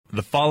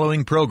The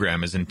following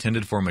program is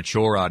intended for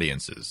mature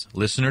audiences.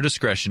 Listener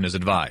discretion is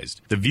advised.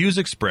 The views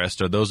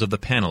expressed are those of the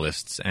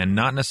panelists and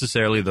not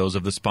necessarily those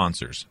of the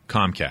sponsors.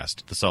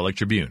 Comcast, the Salt Lake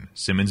Tribune,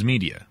 Simmons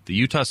Media, the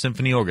Utah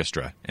Symphony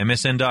Orchestra,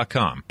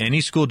 MSN.com, any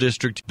school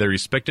district, their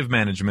respective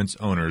managements,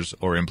 owners,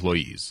 or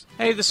employees.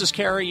 Hey, this is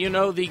Carrie. You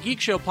know, the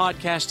Geek Show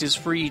podcast is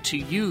free to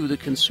you, the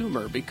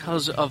consumer,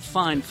 because of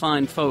fine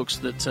folks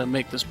that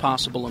make this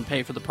possible and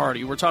pay for the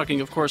party. We're talking,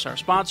 of course, our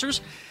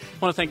sponsors.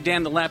 I want to thank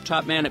Dan, the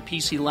laptop man at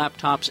PC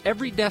Laptops.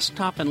 Every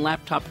desktop and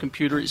laptop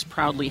computer is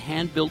proudly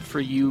hand-built for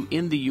you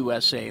in the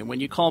USA. And when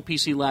you call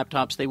PC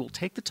Laptops, they will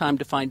take the time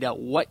to find out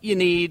what you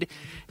need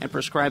and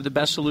prescribe the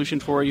best solution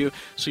for you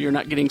so you're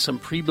not getting some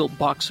pre-built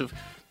box of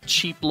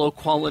cheap,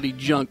 low-quality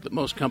junk that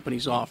most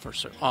companies offer.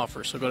 So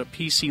go to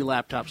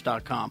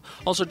PCLaptops.com.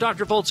 Also,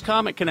 Dr. Volt's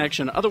Comic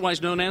Connection,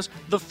 otherwise known as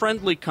the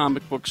Friendly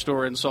Comic Book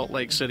Store in Salt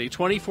Lake City,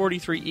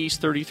 2043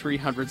 East,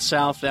 3300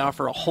 South. They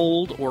offer a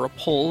hold or a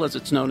pull, as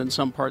it's known in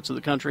some parts of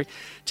the country.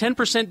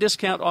 10%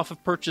 discount off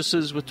of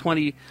purchases with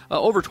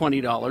over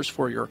 $20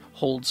 for your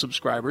hold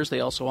subscribers. They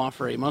also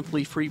offer a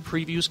monthly free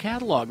previews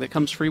catalog that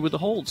comes free with the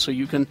hold, so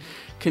you can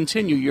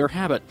continue your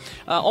habit.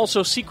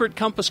 Also,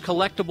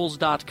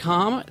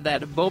 SecretCompassCollectibles.com,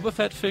 that Boba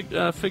Fett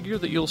figure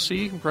that you'll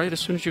see right as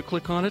soon as you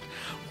click on it.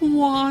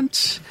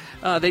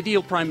 They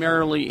deal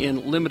primarily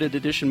in limited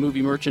edition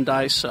movie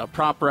merchandise,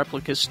 prop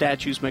replicas,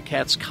 statues,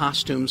 maquettes,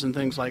 costumes, and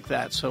things like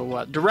that.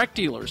 So direct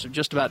dealers of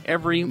just about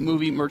every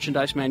movie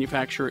merchandise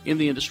manufacturer in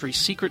the industry,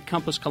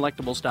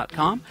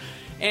 SecretCompassCollectibles.com.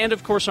 And,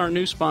 of course, our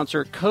new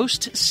sponsor,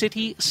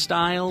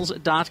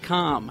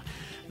 CoastCityStyles.com.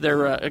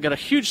 They're got a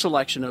huge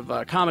selection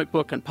of comic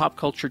book and pop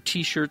culture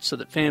T-shirts so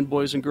that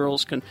fanboys and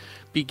girls can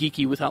be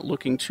geeky without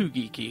looking too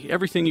geeky.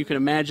 Everything you can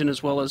imagine,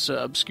 as well as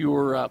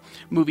obscure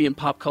movie and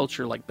pop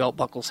culture like belt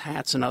buckles,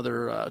 hats, and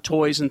other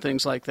toys and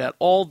things like that.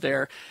 All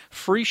there.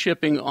 Free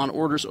shipping on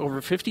orders over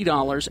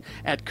 $50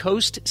 at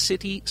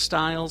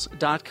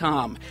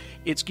CoastCityStyles.com.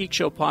 It's Geek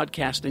Show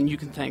Podcast, and you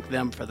can thank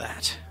them for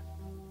that.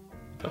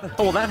 Oh,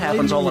 well, that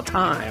happens all the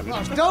time.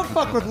 Don't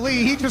fuck with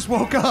Lee. He just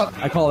woke up.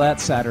 I call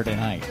that Saturday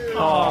night.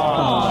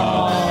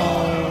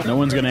 No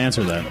one's going to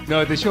answer that.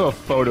 No, they show a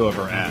photo of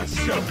her ass.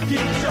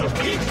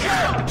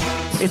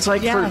 It's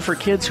like for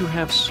kids who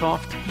have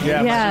soft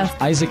hands. Yeah.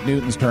 Isaac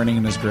Newton's turning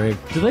in his grave.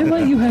 Do they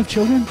let you have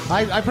children?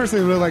 I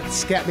personally really like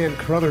Scatman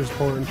Crothers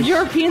porn.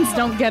 Europeans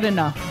don't get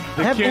enough.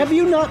 Have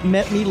you not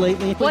met me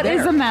lately? What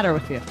is the matter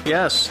with you?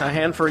 Yes, a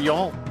hand for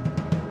y'all.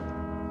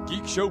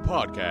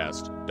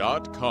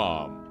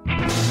 GeekShowPodcast.com.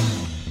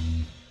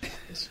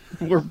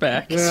 We're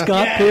back. Yeah.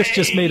 Scott Pierce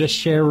just made a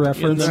Cher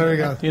reference. There we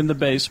go. In the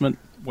basement.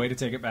 Way to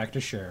take it back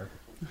to Cher.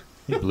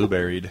 He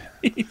blueberried.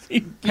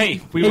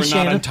 Hey, we were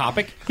Shannon. not on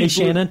topic. Hey,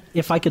 Shannon,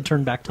 if I could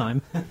turn back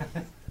time.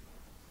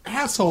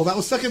 Asshole, that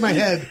was stuck in my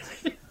head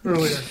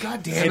earlier.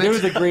 God damn Hey, it. there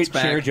was a great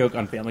chair joke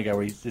on Family Guy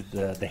where he did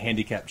the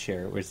handicap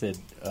chair, where he said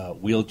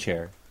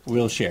wheelchair.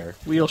 We'll share.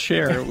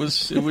 It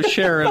was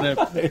Cher and a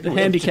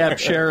handicapped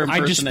Cher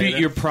impersonator. I dispute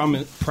your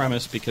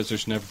premise because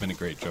there's never been a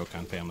great joke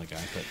on Family Guy.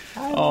 But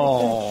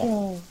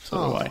So do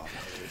I.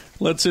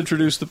 Let's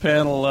introduce the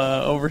panel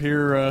over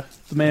here.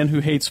 The man who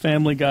hates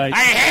Family Guy.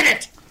 I hate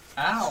it!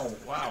 Ow!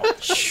 Wow.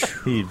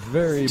 He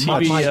very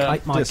TV,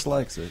 much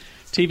dislikes it.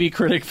 TV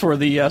critic for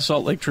the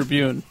Salt Lake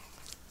Tribune.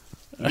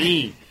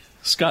 Me.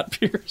 Scott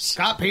Pierce.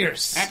 Scott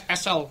Pierce.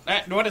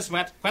 What is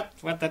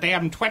the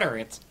damn Twitter?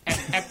 It's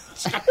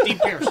Scott D.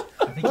 Pierce.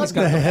 What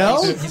the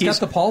hell? He's got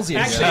the palsy.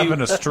 He's having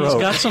a stroke.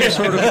 He's got some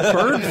sort of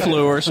bird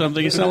flu or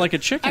something. He sounds like a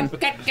chicken.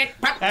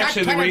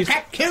 Actually, the reason...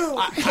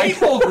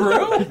 April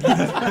Grew?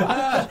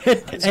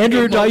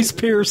 Andrew Dice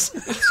Pierce.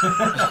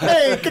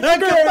 Hey,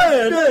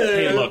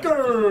 hey, look,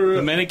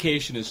 the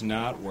medication is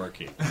not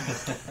working.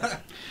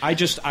 I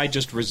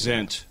just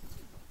resent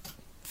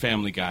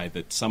Family Guy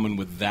that someone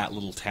with that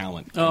little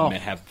talent can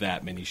have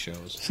that many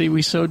shows. See,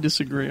 we so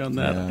disagree on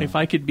that. Yeah. If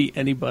I could be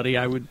anybody,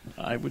 I would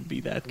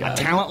be that guy. A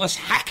talentless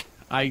hack.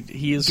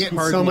 He is getting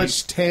hardly... so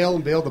much tail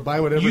and be able to buy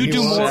whatever You he do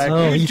wants. more-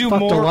 Oh, he do fucked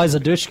more- Eliza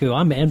Dushku.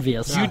 I'm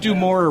envious. You do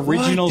more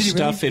original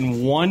stuff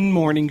in one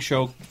morning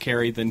show,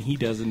 Carrie, than he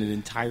does in an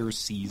entire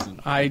season.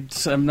 I'm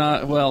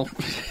not... Well,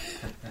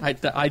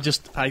 I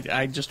just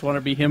want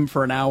to be him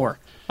for an hour.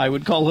 I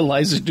would call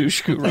Eliza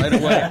Dushku right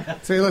away.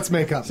 Say, let's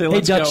make up. Say, Hey,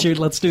 let's Duck go. Shoot,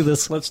 let's do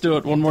this. Let's do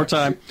it one more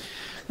time.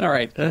 All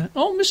right.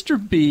 Mr.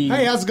 B.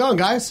 Hey, how's it going,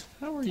 guys?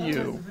 How are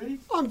you?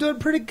 I'm doing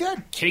pretty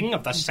good. King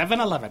of the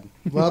 7-Eleven.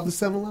 Love the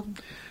 7-Eleven.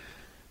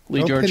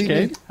 Lee Oh, George pity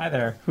Cade, me. Hi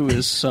there. who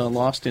is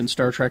lost in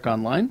Star Trek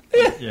Online.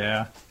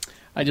 Yeah.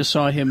 I just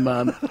saw him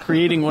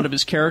creating one of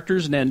his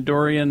characters, an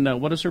Andorian.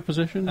 What is her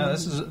position?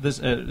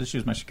 She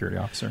was my security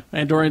officer.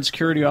 Andorian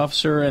security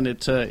officer, and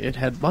it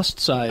had bust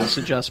size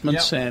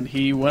adjustments, and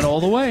he went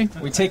all the way.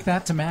 We take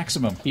that to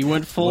maximum. He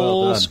went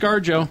full Well done.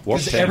 ScarJo.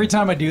 'Cause every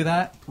time I do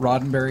that,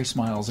 Roddenberry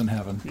smiles in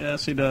heaven.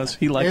 Yes, he does.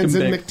 He liked him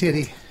Ensign big.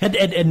 McTitty.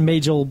 And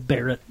Majel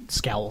Barrett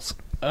scowls.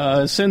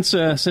 Since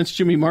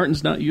Jimmy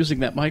Martin's not using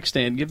that mic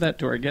stand, give that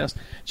to our guest.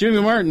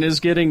 Jimmy Martin is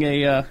getting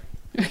a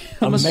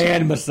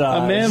man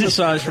massage. A man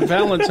massage for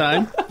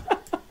Valentine.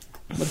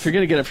 But if you're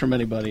going to get it from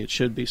anybody, it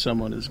should be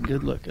someone as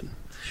good looking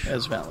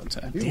as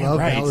Valentine. You love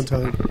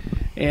Valentine.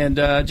 And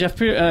Jeff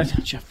Pierce.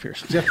 Jeff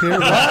Pierce.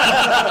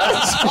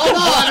 Hold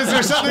on, is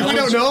there something we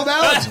don't know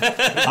about?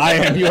 I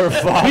am your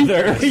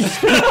father.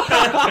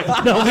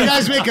 No, you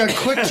guys make a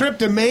quick trip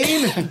to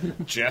Maine?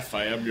 Jeff,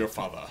 I am your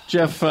father.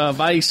 Jeff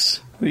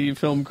Weiss, the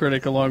film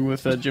critic, along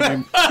with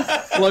Jimmy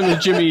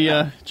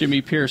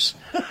Pierce,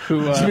 who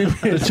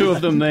the two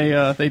of them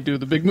they do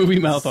the big movie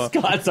mouth off.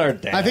 Scott's our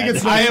dad. I think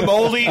it's. I am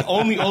only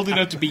old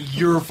enough to be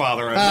your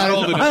father. I'm not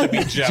old enough to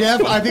be Jeff.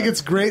 Jeff, I think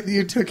it's great that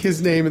you took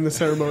his name in the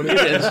ceremony.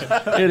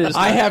 It is.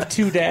 I have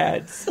two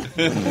dads.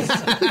 Behind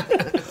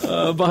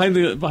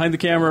the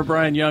camera,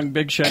 Brian Young,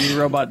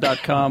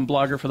 BigShinyRobot.com,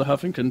 blogger for the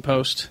Huffington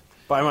Post.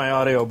 Buy my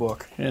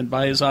audiobook. And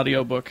buy his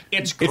audiobook.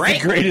 It's great.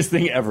 It's the greatest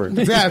thing ever.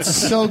 That's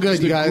so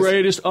good, you guys. The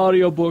greatest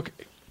audiobook.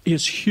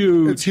 It's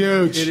huge. It's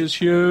huge. It is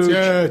huge.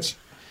 It's huge.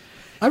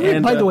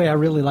 By the way, I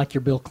really like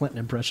your Bill Clinton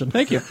impression.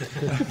 Thank you.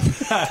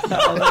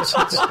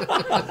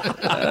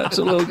 That's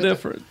a little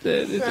different.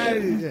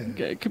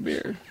 Okay, come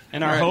here.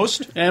 And our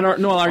host? And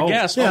our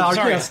guest. Yeah, our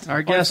sorry. guest.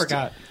 Our guest. I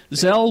forgot.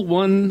 Zell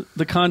won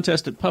the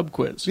contest at Pub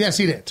Quiz. Yes,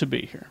 he did. To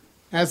be here.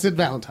 As did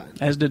Valentine.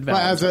 As did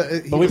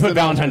Valentine. But we put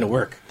Valentine to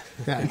work.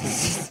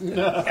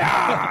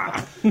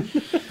 Yeah.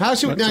 How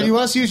should now? Do you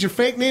want us to use your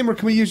fake name or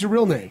can we use your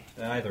real name?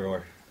 Either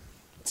or.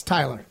 It's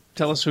Tyler.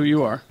 Tell us who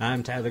you are.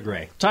 I'm Tyler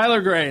Gray.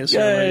 Tyler Gray is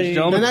here, ladies and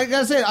gentlemen. And I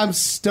gotta say, I'm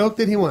stoked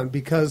that he won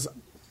because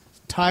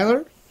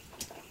Tyler,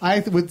 I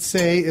would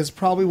say, is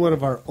probably one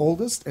of our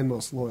oldest and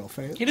most loyal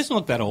fans. He doesn't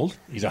look that old.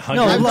 He's 100.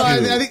 No,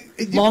 I think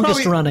you've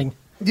longest probably- running.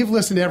 You've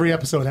listened to every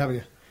episode, haven't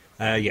you?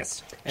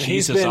 Yes. And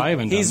Jesus, I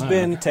haven't done he's that.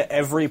 been to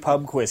every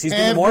pub quiz. He's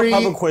been to more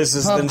pub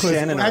quizzes pub than quiz.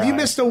 Shannon or Have you I.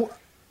 missed a?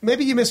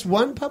 Maybe you missed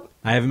one pub.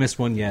 I haven't missed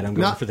one yet. I'm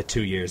going Not- for the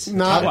 2 years.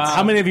 Not,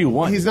 How many of you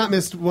won? He's not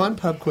missed one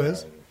pub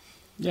quiz.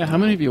 Yeah, how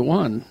many of you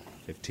won?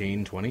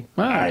 15, 20.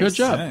 Wow, good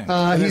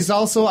job. He's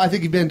also, I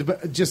think, you've been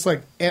to just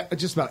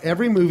about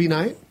every movie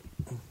night.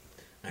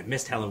 I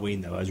missed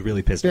Halloween, though. I was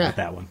really pissed about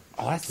that one.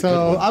 Oh, that's a good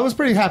So one. I was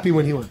pretty happy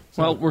when he won.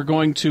 Well, we're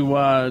going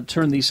to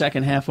turn the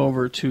second half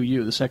over to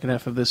you, the second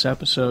half of this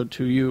episode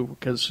to you,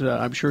 because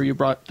I'm sure you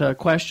brought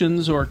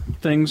questions or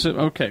things.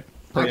 Okay.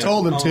 I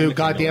told him to.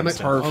 God damn it!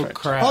 Perfect.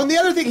 crap. Oh, and the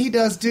other thing he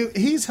does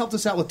he's helped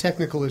us out with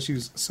technical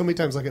issues so many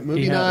times, like at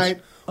movie He has.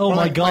 night. Oh, or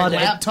my like, God. My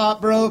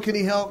laptop broke, and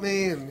he helped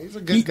me, and he's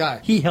a good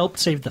guy. He helped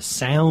save the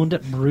sound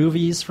at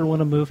movies for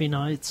one of movie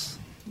nights.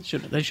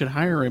 They should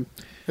hire him.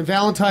 And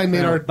Valentine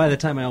made Well, our. by the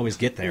time I always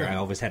get there, I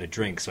always had a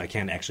drink, so I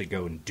can't actually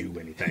go and do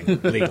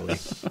anything legally.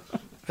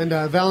 And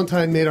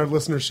Valentine made our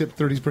listenership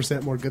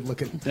 30% more good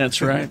looking.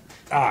 That's right.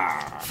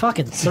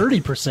 Fucking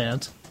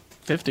 30%.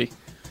 50.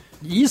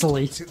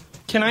 Easily.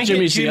 Can I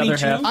Jimmy's get the Jimmy other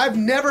too? half. I've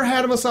never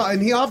had a massage,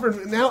 and he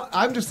offered. Now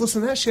I'm just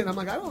listening to that shit. And I'm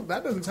like,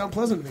 that doesn't sound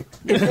pleasant to me.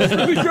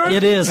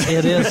 It is.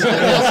 It is.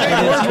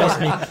 Trust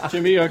me.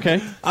 Jimmy, you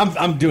okay?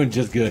 I'm doing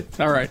just good.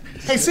 All right.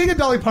 Hey, sing a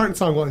Dolly Parton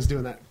song while he's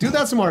doing that. Do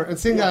that some more, and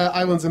sing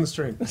 "Islands in the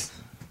Stream."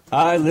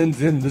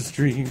 Islands in the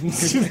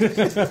streams.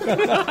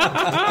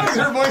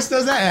 Her voice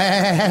does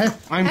that.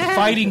 I'm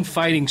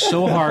fighting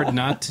so hard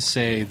not to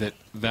say that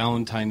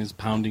Valentine is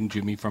pounding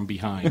Jimmy from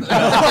behind.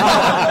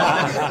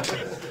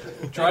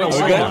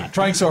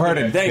 Trying so hard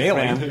and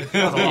failing.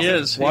 He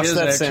is. Watch he is,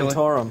 that actually.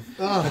 Santorum.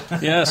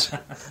 Yes. All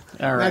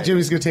Now right.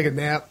 Jimmy's gonna take a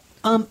nap.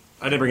 I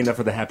didn't bring enough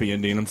for the happy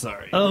ending. I'm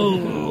sorry.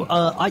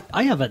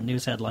 I have a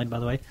news headline, by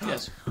the way.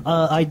 Yes.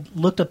 I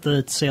looked up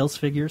the sales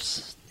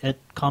figures at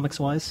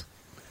Comics-Wise.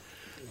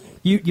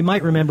 You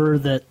might remember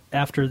that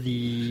after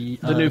the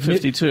New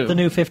 52. the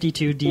New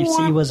 52,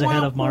 DC was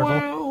ahead of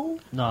Marvel.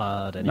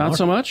 Not anymore. Not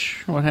so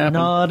much? What happened?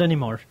 Not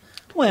anymore.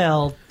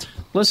 Well,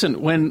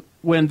 Listen, when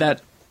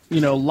that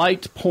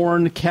light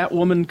porn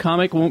Catwoman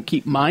comic won't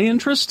keep my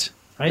interest,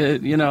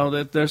 Right.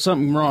 that there's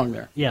something wrong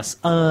there. yes.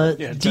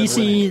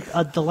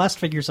 DC, the last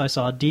figures I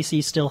saw,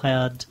 DC still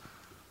had,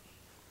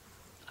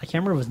 I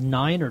can't remember if it was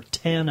 9 or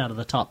 10 out of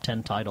the top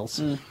 10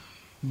 titles.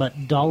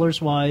 But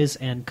dollars-wise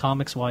and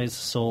comics-wise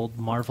sold,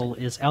 Marvel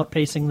is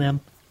outpacing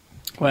them.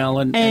 Well,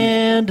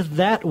 And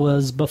that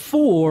was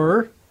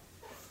before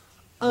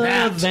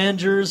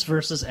Avengers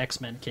versus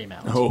X-Men came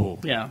out. Oh.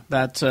 yeah,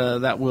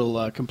 that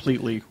will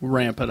completely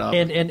ramp it up.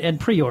 And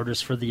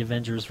pre-orders for the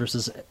Avengers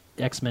versus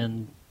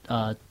X-Men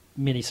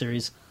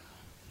miniseries,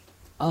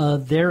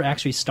 they're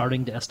actually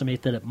starting to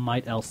estimate that it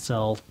might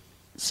outsell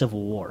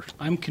Civil War.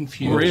 I'm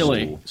confused.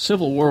 Really,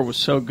 Civil War was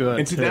so good.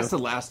 And see, too. that's the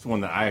last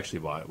one that I actually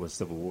bought was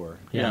Civil War.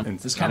 Yeah. And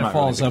This I'm kind of not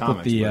really follows into up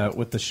with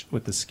comics, the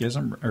with the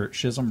schism or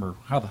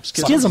how the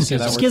Schism. say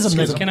that word?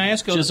 Schism. Can I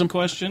ask a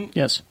question?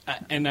 Yes.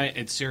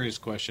 It's a serious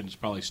question. It's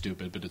probably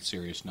stupid, but it's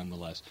serious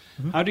nonetheless.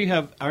 How do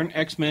you aren't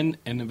X-Men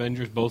and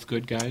Avengers both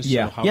good guys?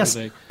 Yeah. So how Yes, are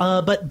they?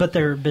 but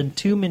there have been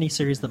 2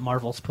 miniseries that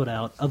Marvel's put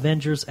out.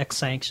 Avengers X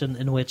Sanction,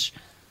 in which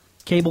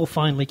Cable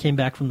finally came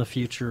back from the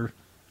future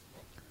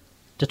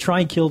to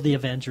try and kill the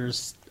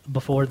Avengers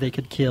before they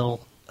could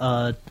kill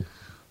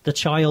the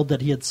child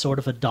that he had sort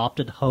of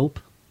adopted, Hope,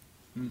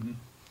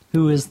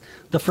 who is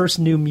the first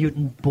new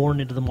mutant born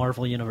into the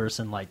Marvel Universe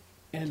in like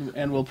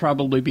And will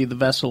probably be the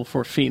vessel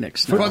for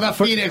Phoenix. For the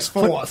Phoenix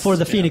Force. For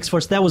the Phoenix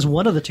Force. That was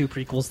one of the two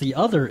prequels. The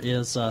other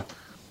is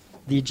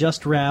the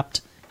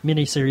just-wrapped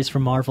miniseries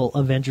from Marvel,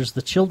 Avengers: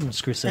 The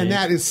Children's Crusade. And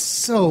that is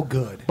so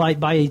good.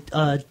 By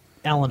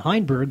Alan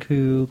Heinberg,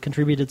 who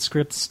contributed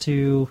scripts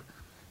to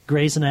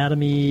Grey's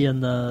Anatomy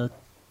and the...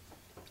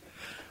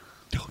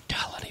 Don't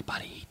tell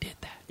anybody he did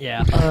that.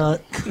 Yeah.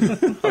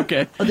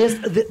 Okay.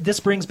 This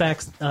brings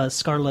back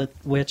Scarlet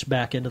Witch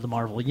back into the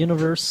Marvel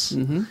Universe.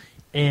 Mm-hmm.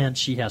 And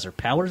she has her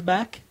powers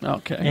back.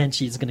 Okay. And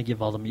she's going to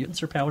give all the mutants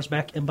her powers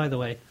back. And by the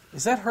way...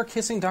 Is that her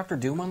kissing Dr.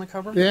 Doom on the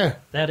cover? Yeah.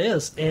 That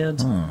is.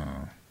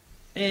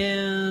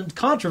 And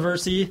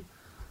controversy.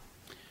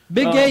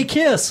 Big gay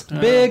kiss.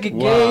 Big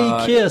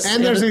gay kiss.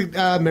 And there's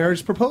a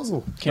marriage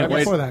proposal. Can't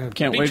wait.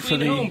 Can't wait for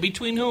the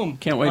Between whom?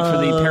 Can't wait for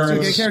the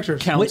gay characters.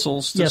 parents'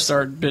 councils to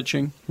start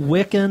bitching.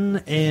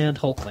 Wiccan and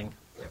Hulkling.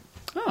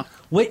 Oh.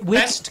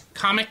 Best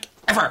comic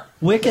ever.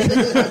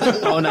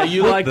 Wiccan. Oh, now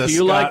you liked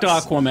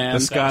Aquaman. The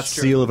Scott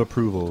seal of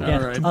approval. Yeah.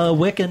 All right.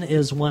 Wiccan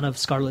is one of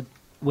Scarlet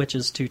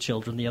Witch's two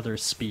children. The other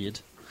is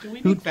Speed. Do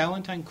we make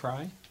Valentine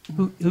cry?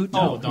 Who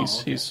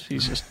He's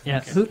just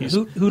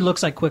who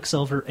looks like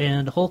Quicksilver,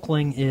 and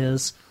Hulkling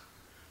is,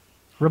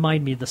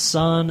 remind me, the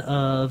son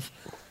of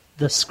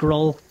the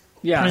Skrull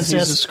princess,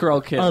 he's a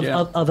Skrull kid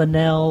of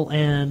Anel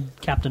and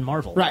Captain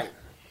Marvel. Right.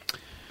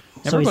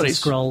 So everybody's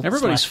he's a Skrull.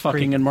 everybody's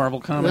fucking in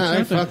Marvel comics. Yeah, they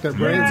aren't they? fuck their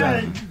brains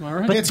out. All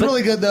right. It's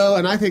really good, though,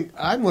 and I think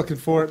I'm looking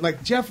for it.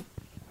 Like, Jeff,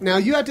 now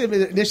you have to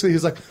admit, initially he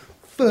was like,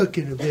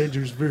 fucking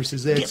Avengers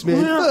versus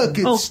X-Men,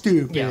 fucking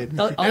stupid. Yeah. And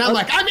I'm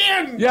like, I'm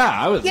in! Yeah,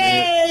 I was.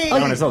 Yay!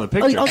 When I saw the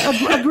picture.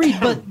 Agreed,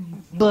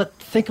 but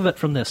think of it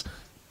from this.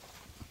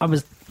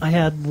 I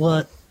had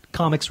what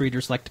comics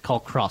readers like to call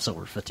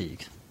crossover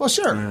fatigue. Well,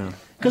 sure.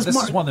 Because this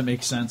is one that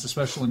makes sense,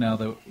 especially now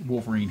that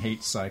Wolverine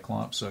hates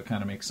Cyclops, so it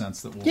kind of makes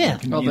sense that Wolverine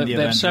can be in the they've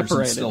Avengers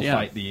separated, and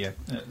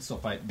still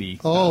fight the.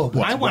 Oh,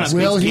 I want a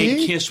will big he?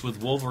 gay kiss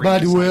with Wolverine.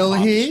 But and will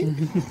Cyclops.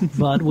 he?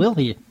 But will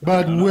he?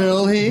 But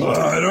will he?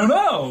 I don't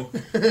know.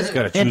 He's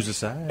got to choose a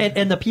side.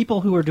 And the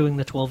people who are doing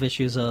the 12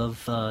 issues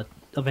of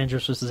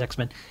Avengers vs.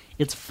 X-Men,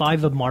 it's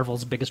 5 of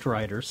Marvel's biggest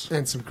writers.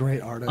 And some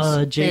great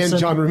artists. Jason, and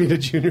John Romita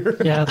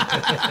Jr. Yeah.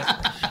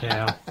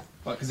 Yeah.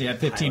 Because he had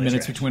 15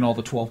 minutes between all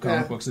the 12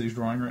 comic books that he's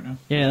drawing right now.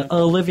 Yeah,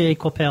 Olivier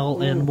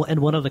Coipel and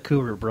one of the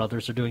Cougar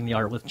brothers are doing the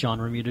art with John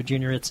Romita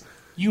Jr.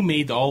 You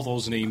made all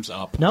those names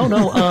up. No.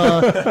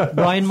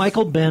 Brian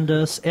Michael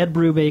Bendis, Ed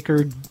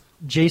Brubaker,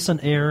 Jason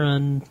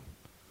Aaron,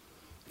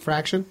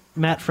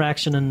 Matt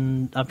Fraction,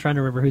 and I'm trying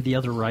to remember who the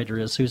other writer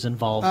is who's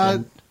involved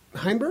in...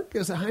 Heinberg?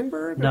 Is it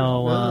Heinberg?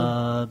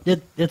 No,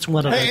 it's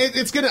one of I think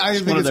it's going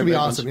to be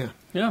awesome, yeah.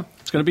 Yeah,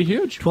 it's going to be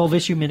huge.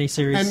 12-issue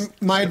miniseries. And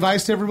my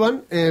advice to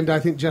everyone, and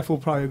I think Jeff will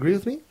probably agree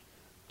with me,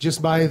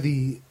 just buy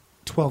the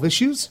 12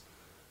 issues.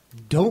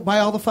 Don't buy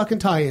all the fucking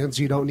tie-ins.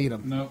 You don't need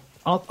them. No.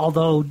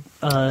 Although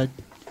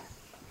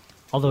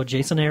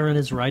Jason Aaron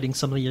is writing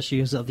some of the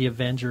issues of the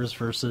Avengers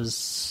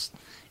versus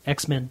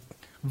X-Men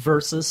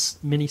versus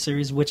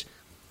miniseries, which,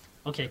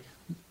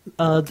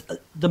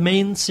 the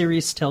main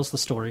series tells the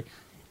story,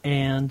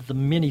 and the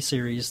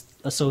miniseries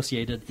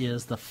associated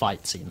is the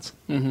fight scenes.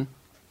 Mm-hmm.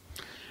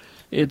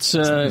 It's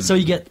so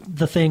you get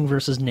the Thing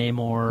versus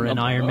Namor and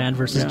Iron Man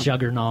versus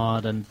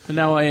Juggernaut, and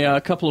now a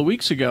couple of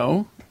weeks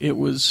ago, it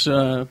was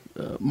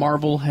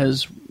Marvel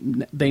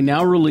they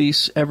now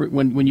release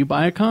when you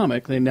buy a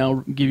comic, they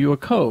now give you a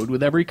code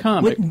with every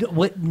comic.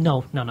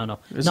 No. Not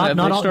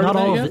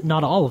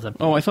all of them.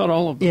 Oh, I thought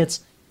all of them.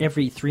 It's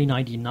every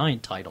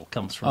 $3.99 title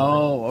comes from.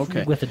 Oh,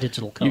 okay. With a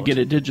digital code, you get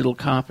a digital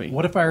copy.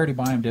 What if I already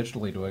buy them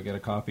digitally? Do I get a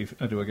copy?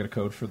 Do I get a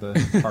code for the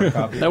hard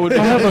copy? That would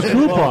I have a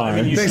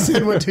coupon. They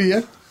send one to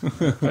you.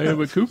 I have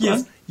a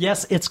coupon.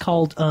 Yes. It's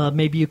called.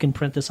 Maybe you can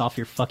print this off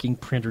your fucking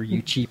printer,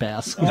 you cheap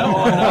ass. No,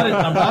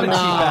 I'm not a cheap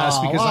ass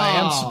because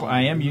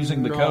I am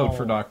using the code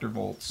for Dr.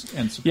 Volts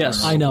and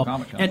yes, I know,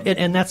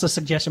 and that's a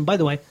suggestion. By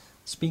the way,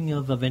 speaking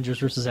of Avengers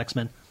versus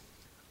X-Men,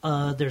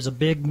 there's a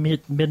big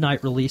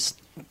midnight release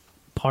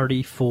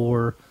party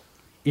for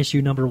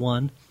issue number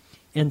 1,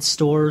 and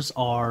stores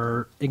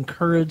are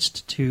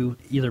encouraged to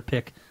either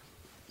pick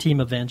Team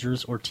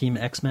Avengers or Team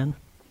X-Men.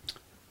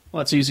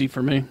 Well, that's easy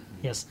for me.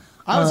 Yes.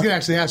 I was going to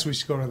actually ask if we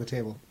should go around the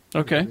table.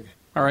 Okay.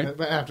 All right.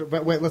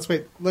 But wait. Let's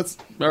wait. Let's.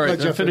 All right.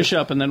 Then finish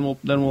up, and then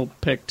we'll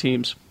pick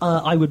teams.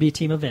 I would be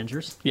Team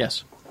Avengers.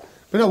 Yes.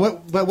 But no.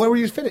 What were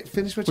you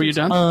finish? What were you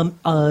done?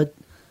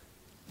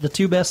 The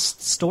 2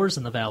 best stores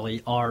in the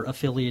Valley are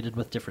affiliated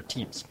with different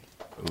teams.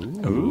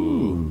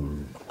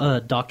 Ooh.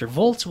 Dr.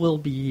 Volts will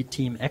be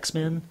Team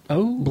X-Men.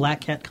 Oh.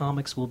 Black Cat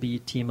Comics will be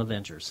Team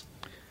Avengers.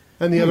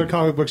 And the other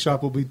comic book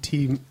shop will be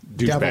Team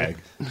Douchebag.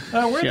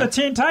 We're the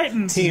Teen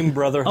Titans. Team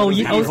Brotherhood.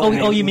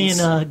 You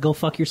mean Go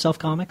Fuck Yourself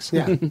Comics?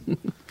 Yeah.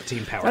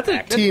 Team Power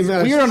Pack. Team.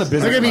 We're on a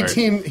business They're going to be card.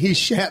 Team. He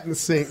shat in the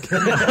sink.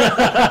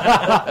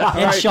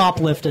 And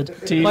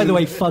shoplifted. By the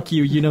way, fuck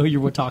you. You know who you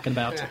were talking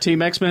about.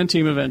 Team X-Men,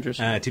 Team Avengers.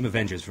 Team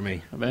Avengers for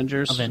me.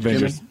 Avengers.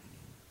 Avengers. Jimmy?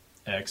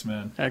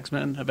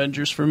 X-Men.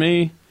 Avengers for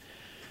me.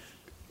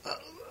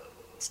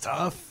 It's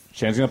tough.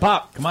 Shannon's going to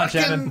pop. Come on,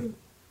 Shannon.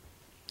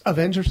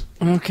 Avengers.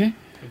 Okay.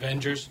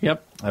 Avengers.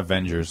 Yep.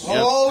 Avengers.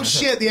 Oh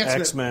shit! The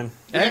X-Men. X-Men.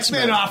 The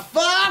X-Men are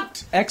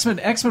fucked.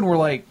 X-Men were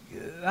like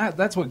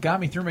that's what got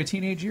me through my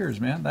teenage years,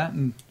 man. That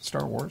and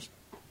Star Wars.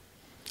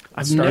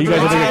 I've never. You guys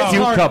are like a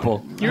cute Hard.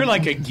 couple. You're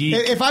like a geek.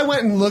 If I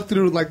went and looked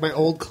through like my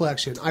old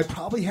collection, I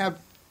probably have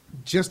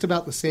just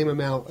about the same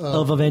amount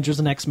Of Avengers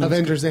and X-Men.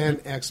 Avengers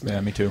and X-Men.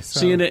 Yeah, me too. So-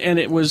 See, and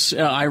it was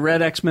I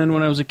read X-Men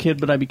when I was a kid,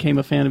 but I became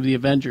a fan of the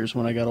Avengers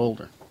when I got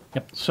older.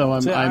 Yep. So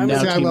I'm See, now See,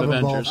 I Team love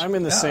them both. Avengers. I'm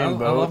in the same I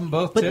boat. love them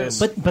both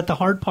too. But the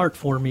hard part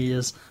for me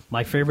is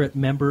my favorite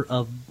member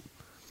of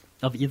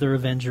either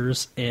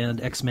Avengers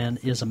and X-Men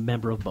is a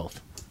member of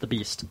both. The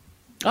Beast.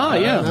 Oh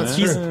yeah, That's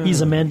He's true. he's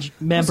a member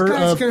This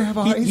guy's of. gonna have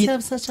a hard, he- he's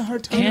have such a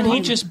hard time. Can't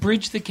he just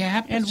bridge the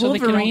gap And so they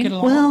can all Wolverine. get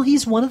along? Well,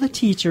 he's one of the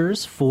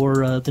teachers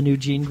for the new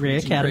Jean Grey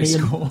Academy Grey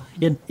School.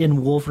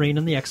 in Wolverine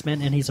and the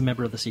X-Men, and he's a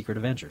member of the Secret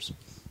Avengers.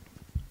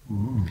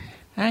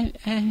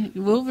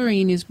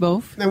 Wolverine is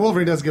both. And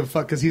Wolverine doesn't give a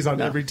fuck because he's on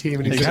every team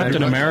and he's in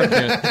Captain every-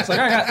 America. It's like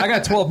I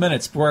got 12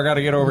 minutes before I got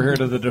to get over here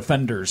to the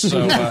Defenders.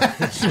 So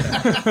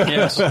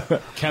Yes.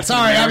 Captain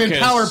Sorry, I'm in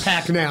America Power is-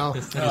 Pack now.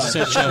 is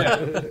such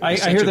a, I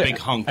such hear a that big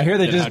hunk. I hear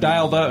they that just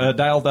how do you-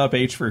 dialed up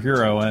H for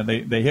Hero and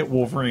they hit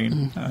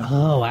Wolverine.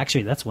 Oh,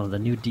 actually, that's one of the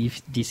new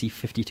DC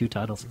 52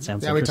 titles. It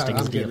sounds Yeah, we interesting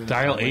talked- as I'm deal. getting it.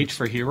 Dial H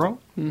for hero.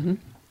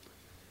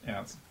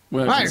 Yeah,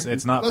 Well, Right.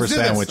 It's not Let's for do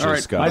this. sandwiches, All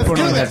right. Scott. My Let's phone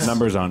do only this. has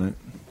numbers on it.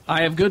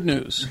 I have good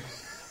news.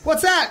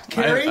 What's that,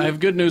 Carrie? I have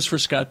good news for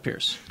Scott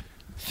Pierce.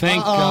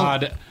 Thank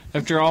God.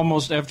 After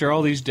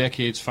all these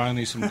decades,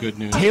 finally some good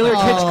news. Taylor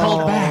Kitsch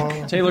called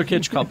back. Taylor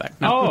Kitsch called back.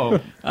 No,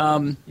 Oh,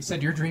 you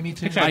said you're dreamy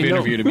too. I think I've I know.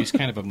 interviewed him. He's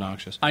kind of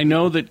obnoxious. I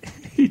know that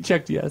He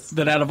checked yes.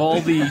 that out of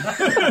all the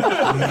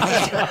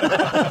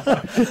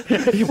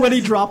When he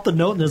dropped the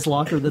note in his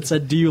locker that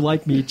said, "Do you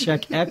like me?"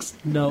 Check X.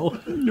 No.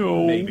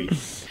 Maybe.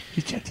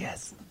 He checked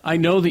yes. I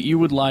know that you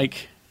would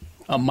like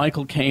a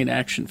Michael Caine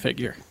action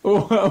figure.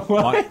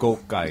 Michael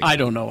Guy. I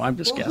don't know. I'm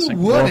just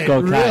guessing. Would it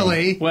Rocco Kane.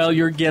 really? Well,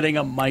 you're getting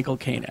a Michael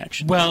Caine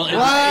action. Well,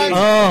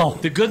 Oh.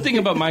 the good thing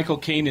about Michael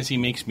Caine is he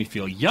makes me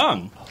feel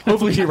young.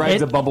 Hopefully he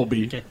rides It- a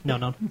bumblebee. Okay.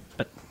 No.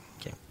 But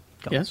okay.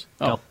 Go. Yes.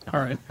 Go. Oh, all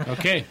right.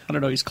 Okay. I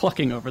don't know. He's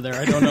clucking over there.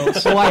 I don't know.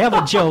 So I have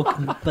a joke.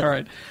 But All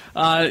right.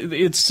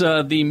 It's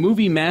the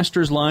movie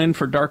Masters line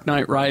for Dark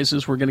Knight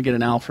Rises. We're going to get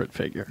an Alfred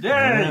figure.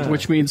 Yeah.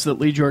 Which means that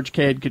Lee George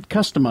Cade could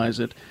customize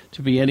it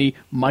to be any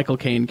Michael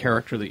Caine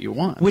character that you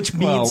want. Which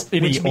means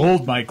any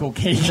old Michael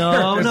Caine.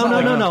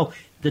 No.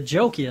 The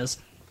joke is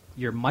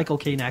your Michael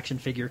Caine action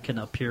figure can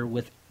appear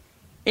with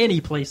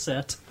any play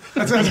set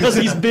because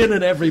he's been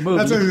in every movie.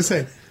 That's what I was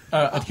going to say.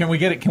 Can we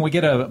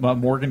get a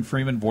Morgan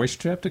Freeman voice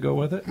chip to go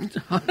with it?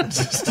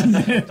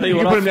 You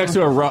can put him next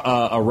to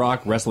a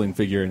rock wrestling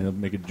figure and he'll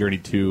make a Journey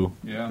 2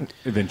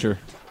 adventure.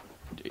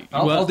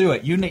 I'll do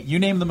it. You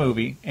name the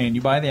movie and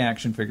you buy the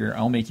action figure.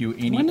 I'll make you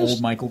any When does-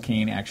 old Michael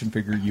Caine action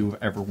figure you've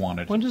ever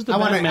wanted. When does the I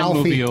want an Batman Alfie.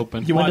 movie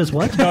open? When does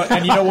what? No,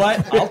 and you know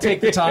what? I'll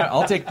take the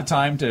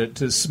time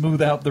to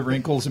smooth out the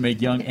wrinkles and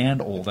make young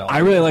and old. I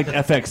really liked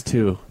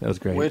FX2. That was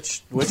great.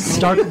 Which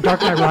Dark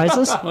Knight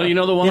Rises? Well, you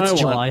know the one It's I want.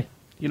 July.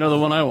 You know the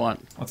one I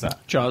want. What's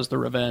that? Jaws: The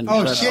Revenge. Oh,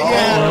 That's- shit,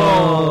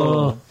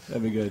 yeah.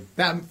 That'd be good.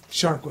 That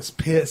shark was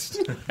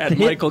pissed. Had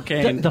Michael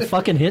Caine. The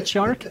fucking hit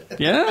shark?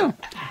 Yeah.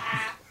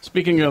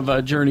 Speaking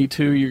of Journey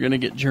 2, you're going to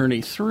get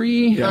Journey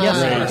 3.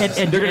 Yes.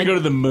 And They're going to go to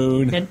the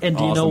moon. And do you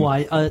know Awesome.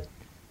 why?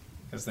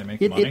 Because they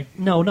make money.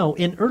 No.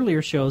 In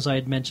earlier shows, I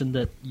had mentioned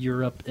that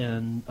Europe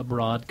and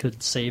abroad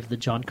could save the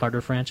John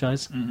Carter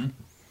franchise. Mm-hmm.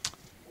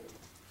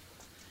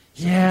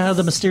 Yeah,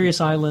 the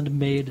Mysterious Island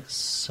made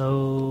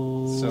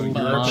so money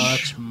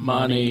much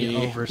money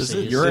overseas.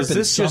 overseas. Europe, Does and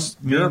this some, just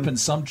Europe mean- and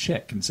some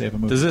chick can save a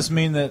movie. Does this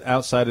mean that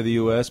outside of the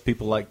U.S.,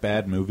 people like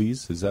bad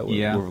movies? Is that what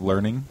Yeah. we're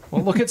learning?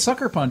 Well, look at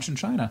Sucker Punch in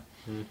China.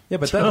 Yeah,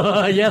 but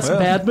that, Yes,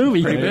 bad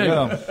movie. Pretty there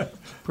you big. go.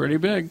 Pretty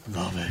big.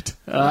 Love it.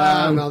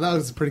 No, that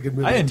was a pretty good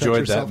movie. I Touch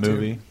enjoyed that Yourself, too.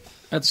 movie.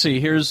 Let's see.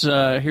 Here's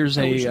an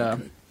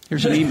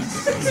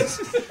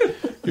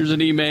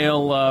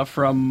email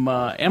from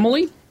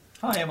Emily.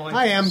 Hi, Emily.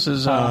 I am. This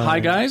is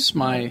hi guys.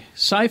 My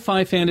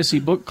sci-fi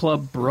fantasy book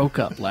club broke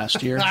up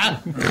last year.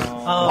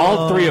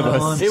 All three of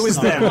us. it was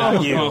them,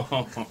 not you.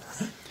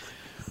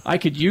 I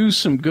could use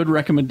some good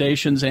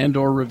recommendations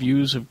and/or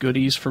reviews of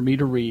goodies for me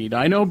to read.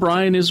 I know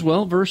Brian is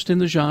well versed in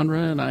the genre,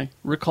 and I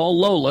recall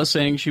Lola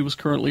saying she was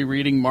currently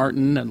reading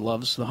Martin and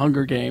loves The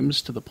Hunger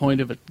Games to the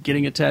point of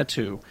getting a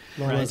tattoo.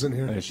 Laura wasn't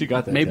here. She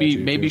got that. Maybe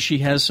tattoo, maybe too. she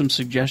has some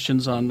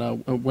suggestions on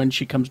when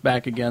she comes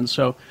back again.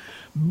 So,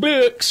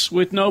 books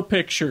with no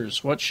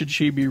pictures. What should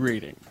she be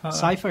reading?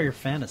 Sci-fi or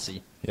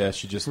fantasy? Yeah,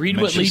 she just Read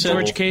what mentioned Lee Soul.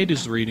 George Cade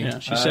is reading. Yeah,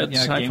 she said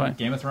yeah, sci-fi.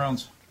 Game of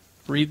Thrones.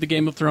 Read the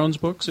Game of Thrones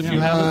books if you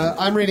have them.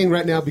 I'm reading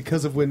right now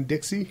Because of Winn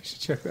Dixie. You should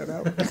check that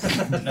out.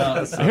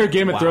 I heard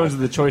Game of Thrones is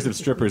the choice of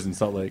strippers in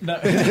Salt Lake.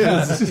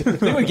 The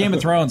thing with Game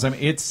of Thrones, I mean,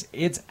 it's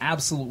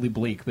absolutely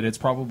bleak, but it's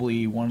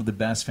probably one of the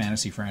best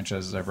fantasy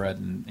franchises I've read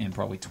in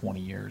probably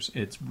 20 years.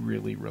 It's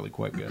really, really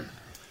quite good.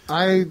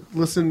 We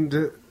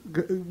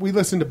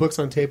listen to books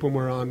on tape when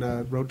we're on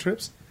road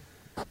trips.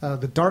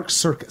 The Dark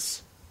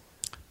Circus.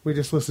 we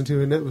just listened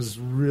to, and it was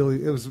really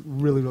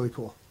really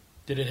cool.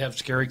 Did it have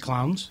scary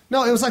clowns?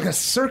 No, it was like a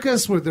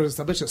circus where there was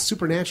a bunch of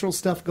supernatural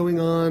stuff going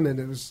on, and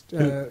it was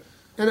and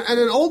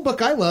an old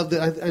book I love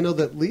that I know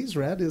that Lee's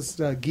read is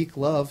Geek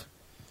Love.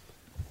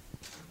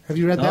 Have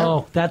you read that?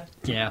 Oh,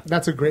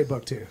 that's a great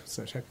book too.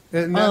 So check.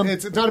 And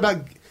it's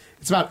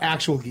about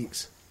actual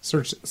geeks,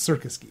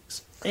 circus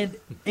geeks.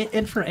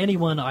 And for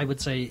anyone, I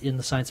would say in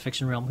the science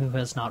fiction realm who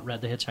has not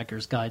read the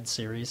Hitchhiker's Guide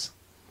series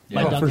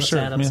by Douglas for sure.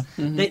 Adams,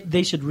 Yeah. Mm-hmm.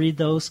 they should read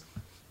those.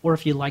 Or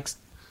if you like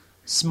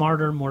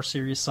smarter, more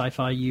serious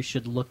sci-fi, you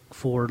should look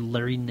for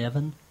Larry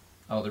Niven.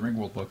 Oh, the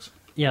Ringworld books.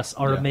 Yes,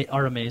 are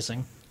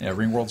amazing. Yeah,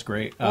 Ringworld's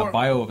great.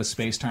 Bio of a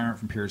Space Tyrant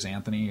from Piers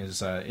Anthony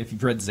is, if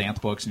you've read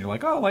Xanth books and you're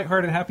like, oh,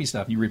 lighthearted, happy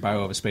stuff, you read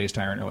Bio of a Space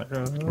Tyrant, you're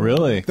like,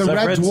 really? The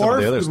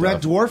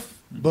Red Dwarf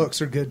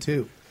books are good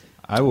too.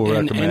 I will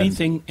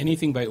recommend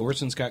anything by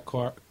Orson Scott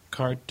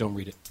Card. Don't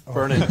read it.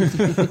 Burn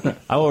it.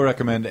 I will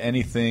recommend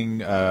anything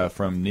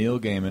from Neil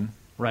Gaiman.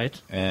 Right.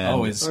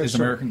 And is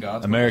American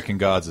Gods? American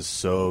Gods is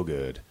so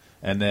good.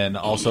 And then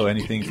also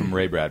anything from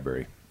Ray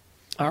Bradbury.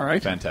 All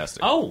right.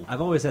 Fantastic. Oh,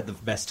 I've always had the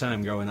best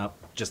time growing up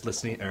just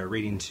listening or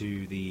reading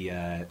to the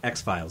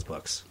X-Files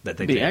books that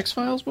they did. The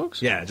X-Files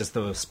books? Yeah, just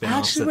the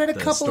spin-offs, read a the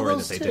couple story of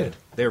those that they too. did.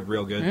 They're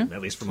real good, Yeah.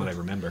 at least from what I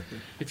remember.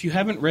 If you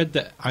haven't read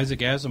the Isaac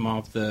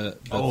Asimov, the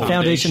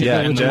Foundation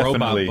and the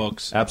definitely. robot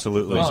books,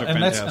 Absolutely. those Well, are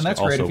and that's fantastic.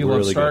 great Also if you love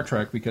really Star good.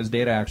 Trek, because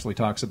Data actually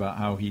talks about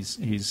how he's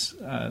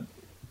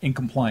in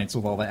compliance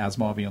with all the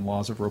Asimovian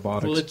laws of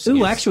robotics. Well, it's-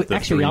 Ooh, it's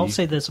actually, I'll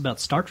say this about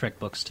Star Trek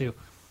books too.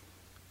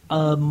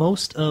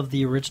 Most of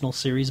the original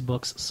series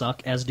books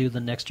suck, as do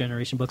the Next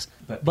Generation books.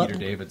 But Peter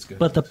David's good.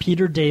 But the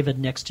Peter David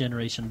Next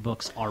Generation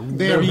books are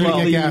They're really, really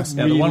really, kick-ass.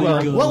 Yeah, the one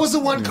where- good. What was the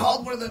one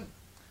called where the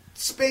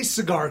space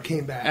cigar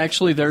came back?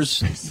 Actually, there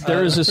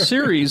is a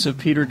series of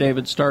Peter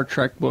David Star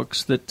Trek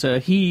books that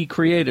he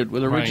created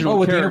with original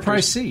with the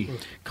characters Enterprise C.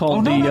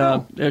 called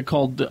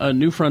called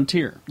New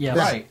Frontier. Yes.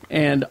 Right.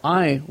 And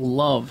I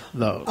love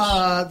those.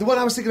 The one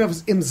I was thinking of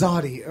was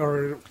Imzadi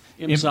or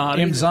Imzadi.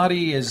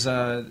 Imzadi is...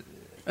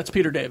 That's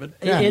Peter David.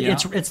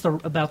 It's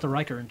about the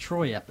Riker and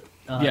Troy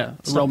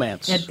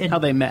romance. And how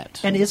they met.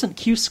 And isn't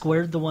Q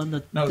squared the one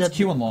that? No, it's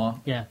Q and Law.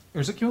 Yeah.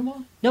 Or is it Q and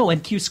Law? No,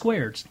 and Q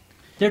squared.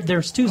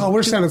 There's two. Oh,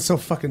 we're two- sounding so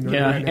fucking nerdy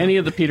Yeah, right now. any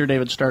of the Peter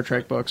David Star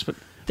Trek books, but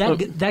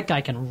that guy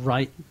can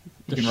write.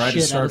 The He can write shit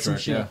his Star out of some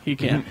Trek, shit. yeah. he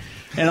can.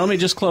 And let me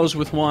just close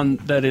with one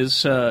that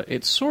is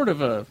it's sort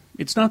of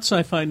it's not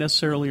sci-fi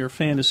necessarily or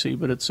fantasy,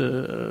 but it's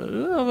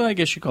I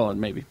guess you call it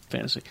maybe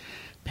fantasy.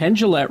 Penn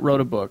Jillette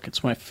wrote a book.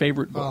 It's my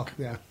favorite book.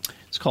 Oh, yeah.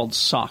 It's called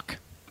Sock,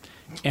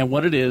 and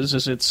what it is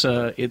it's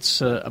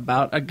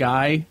about a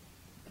guy,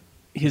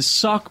 his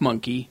sock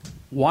monkey,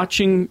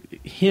 watching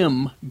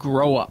him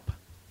grow up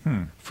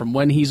from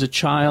when he's a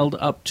child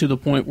up to the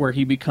point where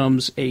he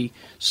becomes a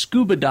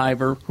scuba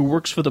diver who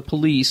works for the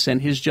police,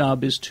 and his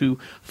job is to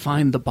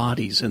find the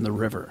bodies in the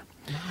river.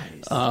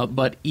 Nice.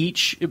 But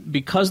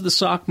because the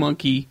sock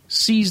monkey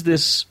sees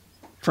this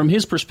from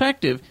his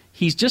perspective,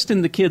 he's just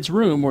in the kid's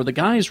room or the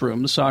guy's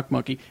room, the sock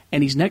monkey,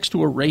 and he's next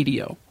to a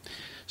radio.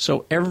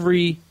 So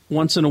every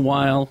once in a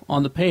while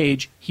on the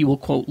page, he will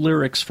quote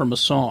lyrics from a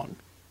song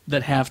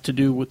that have to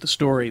do with the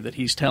story that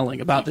he's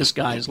telling about this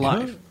guy's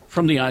life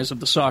from the eyes of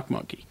the sock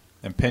monkey.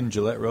 And Penn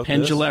Jillette wrote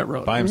Penn this? Jillette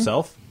wrote By it.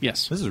 himself?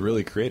 Yes. This is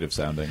really creative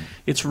sounding.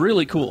 It's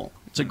really cool.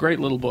 It's a great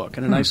little book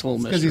and a nice little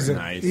mystery.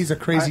 Because he's a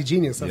crazy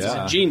genius. That's He's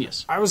a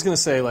genius. I was going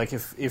to say, like,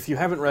 if you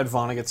haven't read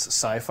Vonnegut's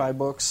sci-fi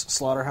books,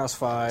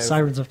 Slaughterhouse-Five,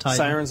 Sirens of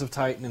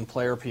Titan, and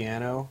Player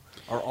Piano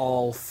are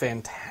all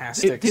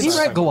fantastic. Did he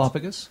sci-fi write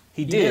Galapagos?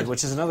 He did,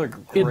 which is another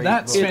great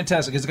That's book.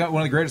 fantastic. It's got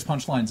one of the greatest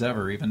punchlines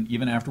ever,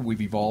 even after we've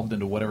evolved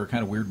into whatever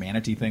kind of weird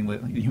manatee thing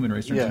that the human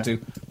race turns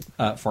into.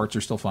 Farts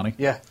are still funny.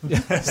 Yeah.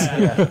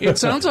 It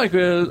sounds like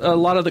a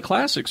lot of the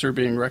classics are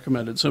being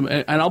recommended. So,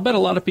 and I'll bet a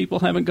lot of people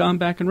haven't gone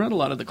back and read a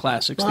lot of the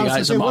classics, Well, the I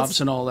was gonna say,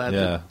 Asimovs and all that.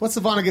 Yeah. What's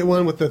the Vonnegut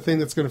one with the thing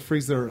that's going to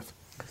freeze the Earth?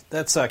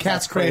 That's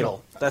Cat's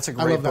Cradle. That's a I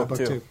great love that book,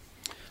 book too.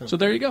 So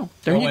there you go.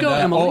 There you and, go,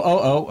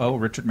 Emily.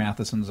 Richard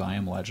Matheson's I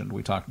Am Legend.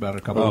 We talked about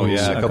it a couple Oh, of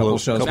yeah, a couple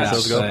of shows couple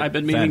shows ago. I've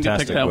been meaning to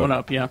pick Fantastic that book. one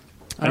up, yeah.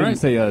 I didn't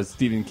say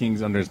Stephen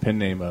King's under his pen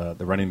name,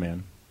 The Running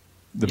Man.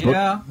 The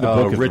Yeah. book, the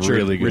book is Richard,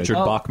 really good. Richard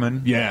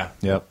Bachman. Yeah.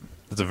 Yep.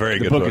 It's a very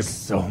The good book book. is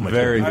so much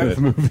very better good.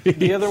 than the movie.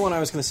 The other one I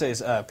was going to say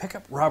is pick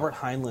up Robert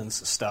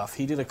Heinlein's stuff.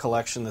 He did a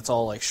collection that's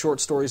all like short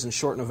stories and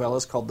short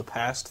novellas called The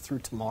Past Through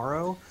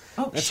Tomorrow.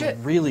 Oh, That's shit.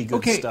 really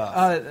good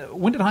stuff.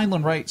 When did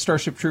Heinlein write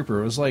Starship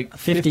Trooper? It was like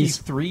 50s.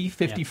 53,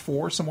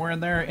 54, somewhere in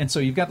there. And so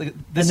you've got And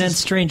then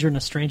Stranger in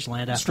a Strange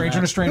Land after Stranger that.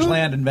 in a Strange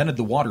Land invented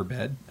the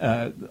waterbed,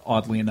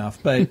 oddly enough.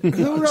 But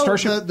Who wrote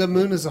Starship... the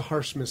Moon is a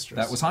Harsh Mistress?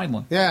 That was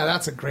Heinlein. Yeah,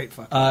 that's a great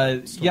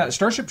fucking story. Yeah,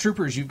 Starship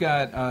Troopers, you've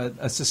got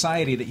a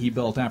society that he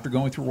built after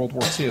going through World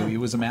War II. He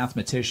was a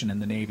mathematician in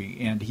the Navy,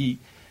 and he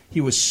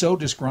was so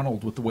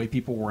disgruntled with the way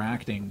people were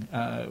acting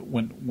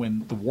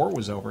when the war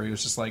was over. He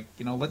was just like,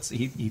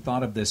 he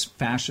thought of this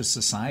fascist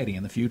society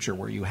in the future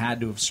where you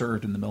had to have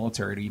served in the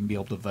military to even be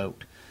able to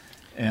vote.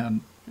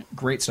 And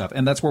great stuff.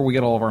 And that's where we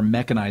get all of our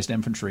mechanized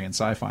infantry and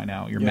sci-fi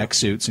now, your mech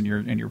suits and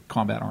your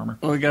combat armor.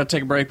 Well, we got to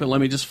take a break, but let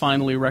me just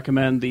finally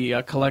recommend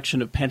the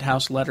collection of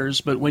Penthouse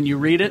letters. But when you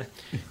read it,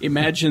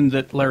 imagine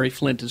that Larry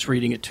Flint is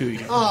reading it to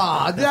you.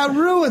 Ah, that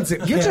ruins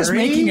it. You're just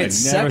making it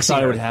I never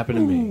thought it would happen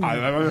to me. I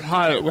never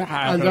thought it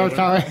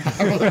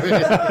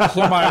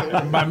So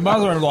my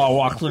mother-in-law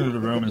walks into the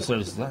room and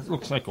says, "That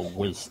looks like a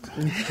waste."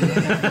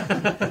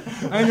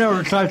 I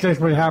never thought this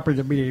would happen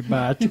to me,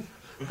 but...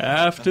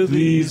 After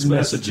these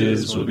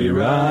messages, we'll be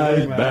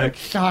right back.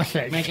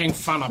 Sausage. Making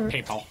fun of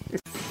people.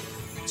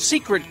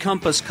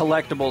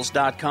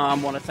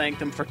 SecretCompassCollectibles.com. Want to thank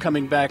them for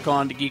coming back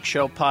on to Geek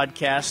Show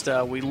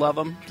Podcast. We love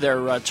them.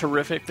 They're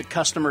terrific. The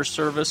customer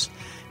service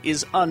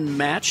is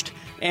unmatched.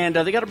 And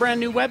they got a brand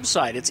new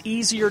website. It's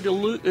easier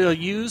to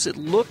use. It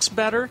looks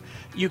better.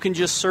 You can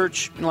just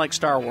search like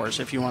Star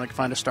Wars if you want to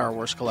find a Star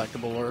Wars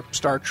collectible or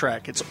Star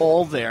Trek. It's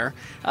all there.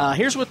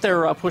 Here's what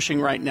they're pushing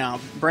right now.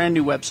 Brand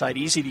new website,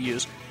 easy to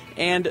use.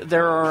 And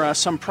there are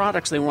some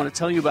products they want to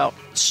tell you about.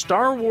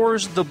 Star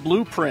Wars The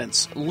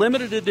Blueprints,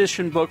 limited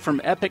edition book from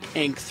Epic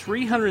Inc.,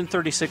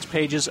 336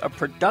 pages of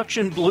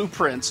production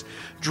blueprints,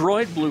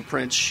 droid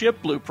blueprints,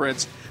 ship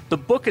blueprints. The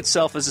book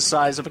itself is the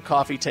size of a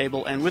coffee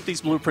table, and with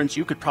these blueprints,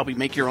 you could probably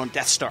make your own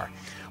Death Star.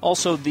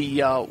 Also, the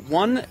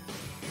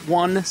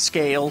 1/1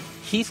 scale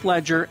Heath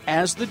Ledger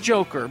as the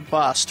Joker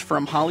bust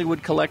from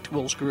Hollywood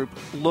Collectibles Group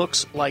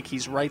looks like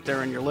he's right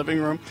there in your living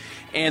room.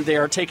 And they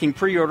are taking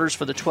pre-orders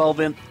for the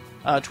 12-inch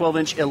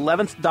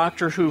 11th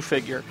Doctor Who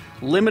figure,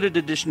 limited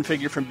edition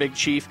figure from Big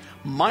Chief.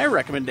 My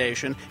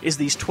recommendation is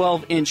these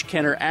 12-inch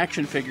Kenner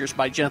action figures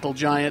by Gentle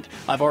Giant.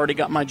 I've already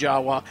got my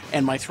Jawa,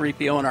 and my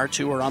 3PO and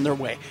R2 are on their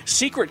way.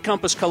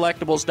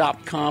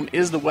 SecretCompassCollectibles.com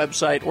is the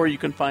website, or you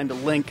can find a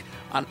link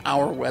on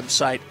our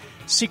website,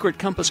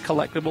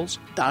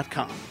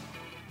 SecretCompassCollectibles.com.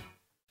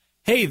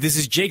 Hey, this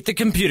is Jake the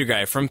Computer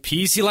Guy from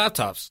PC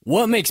Laptops.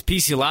 What makes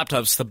PC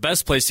Laptops the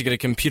best place to get a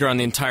computer on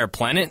the entire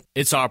planet?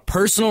 It's our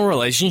personal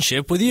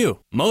relationship with you.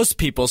 Most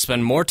people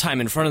spend more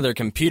time in front of their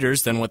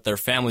computers than with their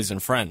families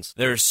and friends.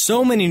 There are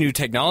so many new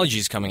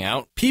technologies coming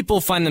out,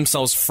 people find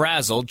themselves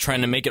frazzled trying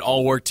to make it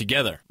all work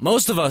together.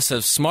 Most of us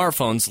have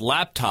smartphones,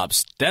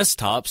 laptops,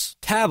 desktops,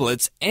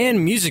 tablets,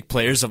 and music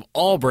players of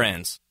all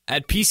brands.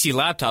 At PC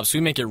Laptops, we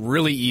make it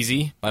really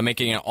easy by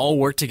making it all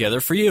work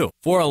together for you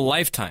for a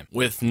lifetime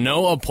with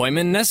no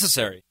appointment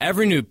necessary.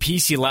 Every new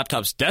PC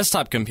Laptops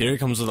desktop computer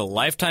comes with a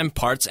lifetime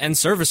parts and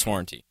service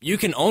warranty. You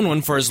can own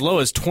one for as low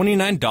as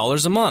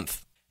 $29 a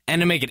month.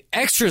 And to make it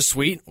extra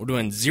sweet, we're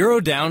doing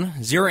 0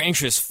 down, 0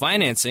 interest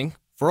financing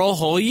for a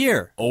whole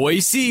year.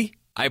 OAC.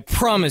 I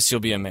promise you'll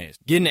be amazed.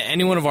 Get into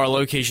any one of our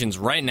locations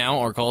right now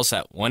or call us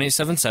at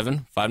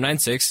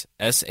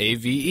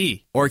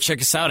 1-877-596-SAVE. Or check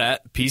us out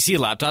at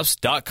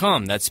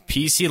PCLaptops.com. That's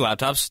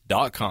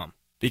PCLaptops.com.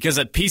 Because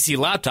at PC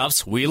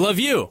Laptops, we love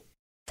you.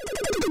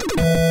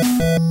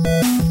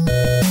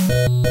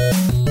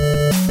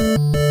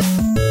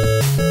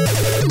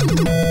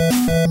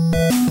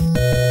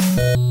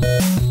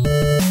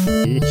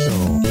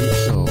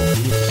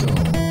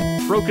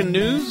 Broken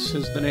News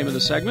is the name of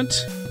the segment,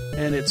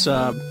 and it's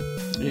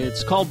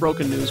called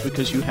Broken News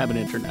because you have an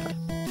internet.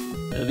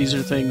 These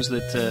are things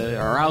that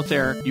are out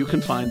there. You can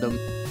find them.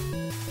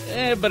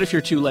 But if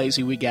you're too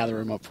lazy, we gather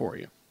them up for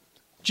you.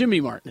 Jimmy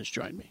Martin has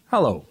joined me.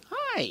 Hello.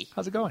 Hi.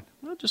 How's it going?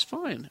 Well, just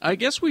fine. I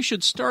guess we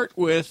should start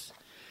with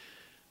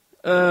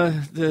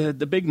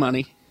the big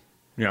money.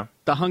 Yeah.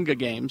 The Hunger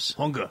Games.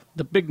 Hunger.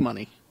 The big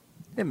money.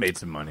 It made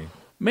some money.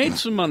 Made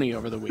some money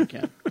over the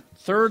weekend.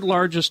 Third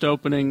largest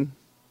opening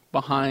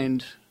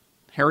behind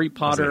Harry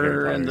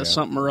Potter and the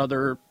something or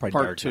other Probably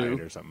Part Dark 2 Knight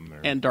or something,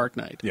 or... and Dark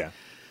Knight. Yeah.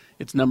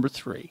 It's number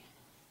 3.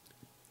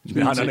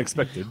 Not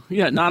unexpected.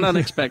 Yeah, not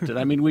unexpected.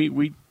 I mean,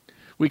 we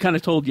kind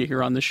of told you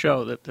here on the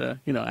show that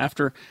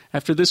after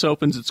this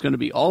opens, it's going to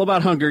be all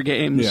about Hunger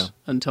Games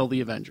until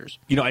the Avengers.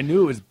 I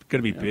knew it was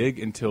going to be big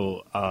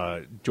until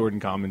Jordan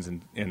Commons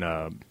in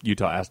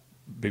Utah asked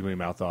Big Willie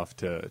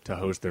Mouthoff to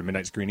host their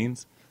midnight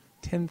screenings.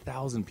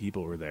 10,000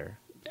 people were there.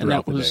 And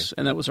that was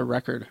a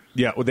record.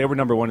 Yeah, well, they were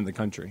number 1 in the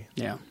country.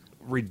 Yeah.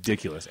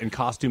 Ridiculous. And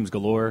costumes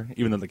galore,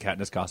 even though the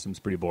Katniss costume's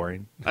pretty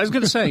boring. I was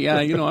going to say,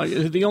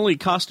 the only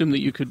costume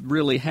that you could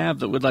really have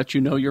that would let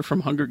you know you're from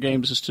Hunger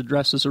Games is to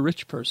dress as a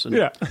rich person.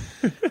 Yeah.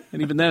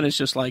 And even then, it's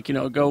just like,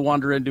 go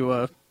wander into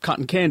a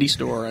cotton candy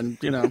store and,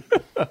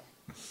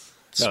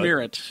 smear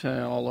it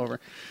all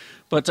over.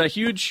 But a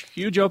huge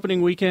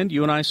opening weekend.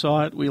 You and I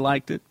saw it. We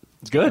liked it.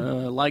 It's good.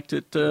 Liked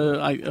it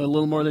a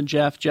little more than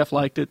Jeff. Jeff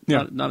liked it,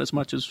 not as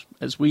much as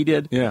we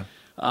did. Yeah.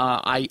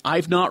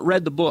 I've not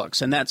read the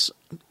books, and that's...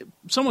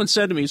 Someone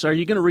said to me, so are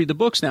you going to read the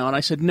books now? And I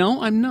said,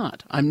 no, I'm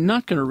not. I'm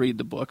not going to read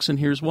the books, and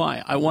here's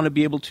why. I want to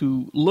be able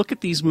to look at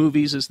these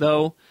movies as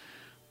though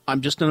I'm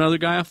just another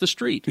guy off the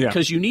street. Yeah.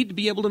 Because you need to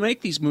be able to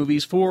make these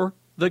movies for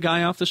the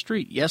guy off the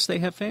street. Yes, they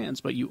have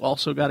fans, but you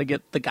also got to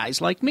get the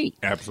guys like me.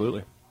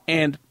 Absolutely.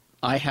 And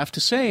I have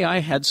to say, I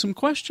had some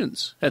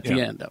questions at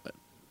the end of it.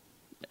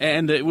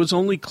 And it was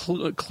only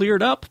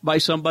cleared up by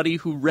somebody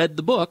who read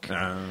the book,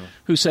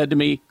 who said to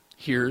me,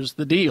 here's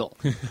the deal.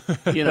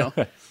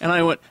 And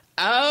I went,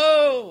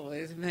 oh,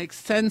 it makes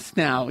sense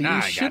now.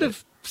 You should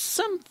have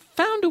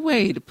found a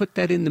way to put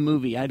that in the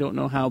movie. I don't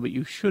know how, but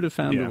you should have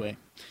found a way.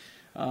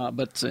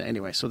 But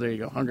anyway, so there you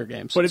go, Hunger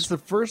Games. But it's the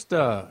first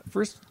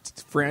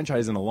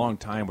franchise in a long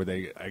time where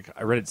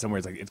I read it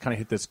somewhere. It's kind of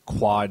hit this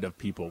quad of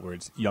people where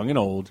it's young and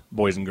old,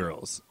 boys and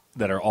girls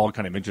that are all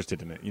kind of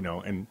interested in it,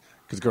 and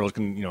because girls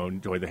can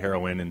enjoy the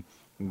heroin and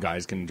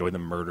guys can enjoy the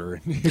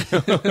murder.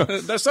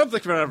 There's something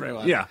for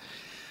everyone. Yeah.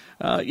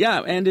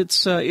 And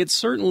it's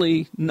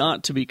certainly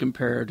not to be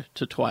compared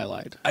to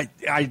Twilight. I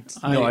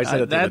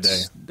said it the other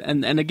day.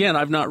 And again,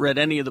 I've not read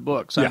any of the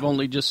books. Yeah. I've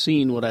only just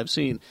seen what I've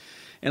seen.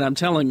 And I'm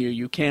telling you,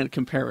 you can't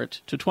compare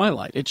it to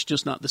Twilight. It's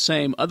just not the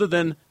same, other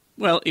than,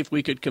 well, if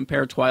we could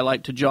compare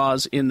Twilight to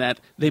Jaws in that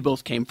they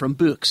both came from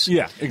books.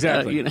 Yeah,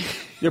 exactly.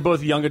 They're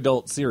both young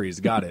adult series.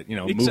 Got it.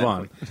 Exactly. Move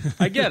on.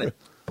 I get it.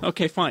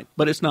 Okay, fine.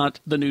 But it's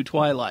not the new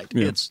Twilight.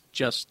 Yeah. It's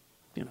just,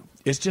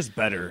 It's just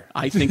better.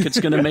 I think it's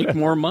going to make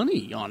more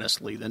money,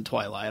 honestly, than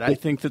Twilight. I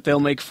think that they'll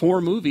make 4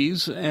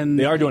 movies. And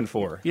they are doing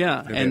 4.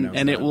 Yeah,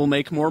 and it will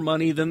make more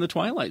money than the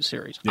Twilight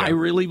series. Yeah. I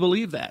really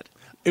believe that.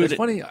 It was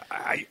funny.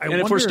 I wonder,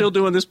 if we're still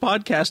doing this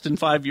podcast in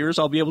 5 years,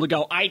 I'll be able to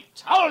go, I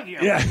told you.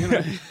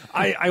 Yeah.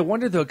 I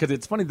wonder, though, because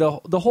it's funny,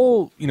 the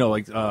whole,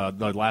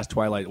 the last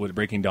Twilight with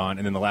Breaking Dawn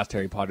and then the last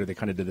Harry Potter, they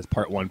kind of did this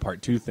part 1,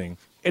 part 2 thing.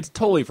 It's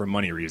totally for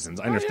money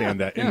reasons. I understand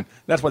that. And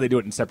that's why they do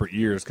it in separate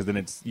years, because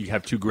then you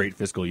have 2 great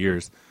fiscal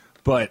years.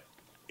 But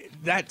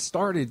that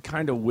started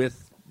kind of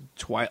with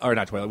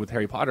with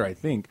Harry Potter, I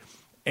think.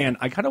 And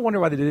I kind of wonder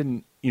why they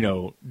didn't,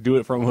 do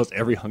it for almost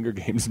every Hunger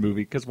Games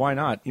movie. Because why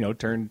not,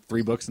 turn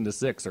 3 books into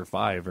 6 or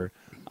 5? Or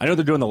I know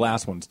they're doing the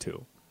last ones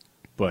too,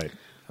 but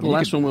the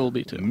last one will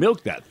be too.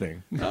 Milk that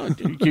thing. Oh,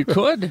 you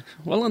could.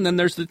 Well, and then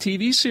there's the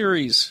TV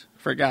series.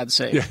 For God's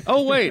sake. Yeah.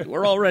 Oh, wait,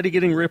 we're already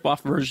getting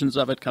rip-off versions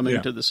of it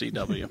coming to the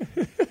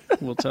CW.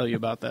 We'll tell you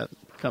about that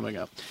coming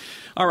up.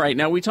 All right,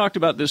 now we talked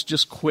about this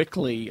just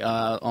quickly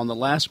on the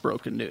last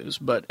Broken News,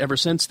 but ever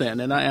since then,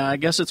 and I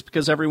guess it's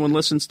because everyone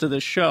listens to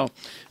this show,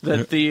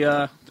 that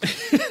the...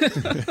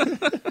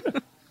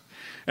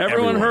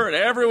 Everyone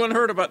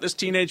heard about this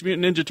Teenage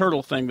Mutant Ninja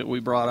Turtle thing that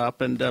we brought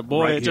up, and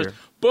boy, right it just,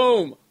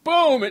 boom,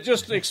 it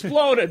just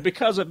exploded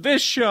because of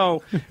this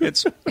show.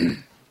 It's...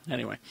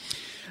 Anyway...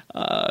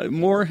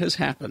 more has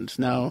happened.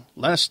 Now,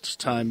 last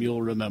time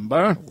you'll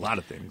remember... A lot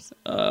of things.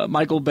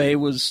 Michael Bay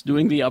was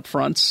doing the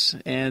upfronts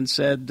and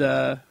said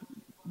the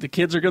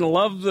kids are going to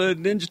love the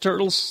Ninja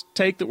Turtles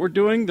take that we're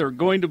doing. They're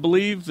going to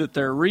believe that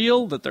they're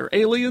real, that they're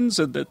aliens,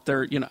 and that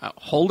they're,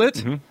 hold it.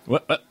 Mm-hmm.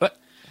 What?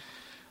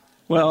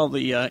 Well,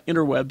 the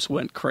interwebs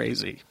went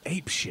crazy.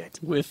 Ape shit.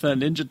 With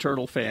Ninja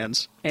Turtle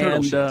fans.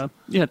 Turtle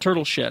shit.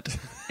 Turtle shit.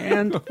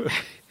 And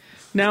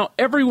now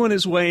everyone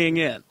is weighing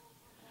in.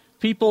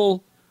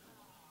 People...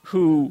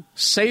 who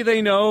say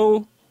they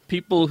know,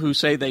 people who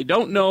say they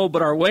don't know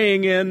but are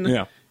weighing in.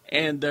 Yeah.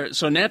 And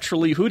so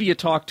naturally, who do you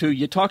talk to?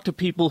 You talk to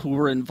people who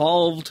were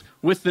involved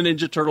with the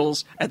Ninja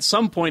Turtles at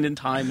some point in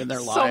time in their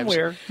lives.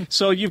 Somewhere.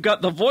 So you've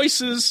got the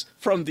voices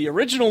from the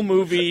original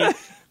movie.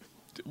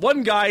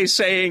 One guy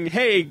saying,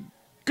 hey,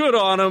 good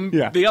on him.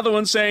 Yeah. The other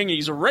one saying,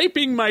 he's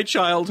raping my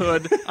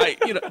childhood.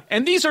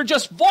 And these are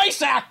just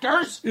voice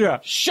actors. Yeah.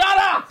 Shut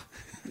up!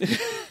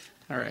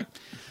 All right.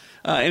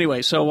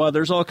 Anyway, so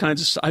there's all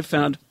kinds of... I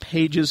found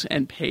pages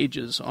and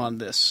pages on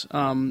this.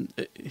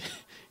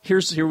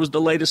 Here was the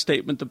latest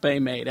statement that Bay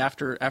made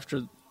after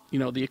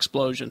the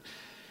explosion.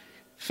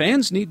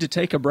 Fans need to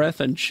take a breath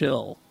and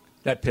chill.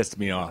 That pissed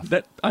me off.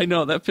 I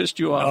know, that pissed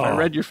you off. I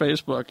read your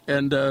Facebook,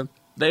 and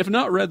they have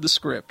not read the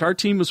script. Our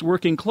team is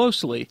working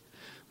closely.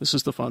 This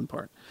is the fun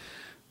part.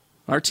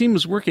 Our team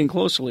is working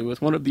closely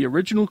with one of the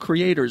original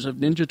creators of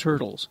Ninja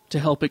Turtles to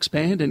help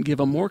expand and give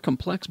a more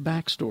complex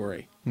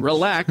backstory.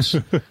 Relax.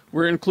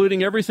 We're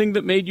including everything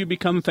that made you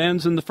become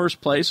fans in the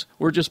first place.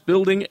 We're just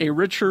building a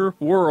richer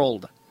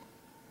world.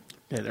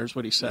 Yeah, there's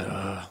what he said.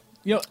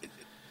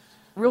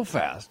 Real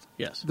fast.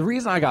 Yes. The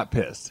reason I got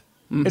pissed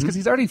is because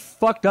he's already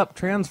fucked up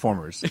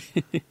Transformers.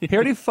 He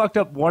already fucked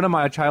up one of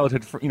my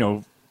childhood,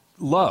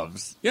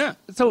 loves. Yeah.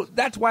 So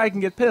that's why I can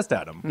get pissed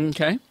at him.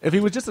 Okay. If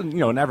he was just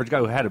an average guy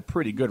who had a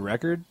pretty good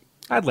record,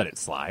 I'd let it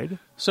slide.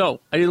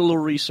 So I did a little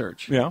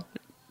research. Yeah.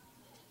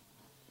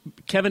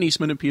 Kevin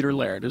Eastman and Peter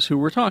Laird is who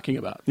we're talking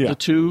about. Yeah. The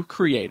two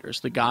creators,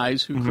 the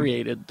guys who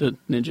created the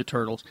Ninja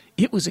Turtles.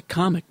 It was a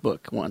comic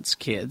book once,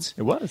 kids.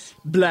 It was.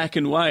 Black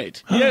and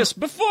white. Yes,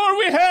 before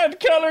we had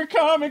color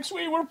comics,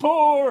 we were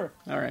poor.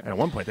 All right. And at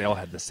one point, they all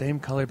had the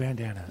same color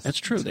bandanas. That's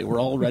true. They were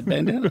all red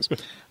bandanas.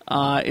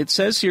 It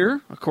says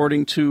here,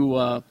 according to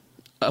a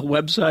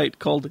website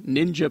called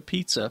Ninja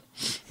Pizza.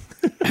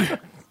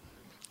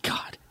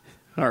 God.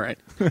 All right.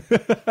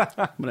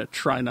 I'm going to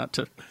try not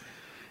to...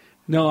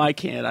 No, I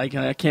can't.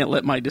 I can't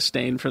let my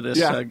disdain for this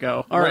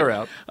go. All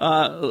right.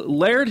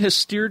 Laird has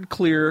steered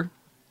clear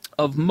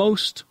of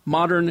most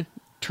modern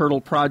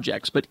Turtle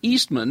projects, but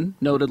Eastman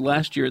noted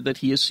last year that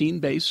he has seen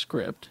Bay's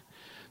script,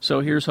 so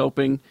here's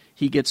hoping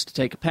he gets to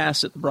take a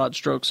pass at the broad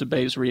strokes of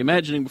Bay's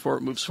reimagining before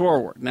it moves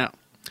forward. Now,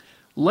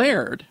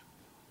 Laird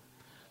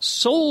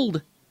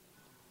sold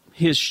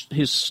his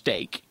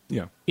stake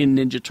in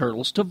Ninja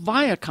Turtles to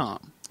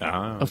Viacom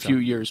a few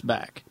years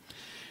back,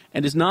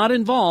 and is not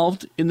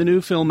involved in the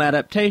new film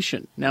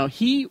adaptation. Now,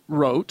 he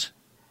wrote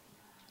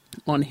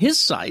on his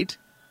site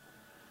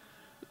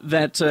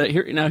that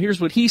here's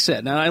what he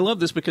said. Now, I love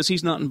this because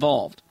he's not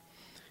involved.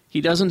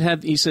 He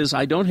says,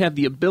 I don't have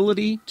the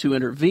ability to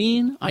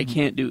intervene. I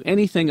can't do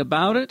anything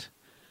about it.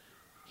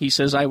 He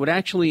says, I would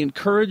actually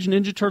encourage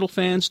Ninja Turtle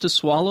fans to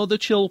swallow the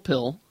chill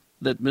pill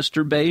that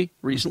Mr. Bay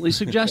recently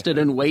suggested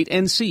and wait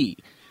and see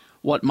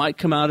what might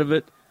come out of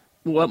it,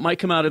 what might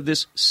come out of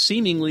this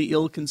seemingly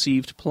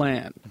ill-conceived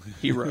plan,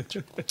 he wrote.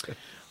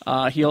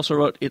 He also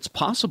wrote, it's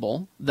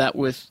possible that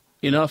with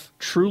enough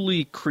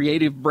truly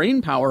creative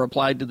brain power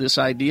applied to this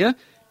idea,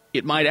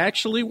 it might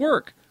actually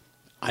work.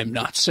 I'm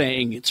not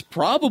saying it's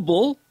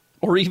probable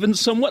or even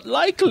somewhat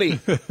likely,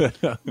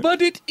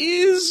 but it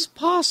is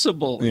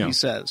possible, he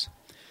says.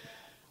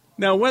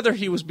 Now, whether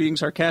he was being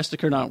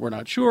sarcastic or not, we're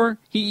not sure.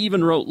 He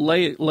even wrote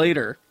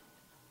later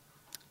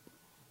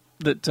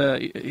that,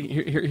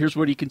 here's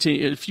what he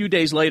continued, a few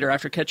days later,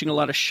 after catching a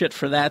lot of shit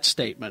for that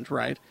statement,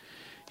 right?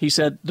 He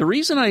said, the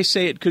reason I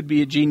say it could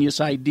be a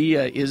genius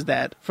idea is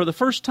that, for the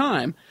first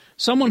time,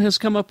 someone has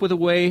come up with a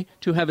way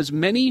to have as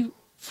many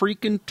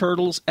freaking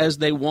turtles as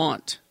they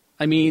want.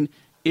 I mean,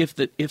 if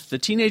the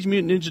Teenage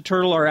Mutant Ninja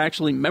Turtle are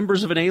actually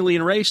members of an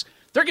alien race,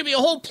 there could be a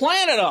whole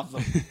planet of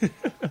them.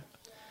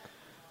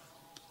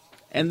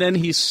 And then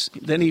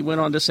he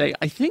went on to say,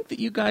 I think that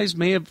you guys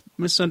may have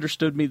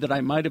misunderstood me, that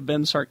I might have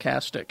been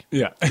sarcastic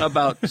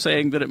about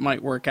saying that it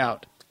might work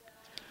out.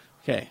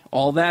 Okay,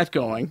 all that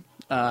going.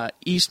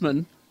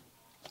 Eastman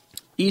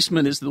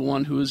is the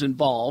one who is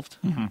involved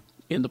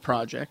in the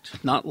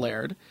project, not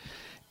Laird.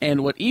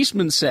 And what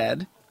Eastman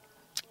said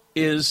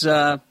is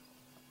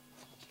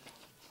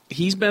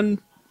he's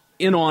been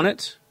in on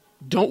it.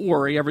 Don't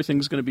worry,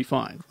 everything's going to be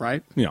fine,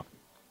 right? Yeah.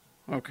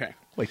 Okay.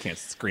 Well, he can't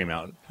scream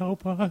out,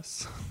 help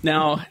us.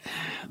 Now,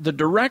 the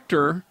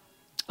director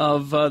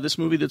of this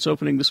movie that's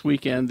opening this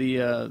weekend,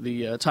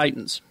 the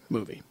Titans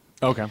movie.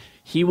 Okay.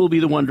 He will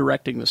be the one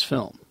directing this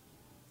film.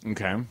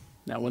 Okay.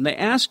 Now, when they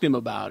asked him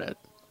about it,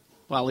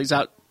 while he's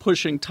out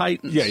pushing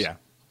Titans,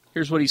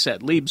 here's what he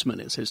said.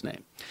 Liebsman is his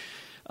name.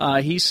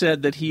 He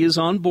said that he is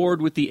on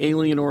board with the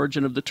alien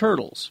origin of the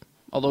Turtles,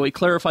 although he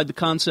clarified the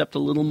concept a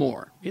little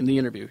more in the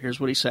interview.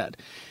 Here's what he said.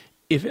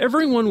 If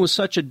everyone was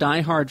such a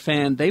diehard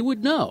fan, they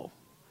would know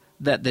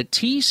that the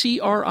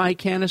TCRI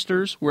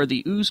canisters where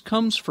the ooze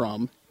comes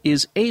from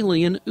is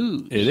alien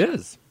ooze. It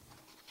is.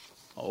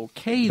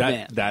 Okay,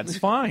 then. That's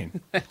fine.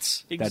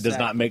 That does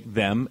not make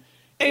them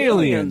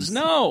aliens.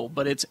 No,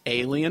 but it's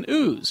alien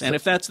ooze. And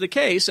if that's the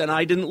case, and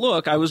I didn't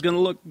look, I was going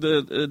to look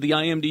the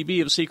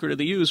IMDb of Secret of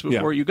the Ooze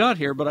before you got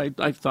here, but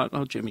I thought,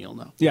 oh, Jimmy will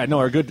know. Yeah, no,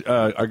 our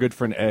good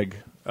friend Egg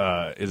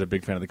is a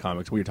big fan of the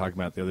comics. We were talking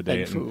about it the other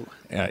day. Egg Foo.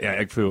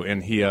 Egg Foo.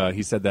 And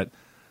he said that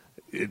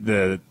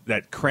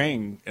that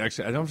Krang,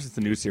 actually, I don't know if it's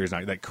the new series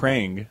now, that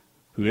Krang,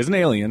 who is an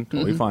alien,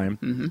 totally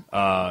fine,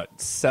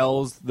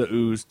 sells the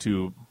ooze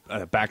to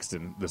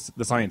Baxton,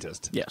 the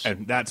scientist. Yes.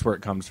 And that's where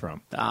it comes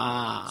from.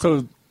 Ah.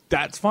 So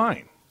that's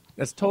fine.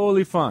 That's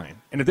totally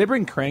fine. And if they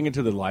bring Krang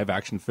into the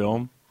live-action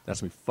film,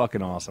 that's going to be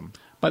fucking awesome.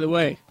 By the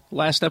way,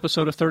 last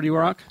episode of 30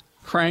 Rock,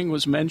 Krang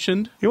was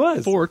mentioned. He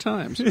was. 4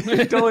 times. He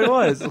totally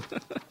was.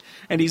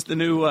 And he's the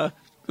new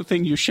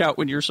thing you shout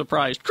when you're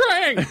surprised.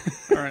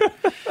 Krang!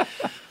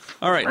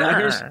 All right.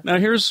 Now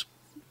here's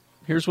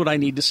what I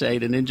need to say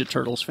to Ninja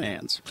Turtles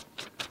fans.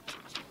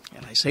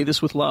 And I say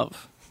this with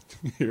love.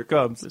 Here it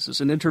comes. This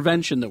is an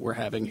intervention that we're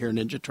having here,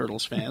 Ninja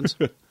Turtles fans.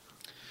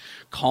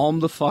 Calm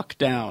the fuck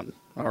down,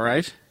 all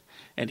right?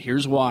 And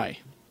here's why.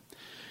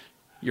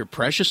 Your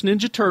precious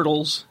Ninja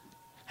Turtles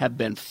have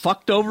been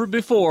fucked over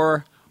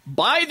before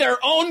by their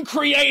own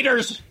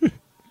creators,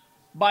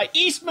 by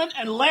Eastman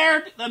and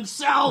Laird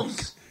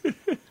themselves.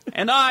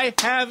 And I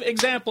have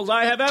examples.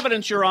 I have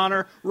evidence, Your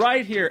Honor,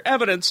 right here.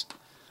 Evidence.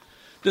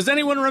 Does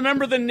anyone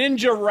remember the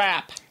Ninja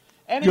Rap?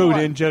 Anyone? Go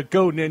Ninja,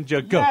 go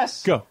Ninja, go,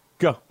 yes. go.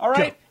 All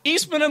right. Go.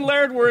 Eastman and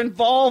Laird were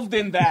involved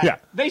in that. Yeah.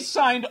 They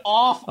signed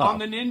off on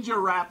the Ninja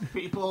Rap,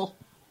 people.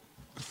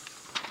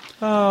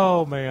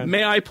 Oh, man.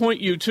 May I point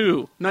you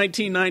to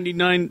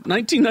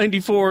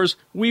 1994's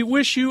We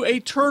Wish You a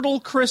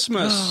Turtle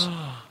Christmas.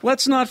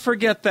 Let's not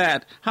forget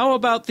that. How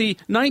about the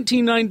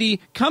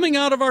 1990 Coming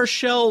Out of Our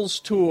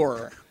Shells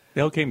tour? They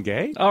all came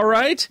gay? All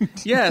right.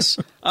 Yes.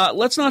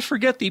 Let's not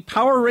forget the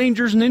Power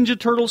Rangers Ninja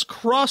Turtles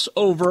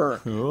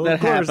crossover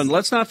that happened.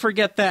 Let's not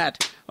forget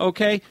that.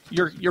 Okay?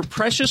 Your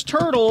precious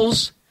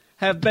turtles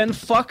have been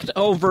fucked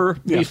over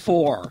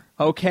before.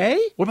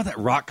 Okay? What about that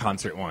rock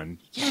concert one?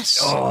 Yes.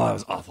 Oh, that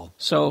was awful.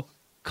 So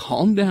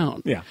calm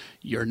down. Yeah.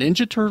 Your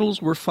Ninja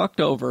Turtles were fucked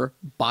over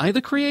by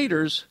the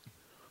creators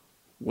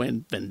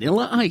when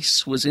Vanilla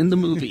Ice was in the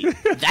movie.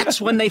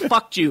 That's when they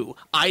fucked you.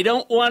 I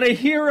don't want to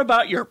hear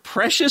about your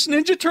precious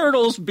Ninja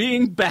Turtles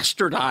being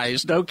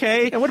bastardized,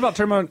 okay? And what about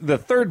the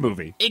third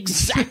movie?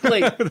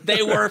 Exactly.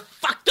 They were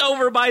fucked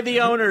over by the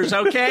owners,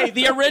 okay?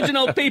 The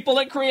original people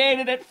that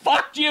created it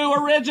fucked you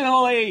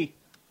originally.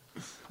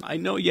 I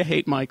know you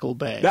hate Michael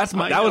Bay. That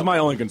was my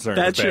only concern.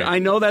 I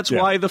know that's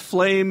Yeah. why the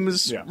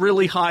flame's Yeah.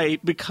 really high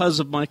because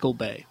of Michael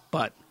Bay.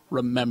 But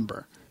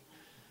remember,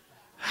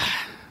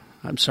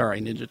 I'm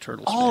sorry, Ninja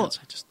Turtles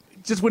fans.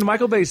 Just when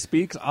Michael Bay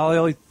speaks, all I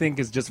only think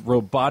is just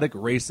robotic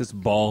racist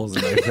balls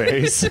in my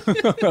face.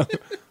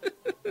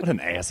 What an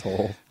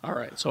asshole! All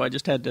right, so I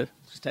just had to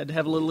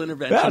have a little Yeah,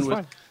 intervention that's with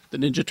fine. the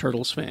Ninja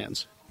Turtles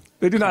fans.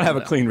 They do not have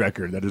a clean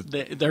record. That is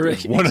They're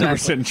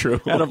 100% true.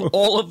 Out of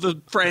all of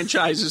the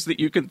franchises that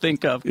you can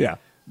think of, Yeah.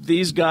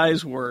 these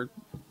guys were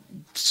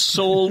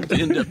sold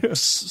into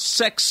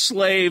sex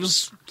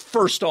slaves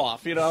first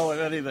off, if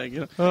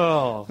anything.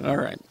 Oh. All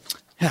right.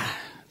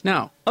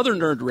 Now, other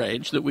nerd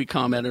rage that we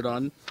commented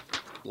on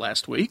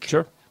last week.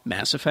 Sure.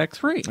 Mass Effect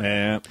 3.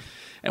 Yeah.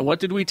 And what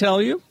did we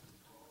tell you?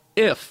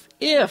 If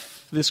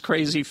this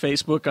crazy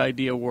Facebook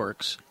idea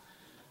works,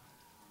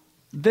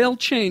 they'll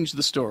change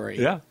the story.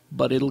 Yeah.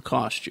 But it'll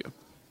cost you.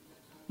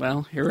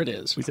 Well, here it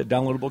is. We said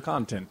downloadable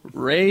content.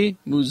 Ray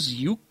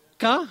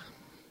Muzyka?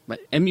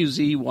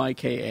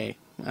 M-U-Z-Y-K-A.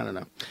 I don't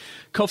know.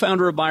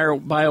 Co-founder of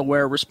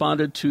BioWare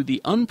responded to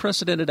the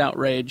unprecedented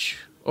outrage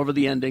over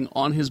the ending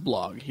on his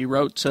blog. He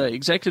wrote,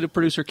 executive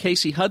producer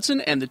Casey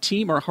Hudson and the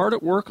team are hard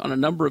at work on a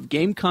number of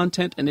game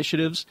content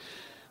initiatives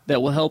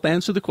that will help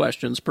answer the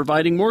questions,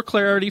 providing more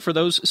clarity for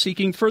those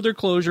seeking further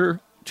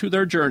closure to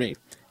their journey.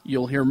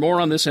 You'll hear more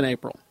on this in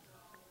April.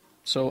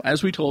 So,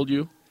 as we told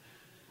you,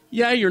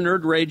 yeah, your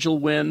nerd rage will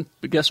win,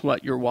 but guess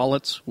what? Your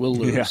wallets will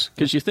lose. Yeah.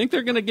 Because you think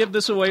they're going to give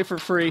this away for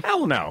free?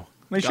 Hell no.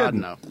 They God,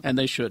 shouldn't. no. And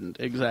they shouldn't.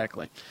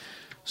 Exactly.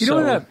 You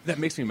know what that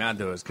makes me mad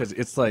though is because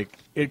it's like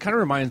it kind of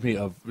reminds me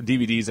of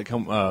DVDs that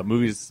come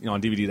movies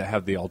on DVD that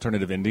have the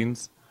alternative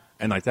endings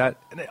and like that,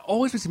 and it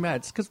always makes me mad.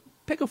 It's because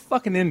pick a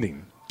fucking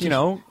ending,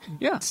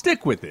 Yeah,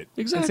 stick with it.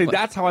 Exactly. And say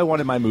that's how I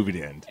wanted my movie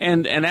to end.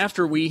 And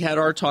after we had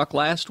our talk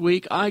last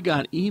week, I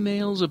got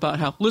emails about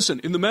how, listen,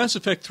 in the Mass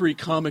Effect 3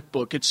 comic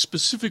book, it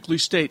specifically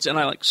states, and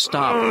I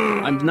stop.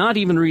 I'm not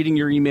even reading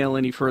your email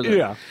any further.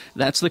 Yeah.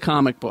 That's the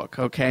comic book,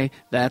 okay?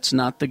 That's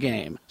not the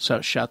game.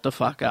 So shut the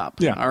fuck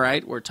up. Yeah. All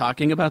right? We're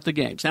talking about the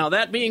games. Now,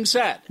 that being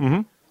said,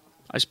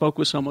 I spoke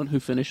with someone who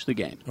finished the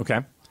game. Okay.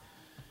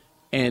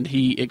 And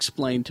he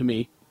explained to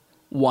me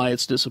why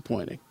it's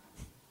disappointing.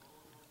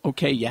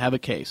 Okay, you have a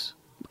case.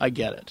 I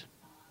get it.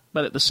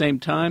 But at the same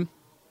time,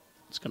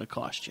 it's going to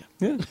cost you.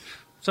 Yeah.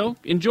 So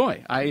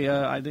enjoy.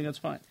 I think that's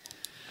fine.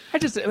 I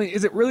mean,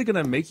 is it really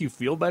going to make you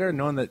feel better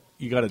knowing that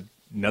you got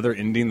another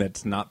ending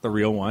that's not the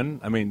real one?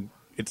 I mean,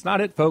 it's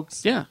not it,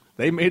 folks. Yeah.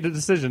 They made a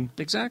decision.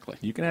 Exactly.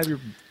 You can have your,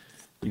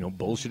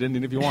 bullshit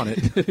ending if you want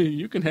it.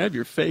 You can have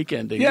your fake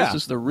ending. Yeah.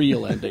 This is the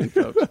real ending,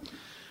 folks.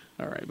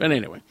 All right. But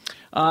anyway,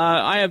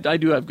 I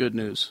do have good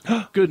news.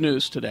 Good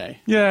news today.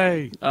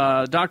 Yay.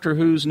 Doctor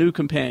Who's new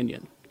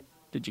companion.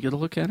 Did you get a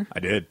look at her? I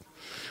did.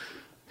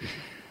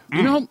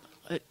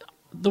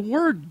 The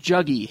word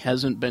Juggy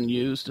hasn't been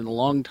used in a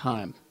long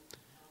time.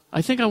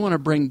 I think I want to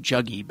bring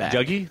Juggy back.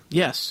 Juggy?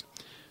 Yes.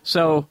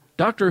 So,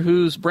 Doctor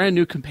Who's brand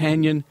new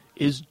companion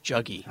is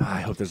Juggy.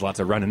 I hope there's lots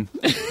of running.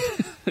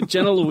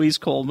 Jenna Louise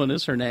Coleman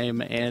is her name,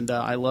 and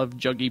I love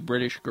Juggy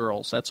British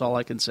girls. That's all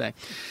I can say.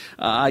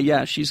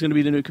 Yeah, she's going to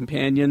be the new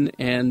companion,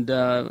 and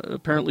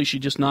apparently she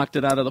just knocked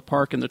it out of the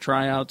park in the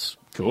tryouts.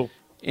 Cool.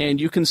 And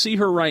you can see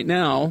her right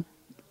now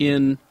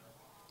in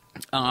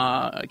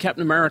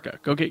Captain America.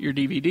 Go get your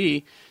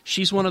DVD.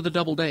 She's one of the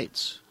double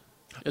dates.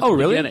 At the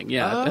really? beginning.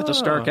 Yeah, at the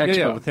Stark Expo.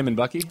 Yeah, with him and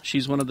Bucky?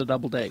 She's one of the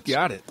double dates.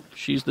 Got it.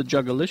 She's the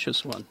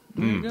Juggalicious one.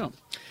 There you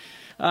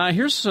go.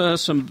 Here's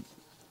some...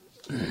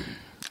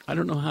 I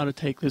don't know how to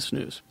take this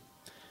news.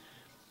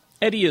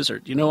 Eddie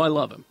Izzard, I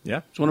love him.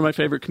 Yeah. He's one of my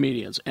favorite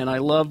comedians, and I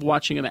love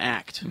watching him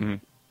act. Mm-hmm.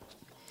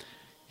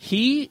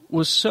 He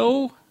was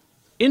so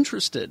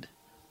interested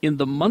in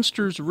the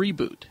Munsters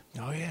reboot.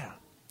 Oh, yeah.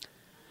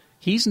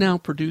 He's now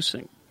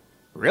producing.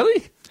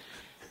 Really?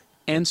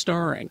 And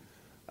starring.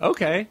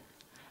 Okay.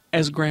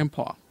 As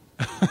Grandpa.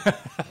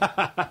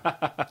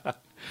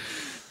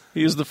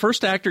 He is the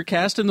first actor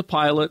cast in the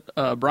pilot.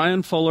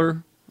 Brian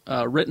Fuller,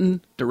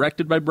 written,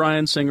 directed by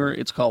Bryan Singer.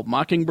 It's called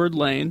Mockingbird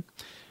Lane.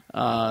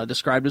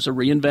 Described as a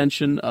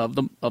reinvention of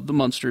the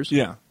Munsters.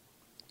 Yeah.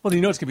 Well,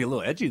 it's going to be a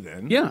little edgy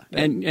then. Yeah,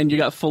 and you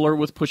got Fuller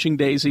with Pushing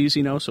Daisies,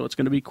 so it's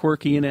going to be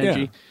quirky and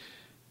edgy.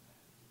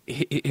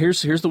 Yeah.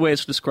 Here's the way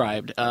it's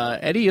described.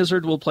 Eddie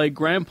Izzard will play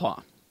Grandpa,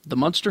 the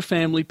Munster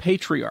family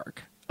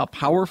patriarch, a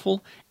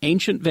powerful,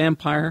 ancient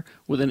vampire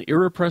with an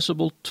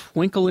irrepressible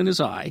twinkle in his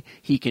eye.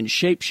 He can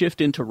shapeshift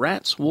into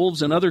rats,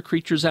 wolves, and other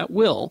creatures at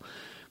will,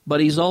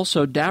 but he's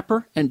also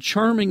dapper and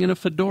charming in a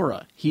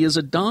fedora. He is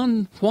a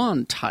Don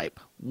Juan type,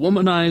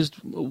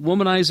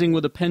 womanizing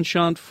with a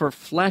penchant for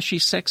flashy,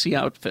 sexy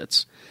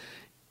outfits.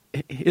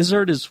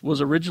 Izzard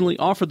was originally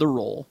offered the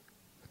role,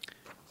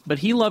 but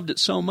he loved it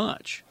so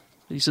much.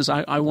 He says,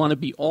 I want to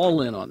be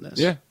all in on this.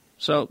 Yeah.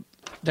 So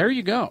there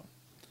you go.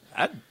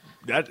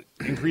 That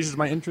increases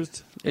my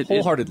interest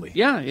wholeheartedly.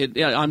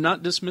 I'm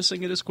not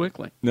dismissing it as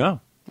quickly.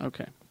 No.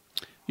 Okay.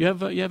 You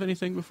have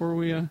anything before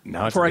we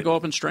no, before I go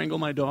up and strangle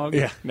my dog?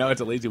 Yeah. No, it's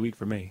a lazy week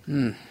for me.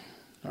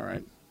 All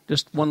right.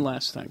 Just one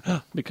last thing,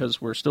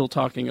 because we're still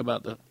talking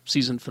about the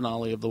season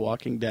finale of The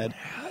Walking Dead.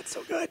 Yeah, that's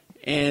so good.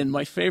 And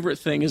my favorite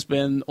thing has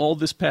been all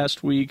this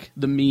past week,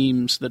 the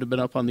memes that have been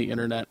up on the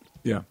internet.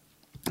 Yeah.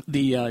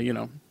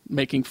 The,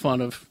 making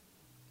fun of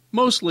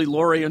mostly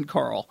Lori and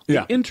Carl.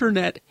 Yeah. The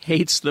internet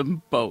hates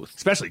them both.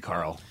 Especially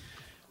Carl.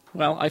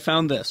 Well, I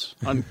found this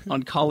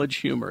on College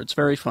Humor. It's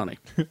very funny.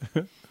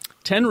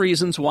 10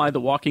 reasons why The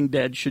Walking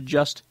Dead should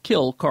just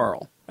kill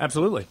Carl.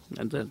 Absolutely.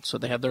 And then, so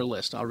they have their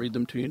list. I'll read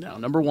them to you now.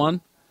 Number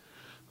 1,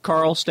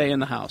 Carl, stay in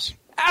the house.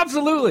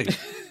 Absolutely.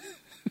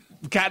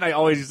 Kat and I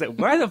always just say,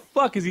 why the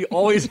fuck is he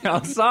always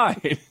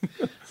outside?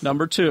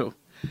 Number 2,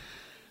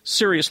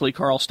 seriously,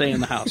 Carl, stay in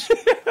the house.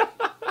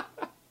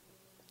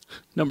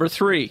 Number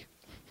 3,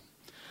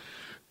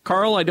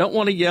 Carl, I don't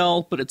want to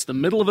yell, but it's the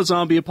middle of a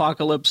zombie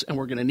apocalypse, and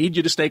we're going to need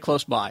you to stay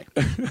close by.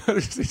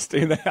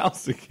 Stay in the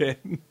house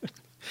again.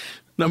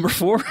 Number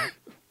 4,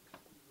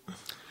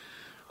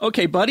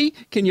 okay, buddy,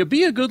 can you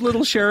be a good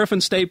little sheriff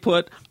and stay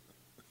put?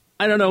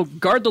 I don't know,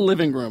 guard the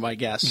living room, I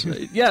guess.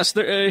 Yes,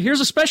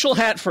 here's a special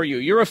hat for you.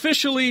 You're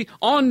officially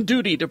on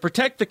duty to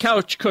protect the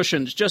couch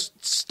cushions.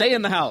 Just stay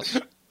in the house.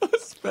 A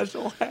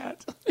special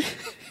hat.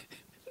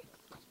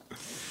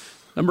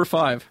 Number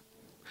 5.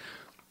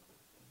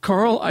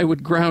 Carl, I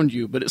would ground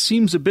you, but it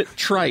seems a bit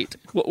trite,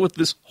 what with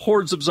this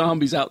hordes of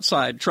zombies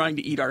outside trying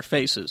to eat our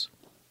faces.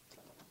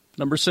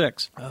 Number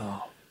 6.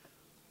 Oh.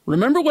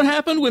 Remember what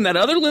happened when that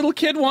other little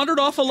kid wandered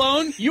off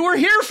alone? You were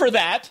here for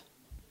that.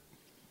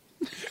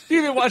 You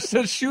even watched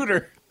the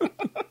shooter.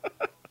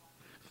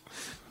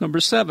 Number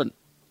 7.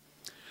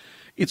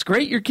 It's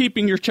great you're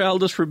keeping your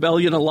childish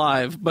rebellion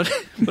alive, but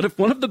if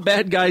one of the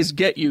bad guys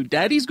get you,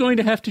 Daddy's going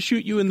to have to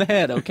shoot you in the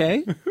head,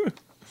 okay?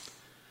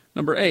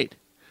 Number 8.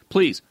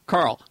 Please,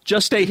 Carl,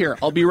 just stay here.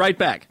 I'll be right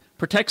back.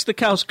 Protects the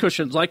couch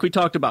cushions like we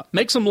talked about.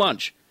 Make some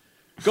lunch.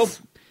 Go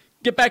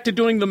get back to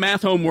doing the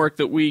math homework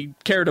that we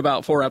cared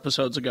about 4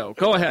 episodes ago.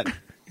 Go ahead.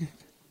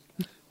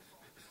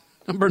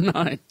 Number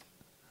 9.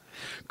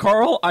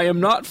 Carl, I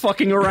am not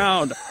fucking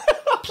around.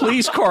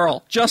 Please,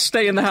 Carl, just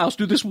stay in the house.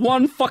 Do this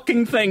one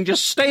fucking thing.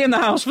 Just stay in the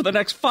house for the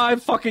next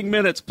 5 fucking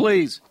minutes,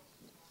 please.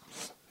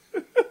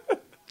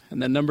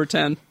 And then number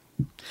 10.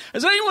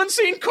 Has anyone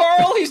seen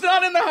Carl? He's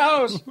not in the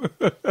house.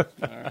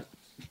 All right.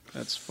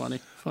 That's funny.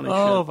 Funny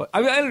shit.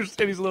 I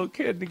understand he's a little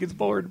kid and he gets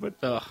bored,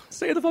 but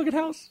stay in the fucking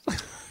house.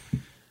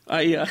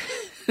 I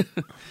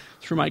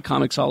through my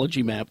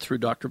Comixology map through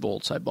Dr.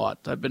 Volts, I've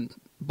been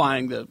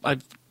buying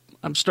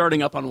I'm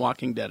starting up on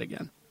Walking Dead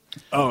again.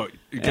 Oh,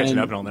 you're catching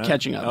up on that?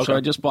 Catching up. Okay. So I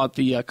just bought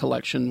the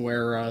collection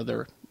where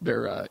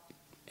they're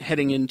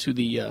heading into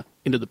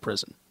the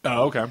prison.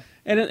 Oh, okay.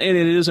 And it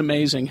is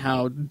amazing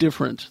how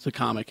different the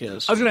comic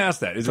is. I was going to ask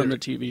that. From the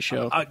TV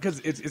show. Because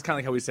it's kind of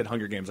like how we said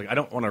Hunger Games. Like, I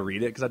don't want to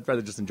read it because I'd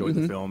rather just enjoy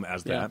the film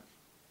as that.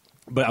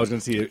 But I was going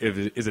to see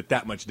is it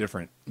that much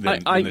different than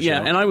the show?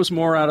 And I was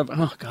more out of,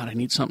 oh, God, I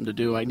need something to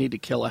do. I need to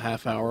kill a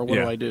half hour. What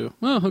do I do?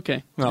 Oh,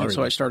 okay. And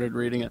so I started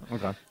reading it.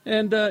 Okay.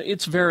 And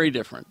it's very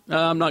different.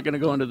 I'm not going to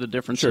go into the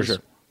differences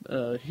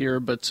here,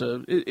 but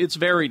it's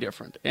very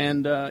different.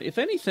 And if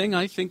anything,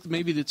 I think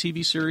maybe the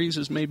TV series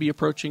is maybe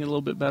approaching it a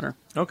little bit better.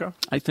 Okay.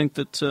 I think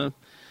that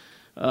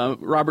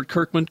Robert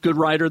Kirkman, good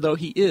writer though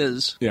he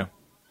is,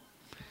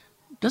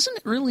 doesn't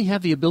really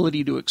have the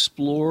ability to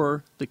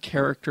explore the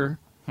character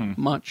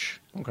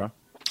much. Okay.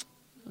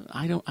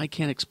 I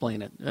can't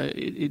explain it.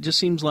 It just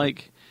seems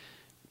like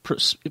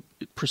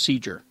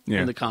procedure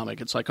in the comic.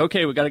 It's like,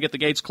 okay, we got to get the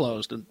gates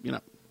closed, and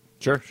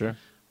Sure.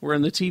 Where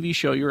in the TV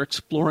show, you're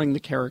exploring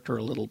the character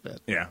a little bit.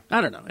 Yeah.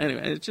 I don't know.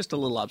 Anyway, it's just a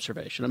little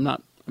observation. I'm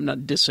not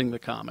dissing the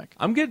comic.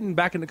 I'm getting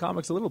back into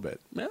comics a little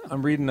bit. Yeah.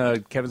 I'm reading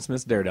Kevin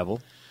Smith's Daredevil,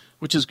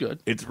 which is good.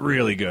 It's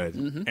really good.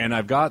 Mm-hmm. And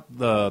I've got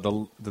the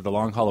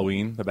Long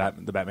Halloween, the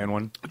Batman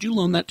one. Would you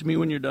loan that to me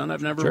when you're done?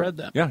 I've never read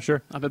that. Yeah,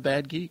 sure. I'm a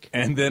bad geek.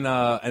 And then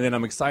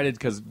I'm excited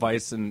because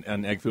Vice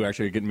and Egg Foo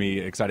actually are getting me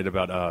excited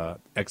about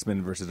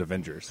X-Men versus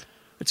Avengers.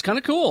 It's kind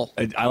of cool.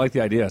 I like the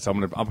idea, so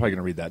I'm probably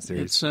gonna read that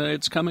series.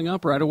 It's coming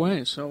up right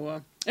away.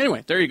 So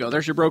anyway, there you go.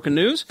 There's your broken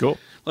news. Cool.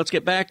 Let's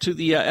get back to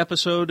the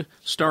episode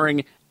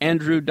starring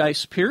Andrew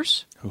Dice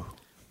Pierce.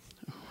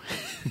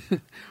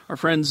 Our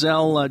friend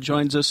Zell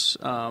joins us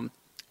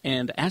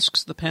and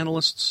asks the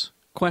panelists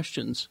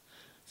questions,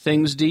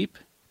 things deep,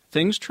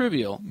 things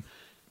trivial,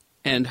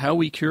 and how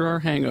we cure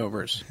our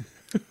hangovers.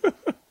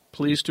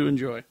 Please to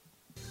enjoy.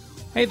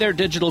 Hey there,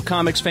 digital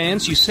comics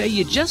fans. You say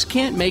you just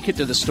can't make it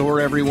to the store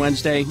every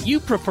Wednesday. You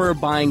prefer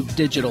buying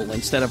digital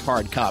instead of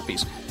hard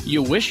copies.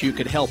 You wish you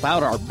could help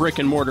out our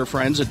brick-and-mortar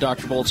friends at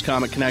Dr. Volt's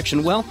Comic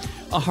Connection. Well,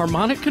 a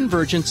harmonic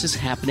convergence is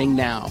happening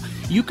now.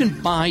 You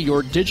can buy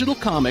your digital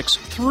comics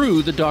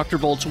through the Dr.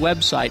 Volt's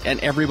website, and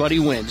everybody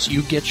wins.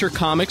 You get your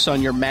comics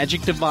on your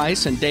magic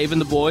device, and Dave and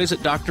the boys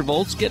at Dr.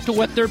 Volt's get to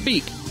wet their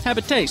beak, have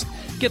a taste,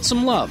 get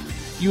some love.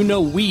 You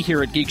know we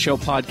here at Geek Show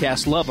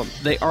Podcast love them.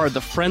 They are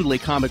the friendly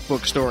comic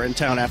book store in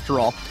town, after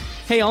all.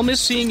 Hey, I'll miss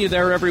seeing you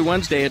there every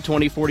Wednesday at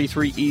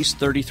 2043 East,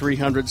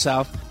 3300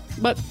 South.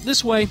 But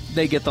this way,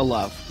 they get the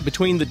love.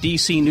 Between the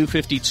DC New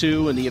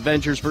 52 and the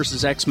Avengers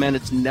vs. X-Men,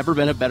 it's never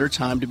been a better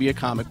time to be a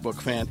comic book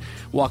fan.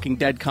 Walking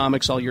Dead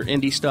comics, all your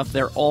indie stuff,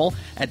 they're all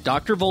at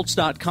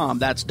drvolts.com.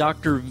 That's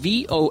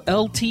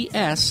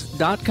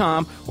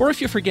drvolts.com. Or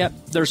if you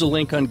forget, there's a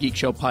link on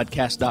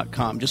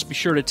geekshowpodcast.com. Just be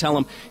sure to tell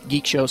them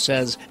Geek Show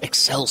says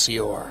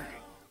Excelsior.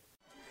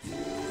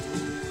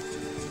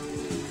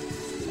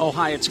 Oh,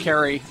 hi, it's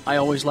Kerry. I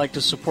always like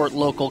to support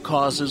local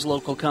causes,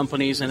 local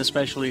companies, and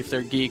especially if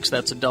they're geeks,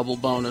 that's a double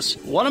bonus.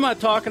 What am I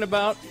talking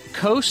about?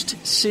 Coast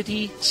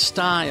City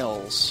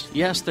Styles.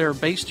 Yes, they're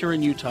based here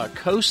in Utah.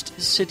 Coast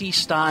City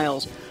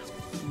Styles.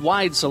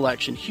 Wide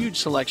selection, huge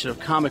selection of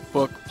comic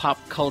book, pop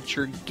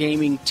culture,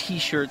 gaming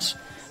t-shirts,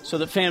 so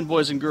that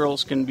fanboys and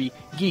girls can be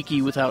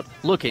geeky without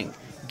looking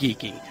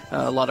geeky.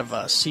 A lot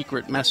of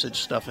secret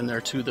message stuff in there,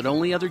 too, that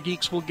only other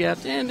geeks will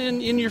get, and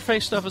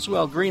in-your-face stuff as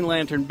well. Green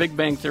Lantern, Big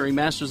Bang Theory,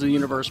 Masters of the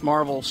Universe,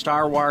 Marvel,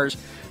 Star Wars,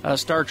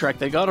 Star Trek,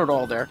 they got it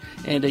all there,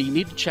 and you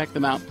need to check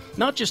them out.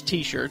 Not just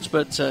T-shirts,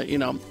 but, a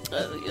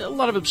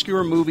lot of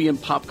obscure movie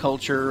and pop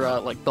culture,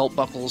 like belt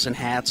buckles and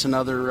hats and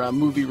other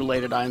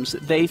movie-related items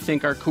that they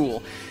think are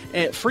cool.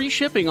 Free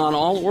shipping on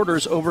all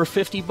orders over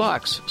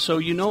 $50. So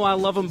you know I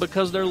love them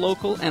because they're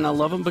local, and I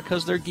love them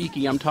because they're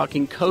geeky. I'm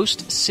talking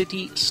Coast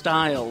City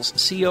Styles,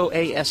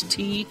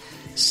 C-O-A-S-T,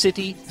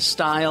 City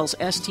Styles,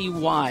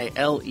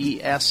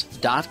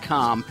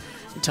 STYLES.com.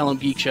 And tell them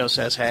Geek Show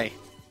says hey.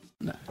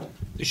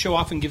 The show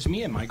often gives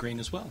me a migraine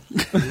as well.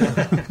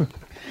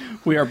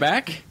 We are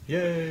back.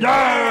 Yay!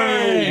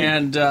 Yay!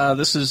 And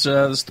this is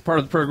the part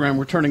of the program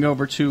we're turning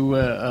over to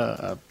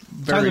a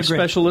very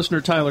special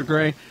listener, Tyler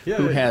Gray,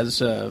 who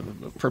has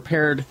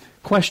prepared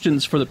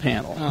questions for the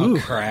panel. Oh,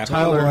 crap.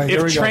 Tyler,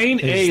 if train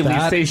A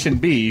leaves station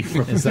B,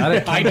 is that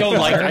it? I don't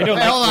like Hold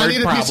on, I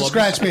need a piece of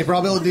scratch paper.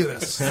 I'll be able to do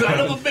this. Son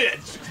of a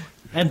bitch.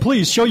 And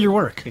please, show your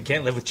work. You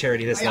can't live with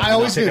charity this long. I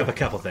always pick do. up a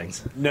couple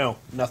things. No,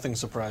 nothing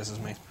surprises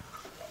me.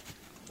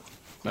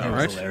 That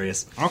was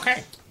hilarious.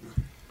 Okay.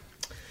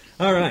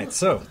 All right,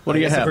 so what do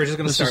you have? We're just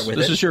going to start with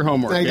this it. is your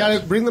homework. Now you got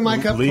to bring the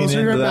mic up closer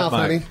to your mouth,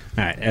 honey.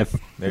 All right,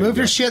 Move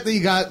your shit that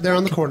you got there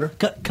on the corner.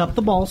 Cup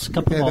the balls.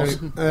 Cup the balls.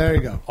 There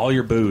you go. All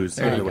your booze.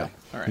 There you go.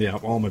 All right. Yeah,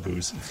 all my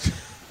booze.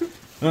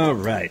 All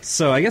right,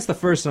 so I guess the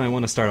first one I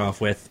want to start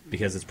off with,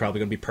 because it's probably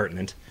going to be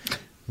pertinent,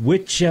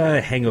 which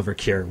hangover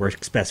cure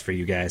works best for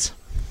you guys?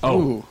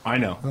 Oh, I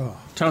know.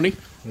 Tony?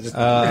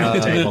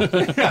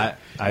 I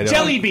don't.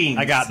 Jelly beans!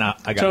 I got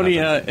Tony,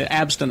 nothing.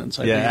 abstinence.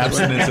 I think.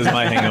 Abstinence is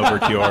my hangover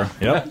cure.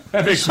 Yep.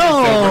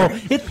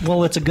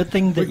 It's a good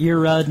thing that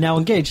you're now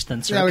engaged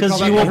then, sir, Yeah, we because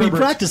call you that will be Herbert.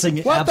 practicing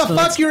What the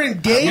abstinence. fuck? You're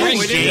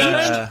engaged?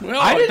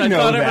 I didn't know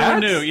thought that. everyone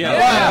knew.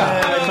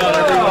 Yeah. I thought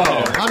everyone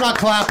knew. I'm not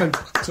clapping.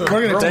 So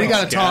we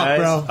got to talk,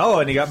 bro. Oh,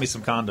 and he got me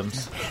some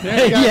condoms.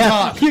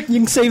 You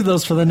can save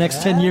those for the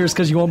next 10 years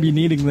because you won't be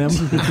needing them.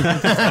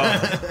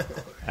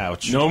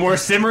 Ouch. No more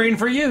simmering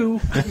for you.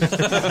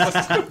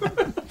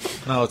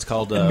 No, it's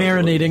called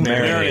Marinating.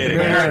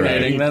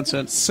 Marinating. That's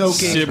it.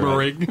 Soaking.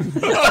 Simmering.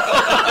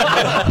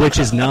 Which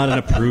is not an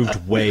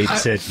approved way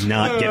to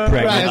not get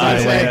pregnant.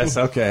 Right, Yes,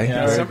 okay.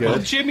 Very Well,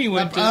 good. Jimmy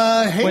went to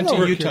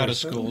hangover Utah to cures.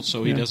 school,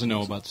 so he doesn't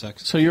know about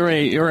sex. So you're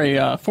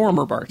a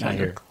former Not bartender.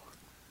 here.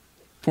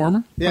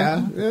 Former?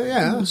 Yeah,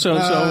 yeah. So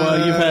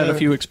you've had a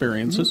few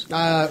experiences.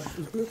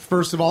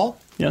 First of all,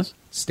 Yes.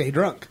 stay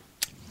drunk.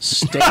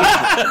 Stay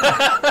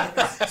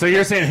So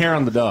you're saying hair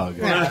on the dog.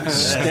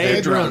 Stay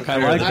drunk. I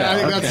like that. I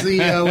think that's the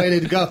way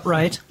to go.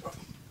 Right.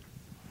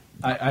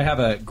 I have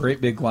a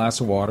great big glass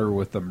of water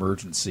with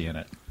emergency in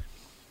it.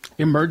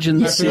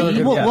 Emergency. Well,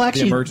 the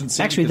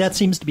emergency, actually, because- that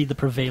seems to be the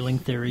prevailing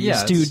theory.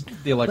 Yeah, is it's to,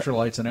 the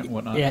electrolytes in it and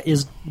whatnot.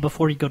 is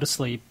before you go to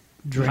sleep,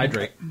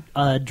 Hydrate.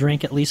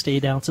 Drink at least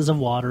 8 ounces of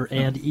water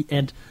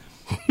and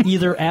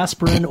either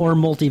aspirin or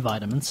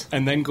multivitamins.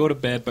 And then go to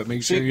bed, but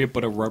make sure you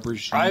put a rubber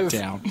sheet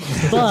down.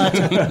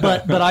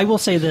 But I will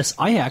say this: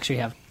 I actually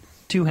have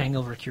 2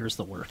 hangover cures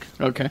that work.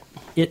 Okay.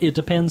 It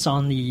depends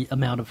on the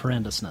amount of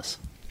horrendousness.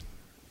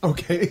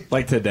 Okay.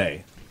 Like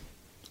today.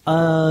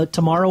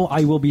 Tomorrow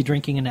I will be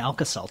drinking an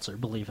Alka-Seltzer,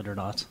 believe it or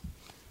not.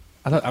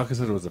 I thought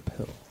Alka-Seltzer was a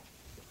pill.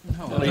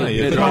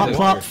 Plop,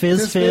 plop,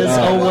 fizz, fizz.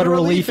 Oh, what a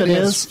relief it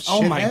is.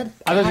 Oh, my.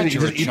 I thought you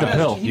could just eat the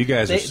pill. You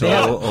guys are so They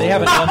old.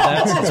 haven't done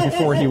that since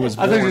before he was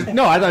I born. thought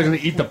I was going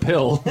to eat the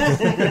pill. Just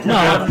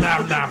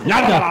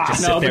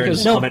sit there and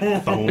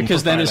vomit foam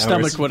Because for then 5 his hours.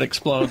 stomach would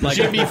explode like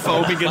Jimmy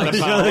foaming in the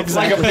mouth.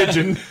 Like a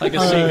pigeon. like a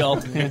seagull.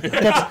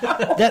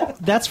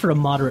 That's for a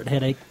moderate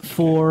headache.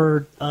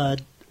 For the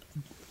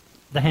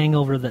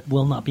hangover that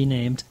will not be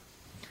named,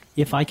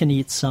 if I can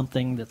eat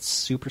something that's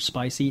super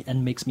spicy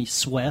and makes me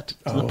sweat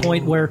to the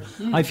point where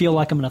I feel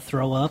like I'm going to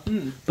throw up,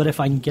 but if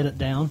I can get it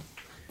down,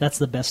 that's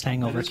the best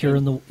hangover cure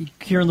in the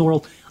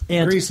world.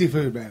 And Greasy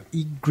food, man.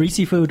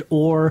 greasy food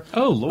or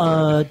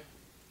Lord.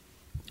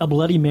 a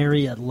Bloody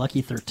Mary at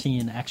Lucky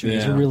 13 actually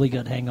is a Yeah. really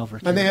good hangover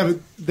cure. And they have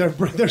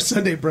their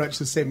Sunday brunch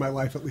has saved my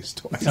life at least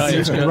twice. Oh,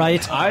 yeah.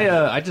 Right?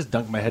 I just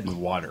dunked my head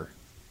in water.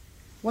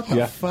 What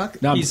the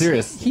fuck? No, I'm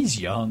serious. He's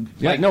young.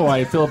 Yeah, no,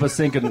 I fill up a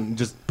sink and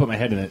just put my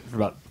head in it for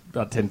about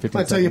about 10,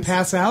 15 Until seconds. you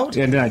pass out?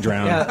 And then I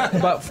drown. Yeah,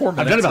 about 4 I've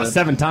done it minutes about in.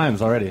 7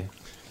 times already.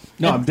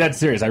 No, I'm dead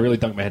serious. I really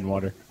dunked my head in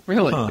water.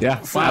 Really? Yeah,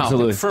 Wow.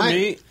 absolutely. For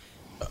me,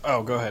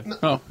 oh, go ahead.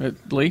 Oh,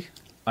 Lee?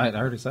 I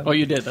already said. Oh,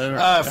 you did.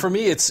 For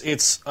me,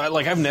 it's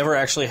like I've never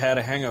actually had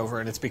a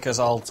hangover, and it's because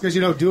because you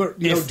don't do it.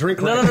 You don't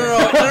drink. No,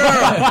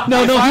 right.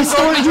 no. No,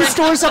 he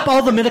stores up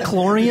all the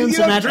midichlorians,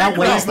 and that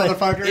outweighs the.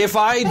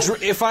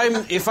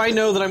 If I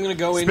know that I'm going to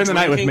go in Spend the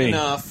night with drinking me.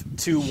 enough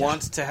to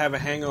want to have a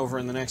hangover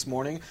in the next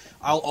morning,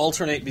 I'll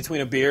alternate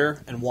between a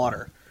beer and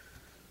water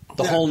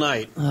the whole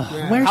night.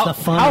 Where's the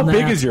fun? How in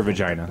big that? is your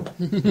vagina?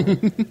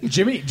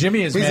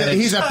 Jimmy is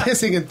He's a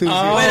pissing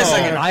enthusiast. Wait a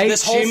second.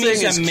 This whole Jimmy's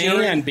thing is a man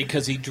curing.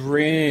 because he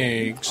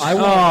drinks.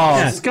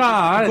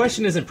 Scott. The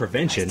question isn't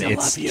prevention;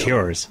 it's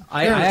cures.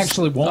 I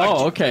actually won't.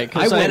 Oh, okay.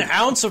 'cause An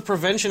ounce of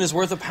prevention is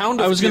worth a pound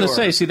of I was going to cure.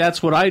 say, see,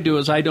 that's what I do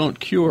is I don't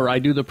cure. I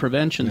do the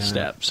prevention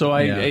step. So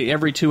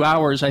every 2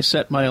 hours, I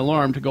set my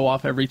alarm to go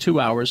off every 2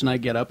 hours, and I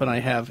get up and I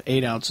have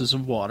 8 ounces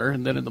of water.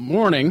 And then in the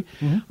morning,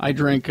 I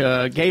drink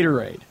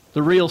Gatorade,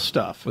 the real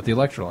stuff. With the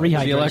electrolytes.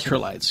 The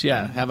electrolytes,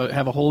 yeah. Have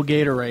a whole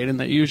Gatorade, and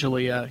that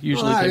usually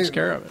takes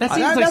care of it. That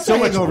seems like so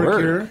much work.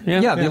 Cure.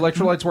 Yeah, the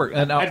electrolytes work.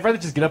 And I'd rather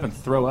just get up and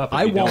throw up.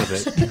 I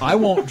won't. I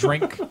won't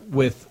drink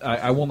with.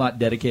 I will not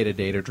dedicate a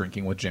day to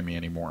drinking with Jimmy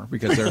anymore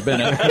because there have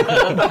been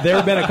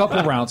a couple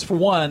of rounds. For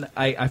one,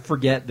 I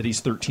forget that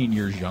he's 13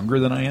 years younger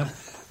than I am,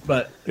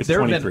 but It's there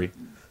have 23.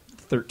 been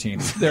 13.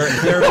 There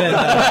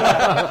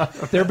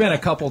have been a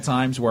couple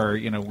times where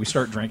we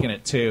start drinking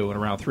at 2 and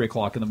around 3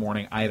 o'clock in the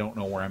morning. I don't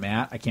know where I'm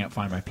at. I can't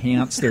find my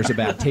pants. There's a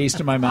bad taste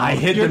in my mouth. I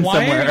hid them Why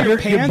somewhere. are your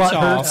pants butt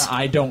off? hurts.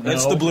 I don't know.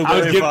 That's the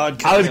blueberry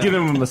vodka. I was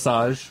giving him a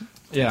massage.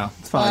 Yeah.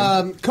 It's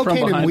fine. Cocaine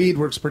and behind. weed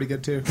works pretty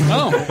good too.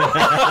 Oh,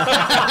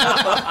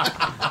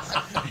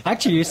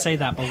 Actually, you say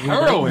that, but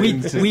Heroin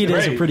weed is is a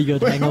great. pretty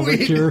good hangover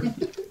Weed. cure.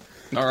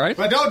 all right.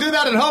 But don't do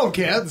that at home,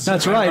 kids.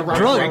 That's right.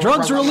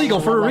 Drugs are illegal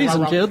for a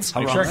reason, kids.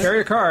 Make sure I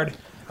carry a card.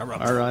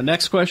 Our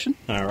next question.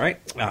 All right.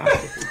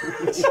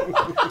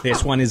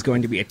 This one is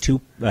going to be a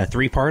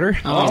 3-parter.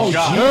 Oh,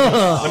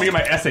 God. Let me get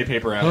my essay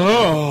paper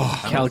out.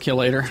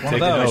 calculator. Take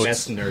notes.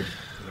 Best nerd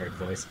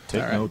voice.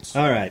 Take notes.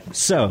 All right.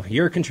 So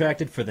you're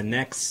contracted for the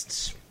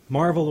next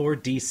Marvel or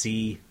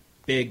DC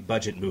big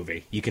budget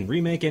movie. You can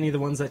remake any of the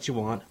ones that you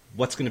want.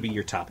 What's going to be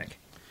your topic?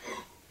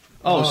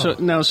 Oh,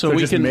 so we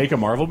just can make a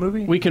Marvel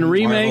movie? We can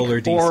remake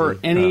Marvel or DC.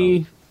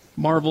 any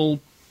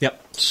Marvel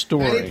Yep.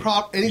 story.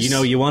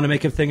 You want to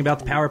make a thing about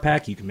the Power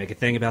Pack? You can make a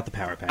thing about the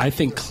Power Pack. I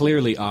think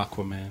clearly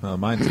Aquaman.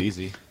 Mine's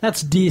easy.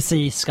 That's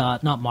DC,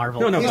 Scott, not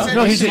Marvel. No.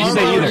 He said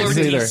either. Or He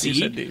said either. DC. He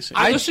said DC.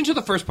 I listened to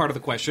the first part of the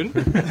question.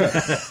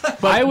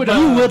 But I would.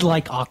 You would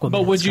like Aquaman.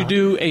 But would you Scott.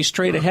 do a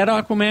straight ahead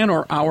Aquaman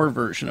or our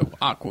version of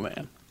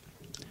Aquaman?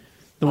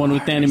 The one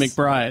with Danny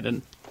McBride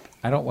and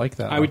I don't like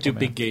that. I would do Aquaman.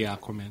 Big Gay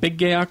Aquaman. Big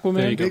Gay Aquaman.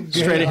 There you go. Big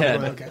Gay Straight ahead.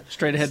 Aquaman, okay.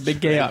 Straight ahead. Big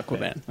Gay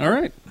Aquaman. All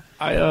right.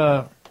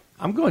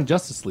 I'm going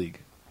Justice League.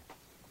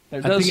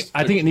 There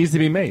I think it needs to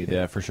be made.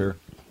 Yeah, for sure.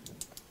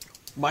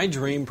 My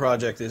dream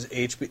project is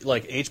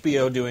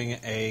HBO doing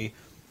a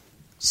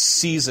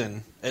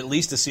season, at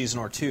least a season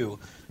or two,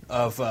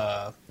 of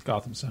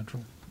Gotham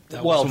Central.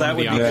 that was would one of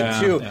be the good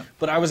options. too. Yeah.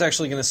 But I was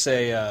actually going to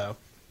say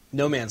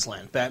No Man's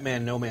Land,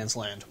 Batman No Man's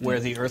Land, where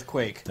the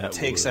earthquake That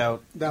takes would-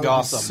 out That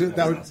Gotham.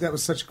 that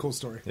was such a cool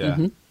story.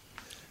 Yeah.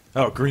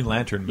 Oh, Green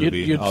Lantern movie.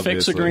 You'd fix a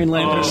obviously. Green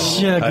Lantern.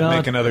 Yeah, I'd God.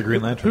 make another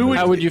Green Lantern movie.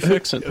 How would you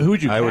fix it? Who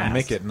would you I would cast?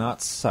 make it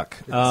not suck.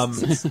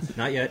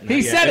 Not yet.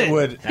 He said yet. it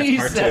would. That's He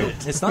part said two.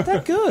 it. It's not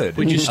that good.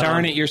 Would you star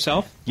in it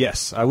yourself?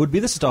 Yes, I would be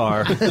the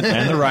star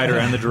and the writer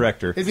and the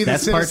director. It'd be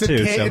That's the part Citizen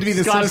two, Kane. so- It'd be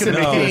the Scott's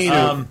Citizen gonna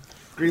know. Kane.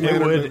 Green It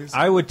Lantern would. movies.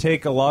 I would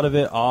take a lot of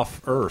it off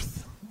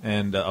Earth,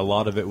 and a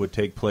lot of it would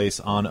take place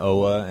on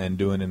Oa and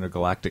doing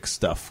intergalactic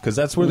stuff because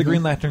that's where the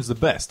Green Lantern's the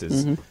best.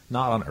 Is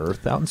not on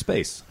Earth, out in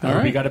space. All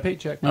right. We got a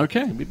paycheck.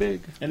 Okay. It'd be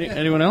big.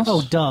 Anyone else?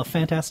 Oh, duh,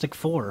 Fantastic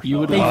Four. You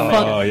would They love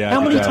fuck- Oh, yeah,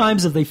 How many yeah.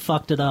 times have they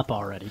fucked it up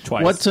already?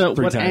 Twice. What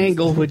Three what times.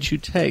 angle would you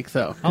take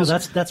though? Oh,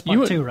 that's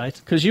part two, right?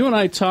 Because you and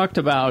I talked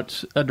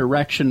about a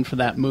direction for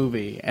that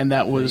movie, and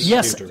that was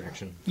Yes,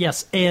 Direction.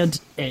 yes, and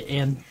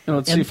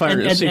Let's see if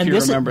I- see if you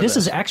this, remember this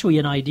this. is actually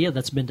an idea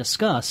that's been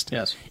discussed.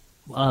 Yes.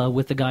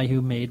 With the guy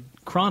who made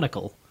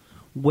Chronicle,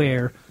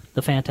 where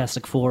the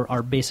Fantastic Four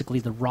are basically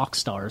the rock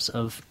stars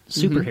of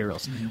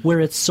superheroes, where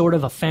it's sort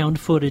of a found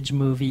footage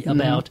movie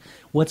about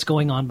what's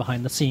going on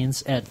behind the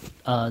scenes at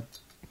the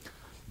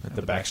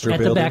Baxter the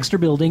Building. Baxter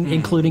Building,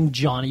 including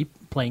Johnny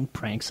playing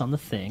pranks on the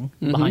Thing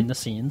behind the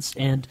scenes,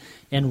 and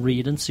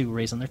Reed and Sue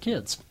raising their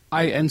kids.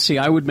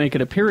 I would make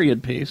it a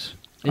period piece.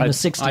 In the I'd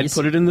 60s. I'd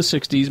put it in the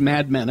 60s,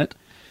 Mad Men it,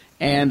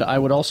 and I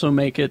would also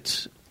make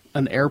it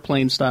an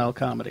airplane-style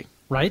comedy.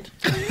 Right?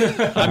 No,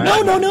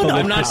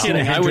 I'm not Christina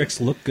kidding. I would. Hendricks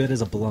look good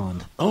as a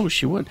blonde. Oh,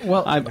 she would.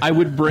 Well, I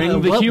would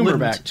bring the what humor wouldn't-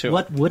 back to it.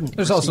 What wouldn't?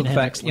 There's also Christina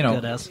the fact, Hendricks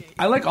look good as?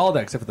 I like all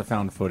that except for the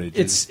found footage.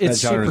 It's That genre's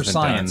super been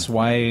science. done.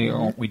 Why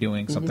aren't we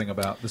doing something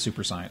about the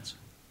super science?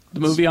 The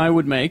movie I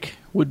would make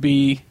would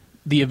be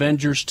the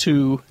Avengers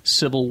 2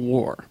 Civil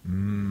War.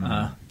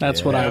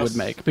 That's what I would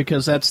make,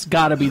 because that's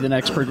got to be the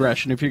next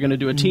progression. If you're going to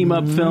do a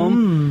team-up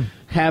film,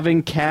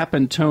 having Cap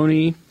and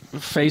Tony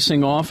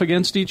facing off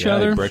against each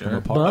other. break them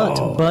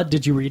apart. But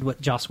did you read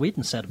what Joss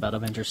Whedon said about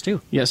Avengers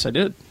 2? Yes, I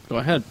did. Go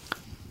ahead.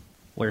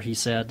 Where he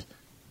said,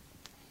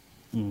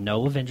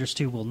 no, Avengers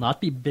 2 will not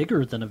be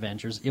bigger than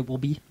Avengers. It will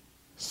be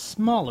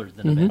smaller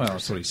than Avengers. Well,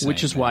 that's what he's saying.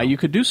 Which is why you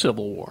could do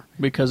Civil War,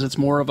 because it's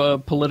more of a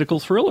political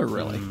thriller,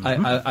 really.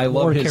 I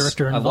More love his.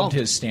 character I loved involved.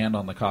 his stand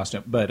on the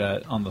costume, but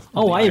on the I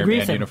Iron agree Man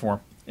with him. uniform.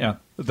 Yeah,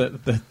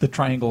 the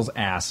triangle's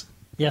ass.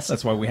 Yes.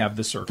 That's why we have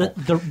the circle.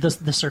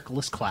 The circle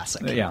is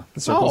classic. Yeah,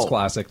 the circle's Oh.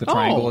 classic. The Oh.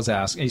 triangle is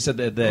ass. He said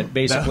that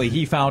basically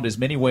he found as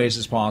many ways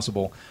as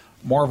possible.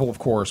 Marvel, of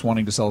course,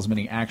 wanting to sell as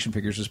many action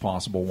figures as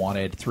possible,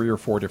 wanted 3 or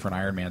 4 different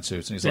Iron Man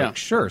suits, and he's Yeah. like,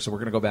 "Sure." So we're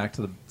going to go back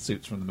to the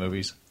suits from the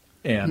movies,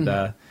 and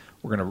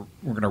we're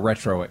gonna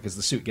retro it because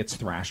the suit gets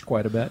thrashed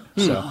quite a bit.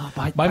 So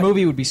my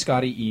movie would be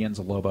Scotty Ian's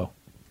Lobo.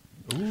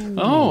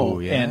 Oh,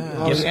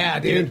 And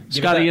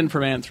Scotty Ian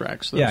from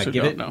Anthrax. those Yeah, who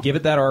give don't it know. give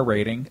it that R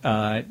rating,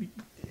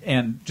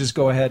 and just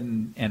go ahead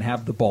and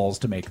have the balls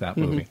to make that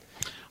movie.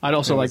 I'd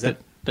also like that-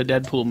 the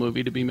Deadpool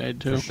movie to be made,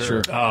 too.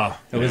 Sure.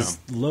 It was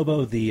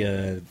Lobo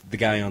the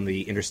guy on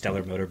the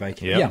interstellar motorbike.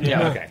 Yeah.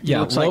 Okay. Yeah.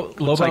 Looks like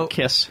Lobo.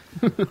 Kiss.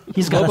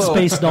 He's got Lobo- a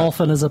space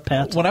dolphin as a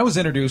pet. When I was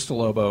introduced to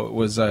Lobo, it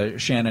was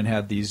Shannon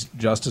had these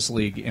Justice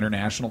League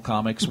International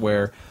comics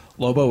where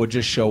Lobo would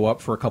just show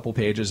up for a couple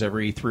pages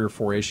every 3 or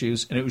 4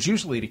 issues, and it was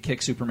usually to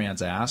kick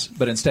Superman's ass,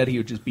 but instead he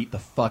would just beat the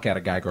fuck out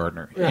of Guy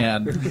Gardner,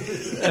 and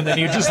then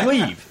he'd just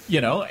leave,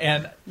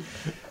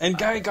 And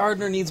Guy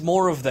Gardner needs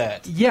more of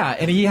that. Yeah,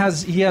 and he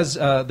has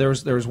there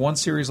was one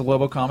series of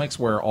Lobo comics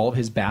where all of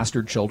his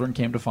bastard children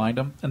came to find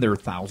him, and there were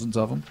thousands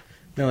of them.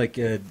 No,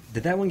 did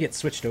that one get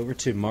switched over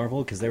to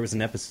Marvel? Because there was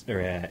an episode or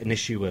an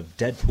issue of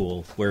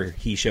Deadpool where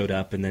he showed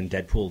up, and then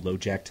Deadpool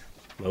low-jacked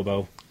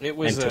Lobo. It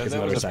was and took his that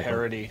was a motorcycle.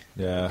 parody.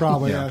 Yeah.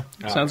 Probably, yeah.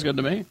 Sounds good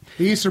to me.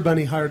 The Easter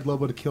Bunny hired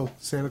Lobo to kill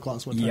Santa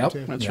Claus one time, Yep,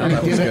 too. That's yeah, right.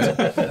 that was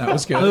good. That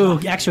was good. Oh,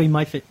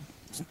 actually,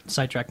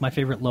 sidetrack. My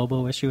favorite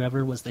Lobo issue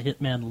ever was the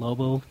Hitman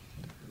Lobo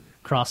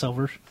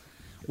crossover,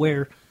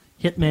 where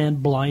Hitman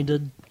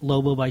blinded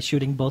Lobo by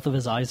shooting both of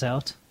his eyes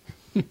out,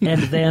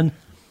 and then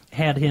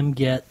had him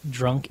get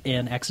drunk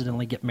and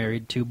accidentally get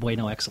married to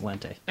Bueno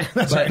Excelente.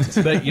 But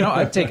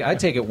I'd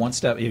take it one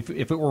step. If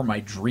it were my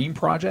dream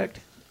project,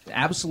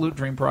 absolute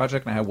dream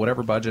project, and I had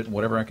whatever budget and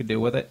whatever I could do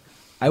with it,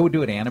 I would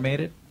do it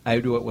animated. I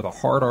would do it with a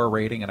hard R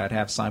rating, and I'd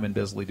have Simon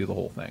Bisley do the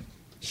whole thing.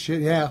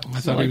 Shit, yeah. I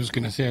thought he was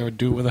going to say I would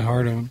do it with a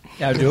hard on.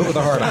 Yeah, I'd do it with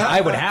a hard R.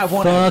 I would have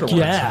one Fuck afterwards.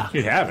 yeah.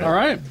 You'd have it. All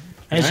right.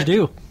 As you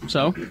do.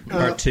 So,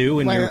 Part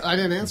 2, and you're... I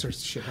didn't answer.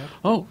 Shit.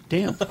 oh,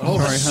 damn.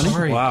 Sorry,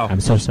 honey. Wow.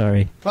 I'm so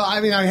sorry. Well,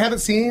 I mean, I haven't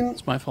seen.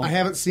 It's my fault. I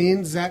haven't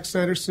seen Zack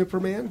Snyder's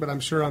Superman, but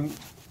I'm sure I'm.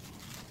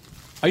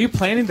 Are you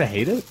planning to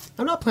hate it?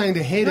 I'm not planning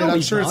to hate No, it. I'm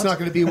he's sure it's not. not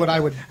going to be what I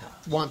would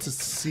want to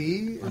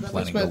see. I'm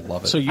planning to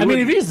love it. So you I mean,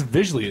 would, if it is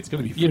visually, it's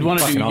going to be. you'd want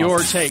to do fucking your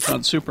awesome. take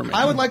on Superman.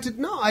 I would like to.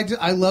 No,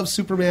 I love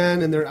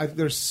Superman, and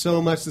there's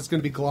so much that's going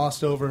to be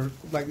glossed over.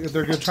 Like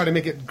they're going to try to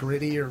make it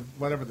gritty or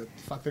whatever the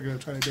fuck they're going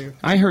to try to do.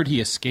 I heard he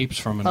escapes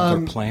from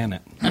another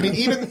planet. I mean,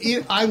 even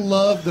I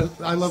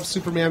love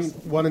Superman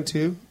 1 and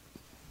 2,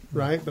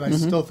 right? But I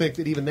still think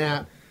that even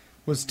that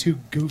was too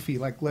goofy.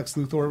 Like Lex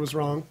Luthor was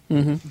wrong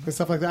and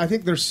stuff like that. I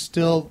think there's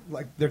still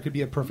there could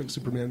be a perfect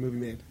Superman movie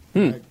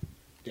made. Like,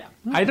 yeah,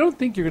 I don't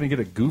think you're going to get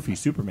a goofy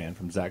Superman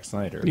from Zack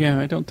Snyder. Yeah,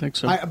 I don't think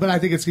so. but I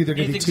think it's either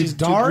going to be too Too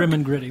dark. grim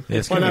and gritty.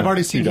 When I've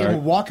already seen too dark.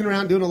 him walking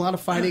around doing a lot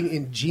of fighting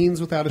in jeans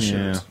without a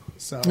shirt. Yeah.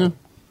 So I'm Yeah,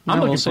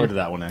 looking we'll see. forward to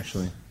that one,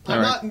 actually.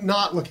 I'm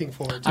not looking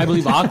forward to I it.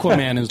 believe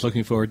Aquaman is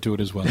looking forward to it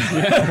as well.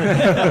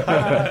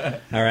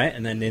 All right,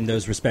 and then in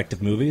those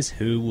respective movies,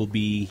 who will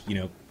be,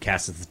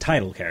 cast as the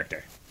title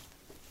character?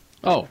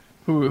 Oh,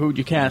 who'd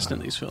you cast in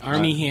these films?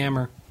 Armie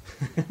Hammer.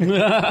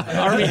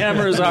 Armie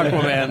Hammer is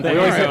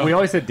Aquaman. We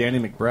always said Danny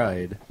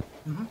McBride.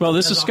 Well,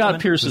 this is Scott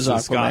Aquaman. Pierce's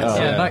This is Aquaman. Scott,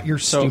 Yeah, not your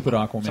stupid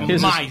Aquaman.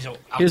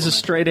 His is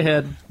straight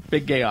ahead,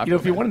 big gay Aquaman.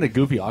 If you wanted a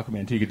goofy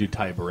Aquaman, too, you could do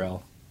Ty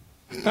Burrell.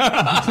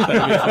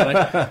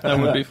 That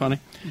would be funny.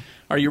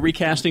 Are you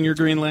recasting your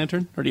Green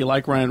Lantern, or do you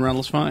like Ryan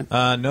Reynolds fine?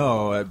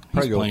 No, I'd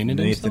probably go playing it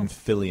Nathan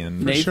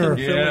Fillion. Nathan sure.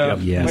 Fillion?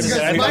 Yes.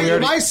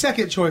 Because my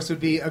second choice would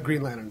be a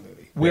Green Lantern movie.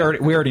 We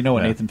already know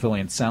what Nathan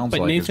Fillion sounds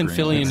But like. as Nathan Green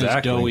Fillion Lantern. Exactly.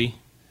 is doughy.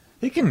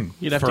 He can.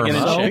 You'd have to firm get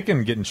in up. shape. He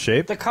can get in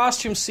shape. The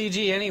costume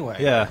CG anyway.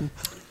 Yeah,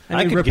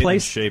 I you could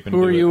replace- get in shape. And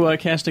Who do are it. you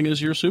casting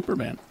as your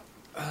Superman?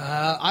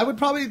 I would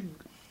probably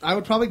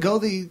go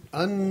the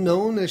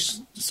unknown-ish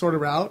sort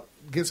of route.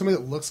 Get somebody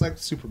that looks like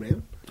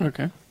Superman,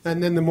 Okay.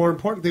 and then the more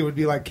important thing would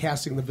be like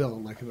casting the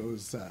villain. Like if it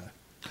was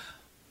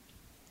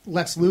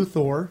Lex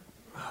Luthor,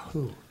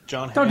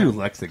 John Don't do Hamm.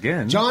 Lex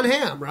again. John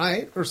Hamm,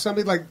 right, or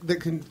somebody like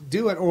that can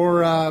do it,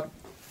 or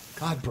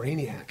God,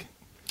 Brainiac.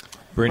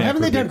 Why Brainiac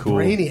haven't they would be done cool.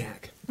 Brainiac?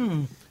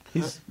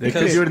 They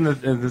could do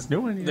it in this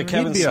new one. The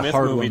Kevin be a Smith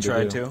hard movie one to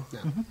tried do. to.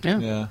 Yeah.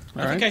 Yeah. All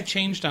I think right. I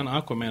changed on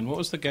Aquaman. What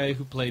was the guy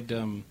who played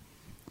on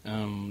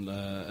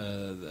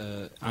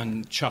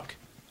Chuck?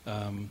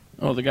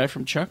 The guy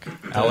from Chuck?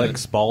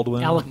 Alex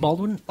Baldwin. Alec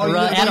Baldwin? Oh, Or, you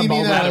Adam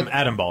mean, Baldwin.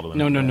 Adam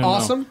Baldwin. No.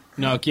 Awesome?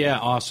 No, yeah,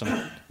 Awesome.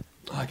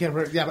 I can't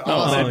remember. Yeah, but Oh,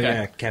 awesome. Oh, okay.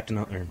 yeah, Captain.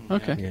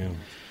 Okay. Yeah.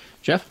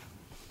 Jeff,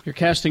 you're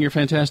casting your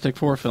Fantastic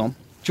Four film.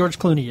 George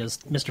Clooney is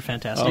Mr.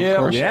 Fantastic. Of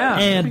course. Yeah.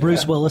 And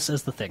Bruce Willis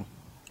as the Thing.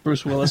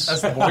 Bruce Willis.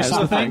 As the voice as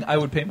of the thing, I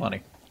would pay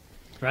money.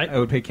 Right? I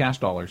would pay cash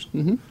dollars.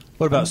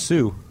 What about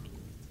Sue?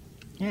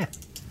 Yeah.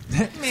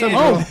 Sue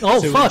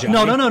Fuck. and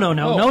No.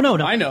 Oh,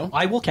 I know.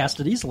 I will cast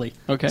it easily.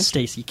 Okay.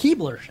 Stacy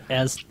Keibler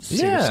as Sue.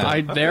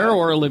 There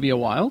or Olivia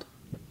Wilde?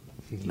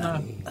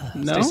 No?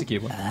 Stacey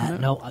Keibler.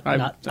 No,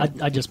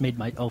 I just made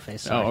my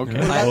face. Sorry. Oh, okay.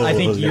 I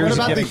think yours What is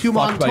about getting the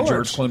Human fucked by Torch?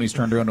 George Clooney's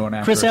turned into an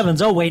actor. Chris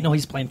Evans. Oh, wait, no,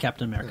 he's playing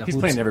Captain America. He's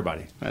Oops. playing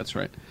everybody. That's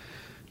right.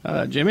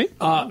 Jimmy?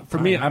 For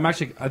me, I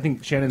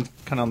think Shannon's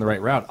kind of on the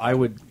right route. I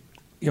would,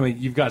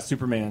 you've got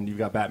Superman, you've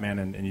got Batman,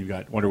 and you've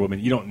got Wonder Woman.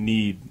 You don't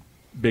need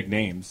big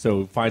names,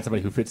 so find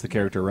somebody who fits the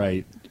character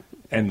right,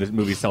 and the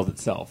movie sells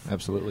itself.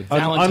 Absolutely.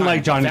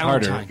 Unlike John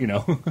Carter,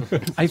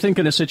 I think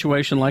in a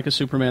situation like a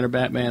Superman or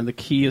Batman, the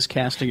key is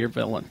casting your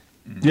villain.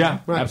 Yeah,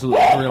 absolutely.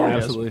 It really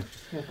is. Absolutely.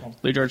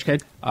 Lee George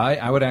Cade?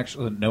 I would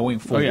actually, knowing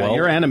full well.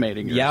 You're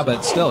animating yours. Yeah,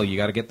 but still, you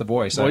got to get the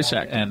voice. Voice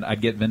acting. And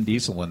I'd get Vin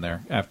Diesel in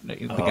there. The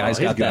guy's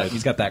he's got that. good.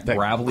 He's got that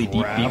gravelly,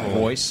 deep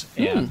voice,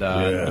 and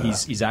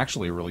he's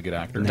actually a really good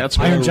actor. That's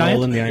Iron good.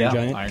 Giant. In the Iron Yeah,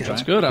 Giant. Iron That's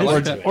Giant. good. I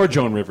like that. Or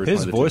Joan Rivers. His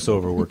one of the two.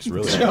 voiceover works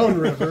really well. Joan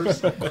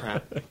Rivers.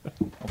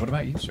 What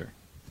about you, sir?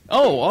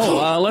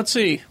 Let's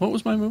see. What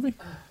was my movie?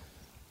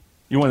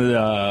 You wanted.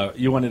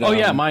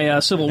 My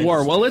Civil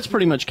War. Well, it's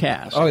pretty much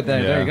cast. Oh,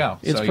 there you go.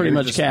 It's So pretty you're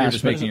much just, cast. You're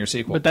just making your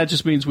sequel. But that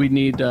just means we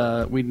need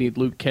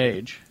Luke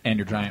Cage and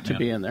your Giant to Man.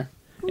 be in there.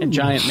 And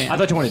Giant Man. I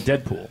thought you wanted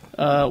Deadpool.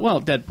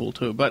 Deadpool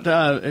too. But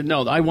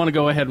no, I want to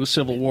go ahead with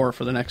Civil War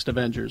for the next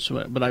Avengers.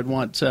 But I'd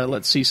want,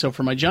 let's see, so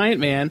for my Giant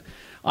Man,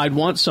 I'd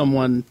want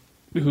someone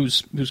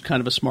who's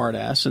kind of a smart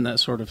ass and that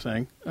sort of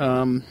thing.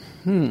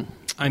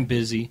 I'm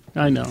busy.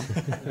 I know.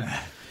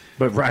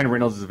 But Ryan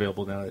Reynolds is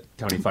available now that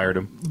Tony fired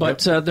him. But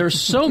there's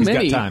so He's got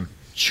many time.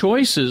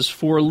 choices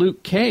for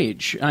Luke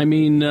Cage. I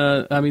mean,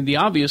 the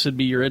obvious would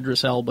be your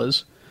Idris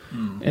Elbas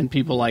and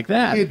people like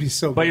that. He'd be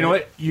so But you good. know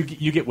what?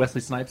 You get Wesley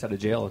Snipes out of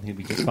jail, and he'd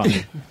be just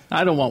fine.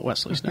 I don't want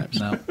Wesley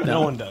Snipes.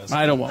 No one does.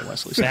 I don't want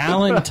Wesley Snipes.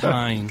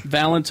 Valentine.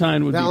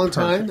 Valentine would be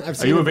Valentine. perfect. I've Are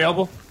seen you him.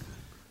 available?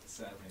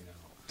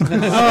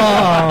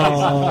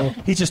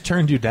 He just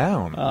turned you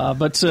down.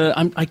 But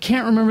I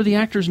can't remember the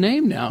actor's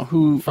name now,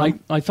 who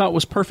I thought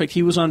was perfect.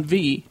 He was on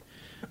V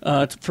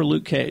for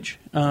Luke Cage.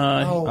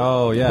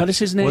 Oh yeah. What is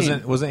his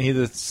name? Wasn't he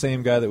the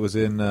same guy that was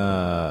in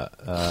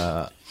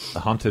the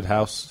Haunted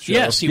House show?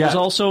 Yes, he was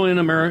also in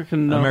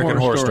American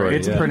Horror Story.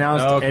 It's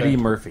pronounced Eddie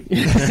Murphy.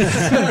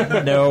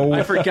 No,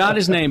 I forgot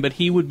his name, but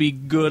he would be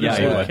good as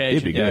Luke Cage.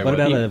 He'd be good. What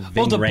about a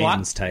Ving the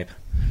Rhames type?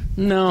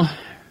 No.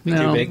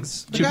 Too big.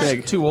 Too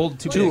big. Too old.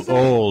 Too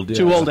old. Yeah.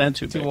 Too old and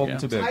too big. Too old yeah. and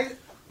too big.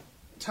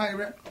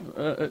 Tyrese?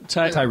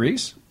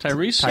 Tyrese?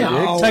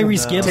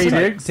 Tyrese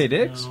Gibbs. Tay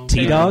Diggs?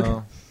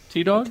 T-Dog?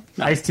 T-Dog?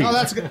 No. Ice-T. Oh,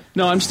 that's good.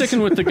 No, I'm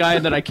sticking with the guy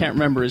that I can't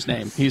remember his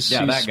name. He's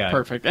that guy.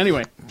 perfect.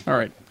 Anyway, all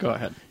right, go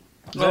ahead.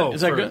 Is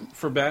that good?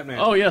 For Batman?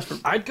 Oh, yes.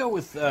 I'd go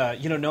with,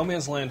 No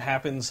Man's Land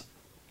happens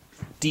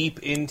deep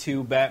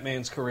into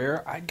Batman's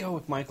career. I'd go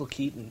with Michael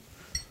Keaton.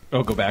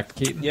 Oh, go back to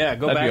Keaton? Yeah,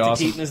 go That'd back be to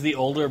awesome. Keaton as the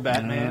older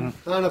Batman.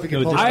 I don't know if he can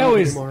It pull would it just off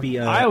always anymore. be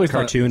I always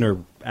cartoon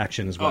or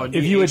action as well. Oh,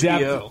 If you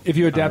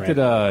HBO.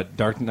 adapted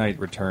Dark Knight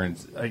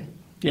Returns,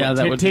 Yeah,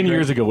 that would be 10 great.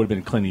 years ago would have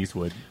been Clint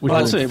Eastwood. Well,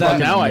 I'd say, but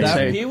now I'd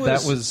say He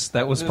that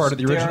was part of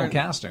the original Darren-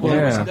 casting. Well,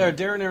 Yeah.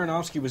 Darren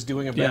Aronofsky was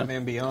doing a Yeah.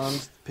 Batman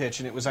Beyond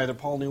pitch, and it was either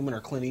Paul Newman or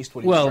Clint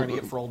Eastwood. He Well, was trying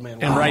to get for Old Man.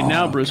 and right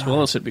now Bruce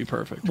Willis would be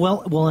perfect.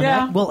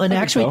 And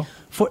actually,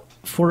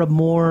 for a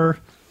more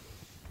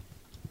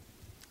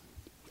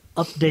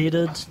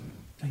updated,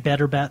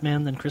 better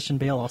Batman than Christian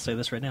Bale, I'll say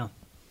this right now: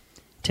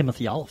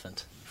 Timothy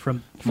Olyphant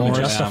from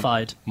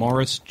Justified.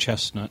 Morris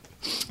Chestnut.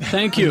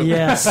 Thank you.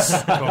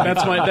 Yes,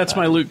 that's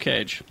my Luke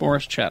Cage,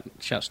 Morris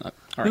Chestnut.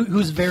 All right,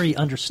 who's very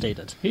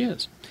understated. he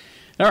is.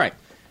 All right.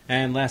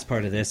 And last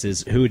part of this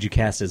is who would you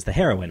cast as the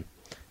heroine?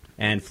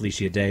 And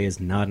Felicia Day is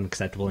not an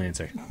acceptable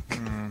answer.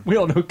 We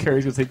all know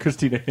Carrie's going to say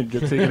Christina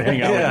Hendricks. They're going to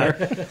hang out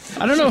with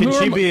her. I don't know Can who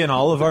she are be in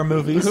all of our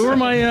movies? who are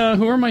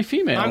my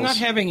females. I'm not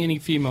having any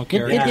female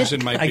characters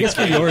in my I guess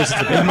for yours,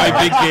 it's a bit in my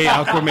big gay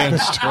Aquaman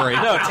story.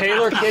 No,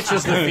 Taylor Kitsch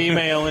is the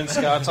female in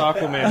Scott's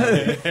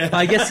Aquaman.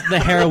 I guess the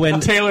heroine,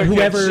 Taylor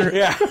whoever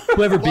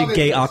Kitsch. big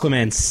gay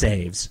Aquaman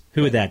saves,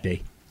 who would that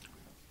be?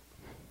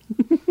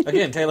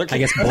 Again, Taylor Kitsch. I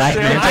guess Black I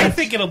Manta.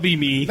 think it'll be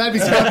me. That'd be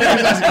so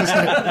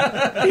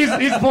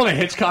He's pulling a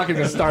Hitchcock and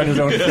just starting his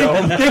own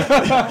film.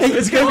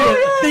 It's gonna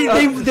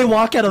be, they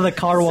walk out of the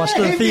car wash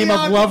to the Save theme me,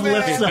 of Love Aquaman.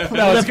 Lifts Up.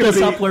 No, it's Lift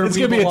Us Up going Where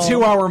to We be a Belong.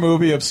 2-hour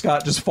movie of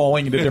Scott just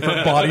falling into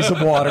different bodies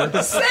of water.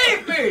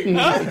 Save me!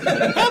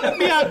 Help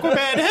me, Aquaman!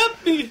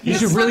 Help me! You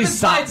should really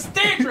stop. It's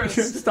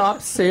dangerous.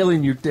 Stop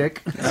sailing, you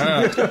dick.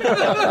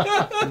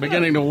 I'm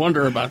beginning to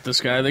wonder about this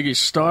guy. I think he's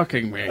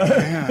stalking me.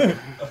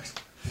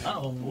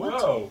 Oh,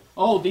 what?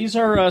 Oh, these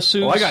are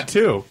suits. Well, I got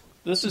two.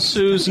 This is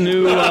Sue's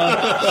new.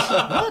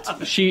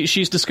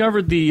 She's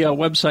discovered the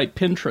website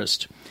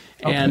Pinterest,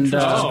 and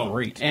Pinterest is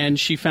great. And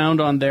she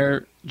found on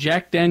there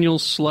Jack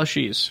Daniel's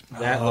slushies.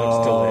 That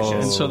looks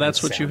delicious. And so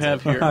that's what you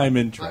have here. I'm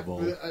in trouble.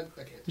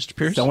 Mr.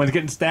 Pierce, Someone's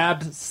getting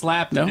stabbed,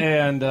 slapped,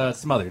 and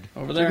smothered.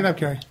 over Check it there. up,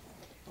 Carrie.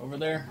 Over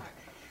there.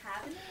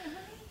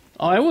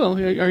 Oh, I will.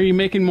 Are you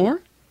making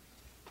more?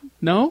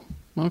 No?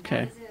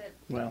 Okay.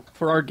 Well,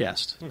 for our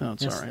guest. No,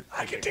 it's all right.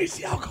 I can taste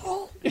the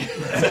alcohol.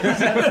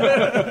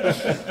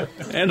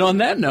 And on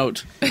that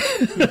note,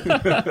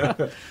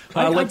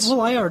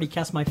 I already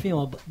cast my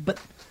female, but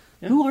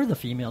who are the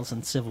females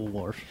in Civil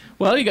War?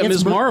 well, you got It's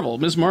Ms. Mer- Marvel.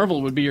 Ms.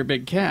 Marvel would be your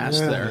big cast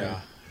there.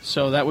 Yeah.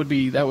 So that would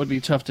be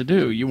tough to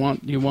do. You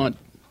want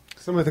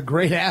Someone with a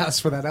great ass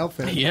for that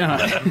outfit.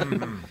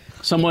 yeah.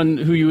 Someone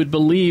who you would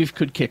believe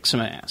could kick some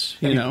ass,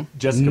 you know.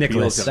 Jessica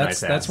Nicholas. Biel's got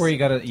That's nice that's ass. where you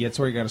got to. That's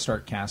where you got to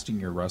start casting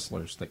your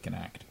wrestlers that can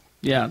act.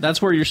 Yeah,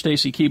 that's where your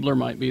Stacy Keibler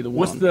might be the one.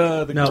 What's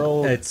the No,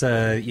 girl? it's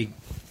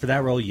for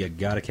that role you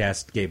gotta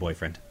cast gay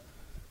boyfriend.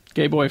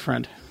 gay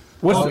boyfriend?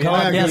 What's Oh, the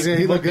yeah, yes,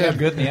 he looked Yeah, good.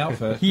 good in the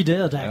outfit. He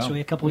did,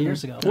 actually, a couple of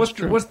years ago.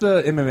 what's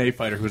the MMA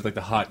fighter who's like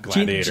the hot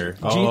gladiator?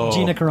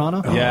 Gina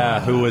Carano? Yeah,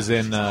 who was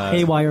in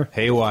Haywire.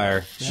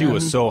 Haywire. She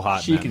was so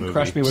hot. She in that can movie.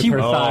 crush me with She- her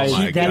thighs.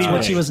 my That's God.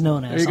 what she was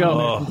known as. There you go. on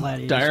American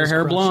Gladiators. Dyer Was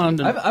hair gross. blonde.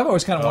 And, I've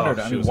always kind of wondered.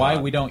 I she mean, was why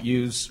hot. we don't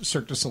use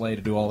Cirque du Soleil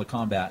to do all the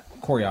combat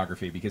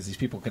choreography, because these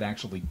people could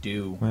actually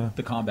do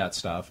the combat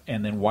stuff,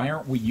 and then why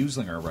aren't we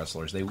using our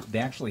wrestlers? They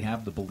actually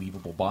have the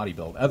believable body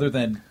build. Other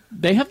than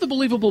they have the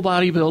believable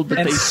body build, but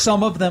and they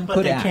some of them But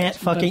could they act. can't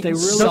fucking. they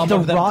really- some the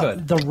of them Rock,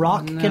 could. The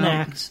Rock No. can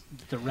act.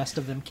 The rest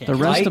of them can't. the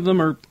rest of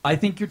them are. I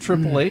think your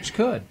Triple H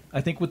could.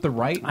 I think with the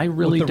right. I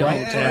really with the don't.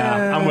 Right,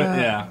 Yeah, I'm with.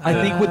 Yeah.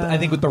 I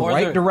think with the Or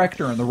right they're-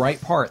 director and the right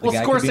part. Well, the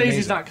guy could be Scorsese's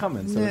amazing. not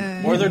coming.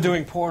 So. Or they're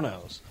doing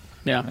pornos.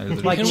 Yeah.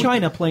 Like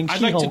China playing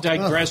I'd like to She-Hulk.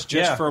 digress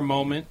just Yeah. for a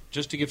moment,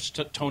 just to give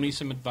Tony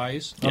some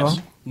advice. Yes.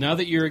 Now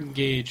that you're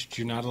engaged,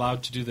 you're not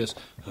allowed to do this.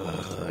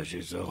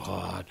 She's so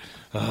hot.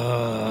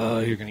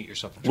 You're going to get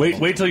yourself in trouble.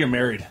 Wait till you're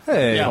married.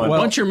 Hey, Yeah, well-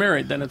 once you're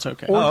married, then it's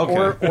okay.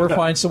 Or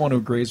find someone who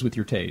agrees with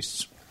your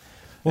tastes.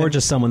 Or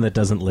just someone that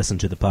doesn't listen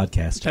to the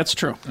podcast. That's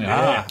true.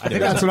 I think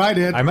that's what I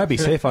did. I might be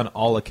safe on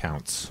all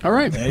accounts. All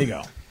right. There you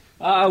go.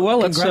 Well,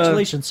 let's.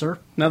 Congratulations, sir.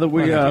 Now that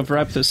we have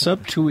wrapped this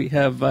up, do we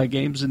have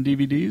games and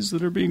DVDs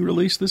that are being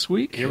released this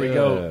week? Here we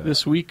go.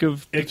 This week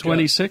of the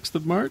 26th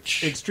of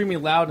March. Extremely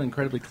Loud and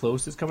Incredibly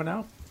Close is coming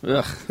out.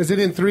 Ugh. Is it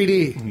in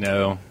 3D?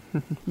 No.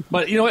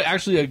 But you know what?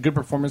 Actually, a good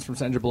performance from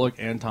Sandra Bullock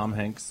and Tom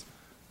Hanks.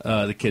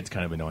 The kid's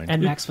kind of annoying.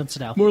 And Max von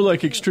Sydow. More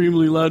like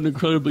extremely loud and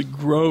incredibly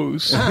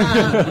gross.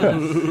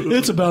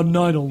 It's about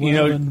 9/11.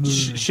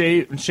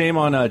 You know, shame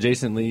on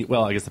Jason Lee.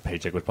 Well, I guess the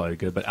paycheck was probably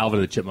good, but Alvin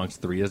and the Chipmunks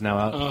 3 is now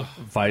out.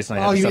 Vice, and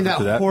I Oh, had to you mean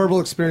suffer that through horrible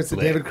experience that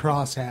Blech. David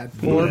Cross had?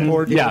 Poor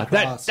David Yeah,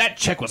 Cross. that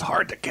check was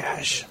hard to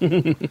cash.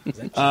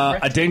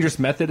 A Dangerous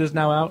Method is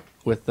now out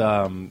with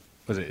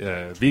was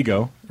it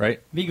Vigo,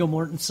 right? Viggo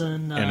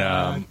Mortensen.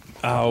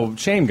 And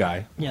Shame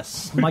Guy.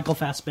 Yes, Michael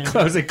Fassbender.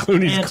 I was like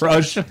Clooney's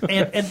crush.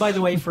 and by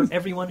the way, for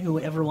everyone who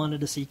ever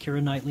wanted to see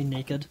Keira Knightley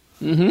naked,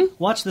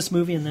 watch this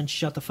movie and then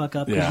shut the fuck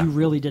up because Yeah. you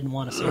really didn't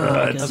want to see her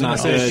naked. It's not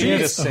Say,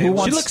 good. she, Who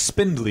wants- she looks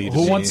spindly.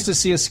 Who wants to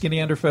see a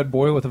skinny underfed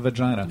boy with a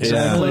vagina?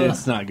 Exactly,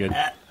 it's not good.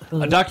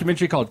 A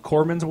documentary called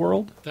Corman's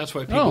World. That's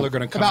why people are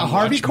going to come About and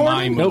Harvey watch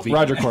my Korman? Nope, movie.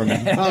 Roger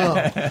Corman.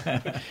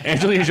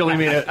 Angelina Jolie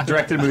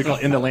directed a movie called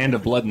In the Land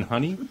of Blood and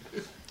Honey.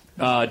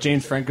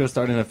 James Franco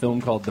starred in a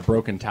film called The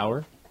Broken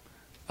Tower.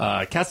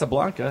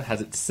 Casablanca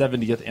has its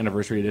 70th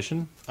anniversary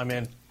edition. I'm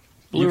in.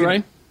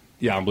 Blu-ray?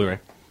 Yeah, on Blu-ray.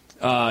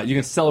 You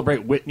can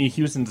celebrate Whitney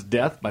Houston's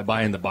death by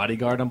buying The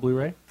Bodyguard on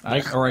Blu-ray.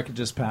 Or I could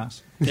just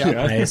pass.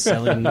 Nice,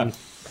 selling.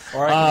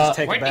 Or I can just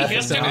take a Whitney bath.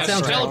 Houston is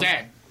still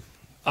dead.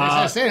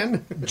 That's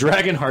in.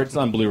 Dragon Hearts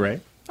on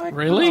Blu-ray.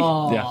 Really?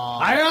 Yeah.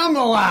 I am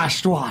the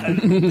last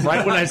one.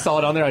 Right when I saw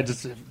it on there, I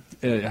just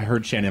I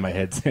heard Shannon in my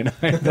head saying,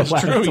 "That's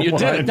true, you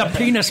did. The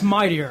penis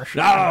mightier.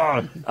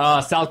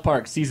 South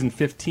Park season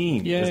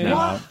 15 is Yay. now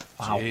out.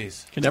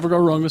 Jeez. Can never go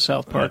wrong with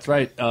South Park. That's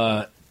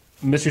right.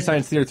 Mystery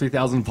Science Theater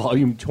 3000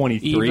 Volume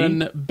 23.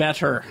 Even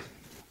better.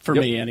 For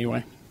me,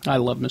 anyway. I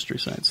love Mystery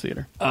Science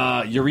Theater.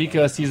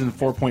 Eureka season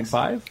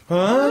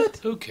 4.5.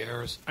 Who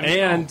cares?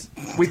 And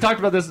we talked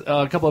about this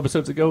a couple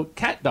episodes ago.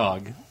 Cat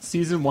Dog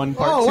season 1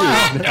 part 2. Oh,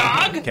 wow.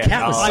 Dog?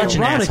 Cat was such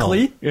an asshole.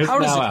 Ironically, is How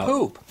does now it out.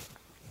 poop?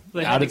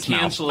 They Out had its to mouth.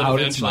 cancel it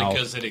Out its eventually mouth.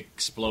 because it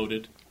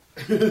exploded.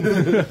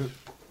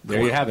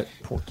 There you have it.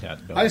 Poor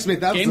cat dog. I just made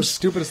that was the Games?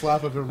 stupidest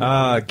laugh I've ever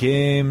made.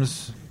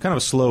 Games. Kind of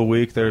a slow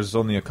week. There's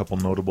only a couple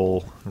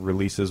notable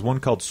releases. One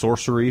called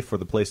Sorcery for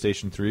the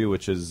PlayStation 3,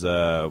 which is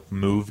a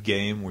move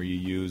game where you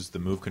use the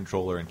move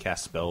controller and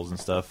cast spells and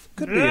stuff.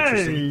 Could be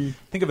interesting.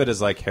 Think of it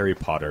as like Harry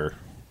Potter.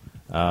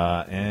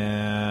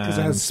 And Because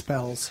it has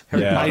spells.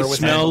 yeah, I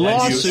smell and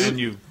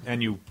lawsuit.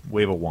 and you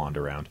wave a wand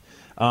around.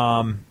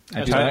 I do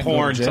Like that,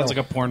 porn. go to jail. Sounds like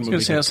a porn I movie.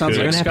 was going to say, it sounds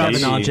Good. like You're gonna have to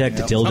Scott's. have an object.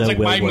 The Sounds dildo like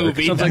will my work.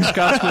 movie. Sounds like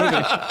Scott's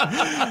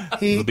movie.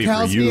 He It'll be for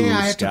tells you, me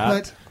I have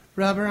Scott. to put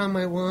rubber on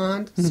my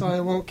wand so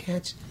I won't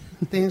catch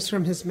things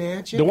from his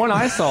magic. The one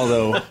I saw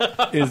though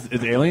is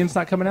Aliens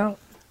not coming out?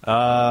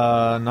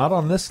 Not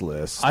on this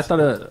list. I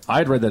thought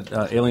I'd read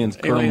that Aliens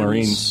Colonel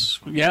Aliens,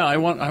 Marine. Yeah, I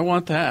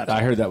want that.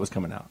 I heard that was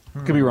coming out.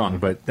 Could be wrong,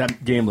 but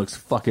that game looks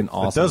fucking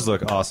awesome. It does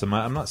look awesome.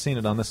 I'm not seeing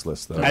it on this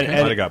list though. At, It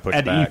might have got pushed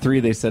at back.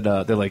 E3, they said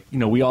they're like,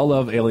 we all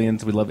love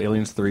Aliens. We love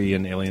Aliens 3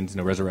 and Aliens,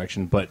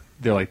 Resurrection. But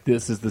they're like,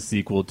 this is the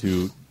sequel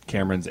to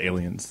Cameron's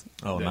Aliens.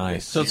 Oh,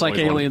 nice. So it's like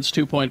Aliens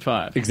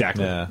 2.5.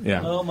 Exactly.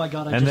 Yeah. Oh my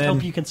god! I And just then-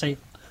 hope you can say,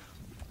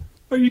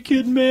 "Are you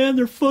kidding, man?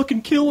 They're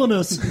fucking killing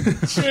us."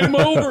 Game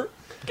over.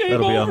 That'll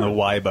be on the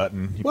Y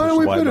button. You Why push don't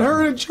we the Y put button.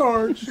 her in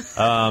charge?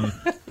 And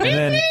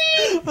then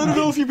I don't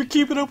know if you've been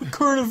keeping up with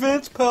current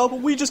events, pal, but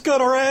we just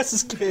got our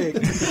asses kicked.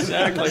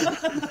 Exactly.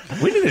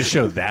 We need to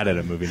show that at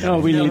a movie. No,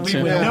 we need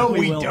to. No,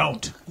 we will.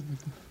 don't.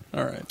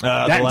 All right.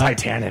 That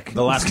Titanic.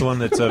 The last one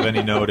that's of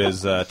any note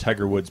is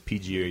Tiger Woods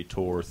PGA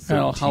Tour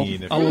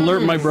 13. I'll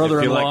alert my If you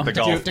brother-in-law. like the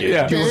golf game.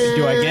 Yeah.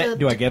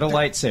 Do I get a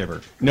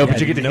lightsaber? No, but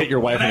you get to hit your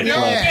wife in the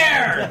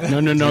club.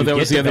 No, that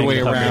was the other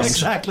way around.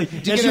 Exactly. you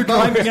As get you're a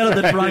bone- driving out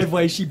of the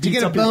driveway, she Did you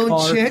beats get a up your bone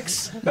car.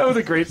 chicks? That was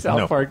a great South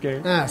No. Park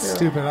game. Ah,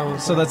 stupid. I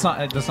was So that's not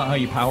how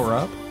you power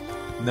up.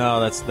 No,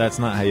 that's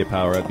not how you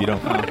power up. You don't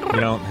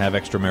have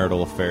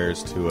extramarital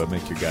affairs to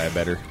make your guy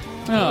better.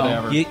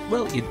 Oh. You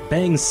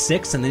bang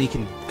 6 and then you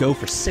can go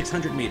for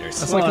 600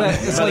 meters. It's like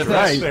that. It's like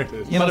right. that.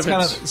 You know, it's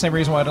kind of the same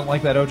reason why I don't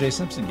like that O.J.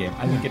 Simpson game.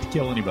 I didn't get to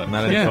kill anybody.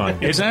 Not any Yeah. fun.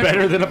 It's Exactly.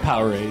 better than a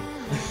Powerade.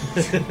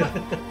 Is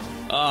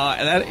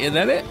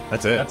that it?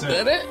 That's it. Is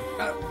that it?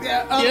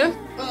 yeah.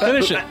 Yeah.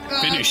 Finish it.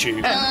 Finish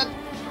it.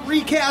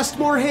 Recast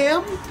more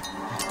ham.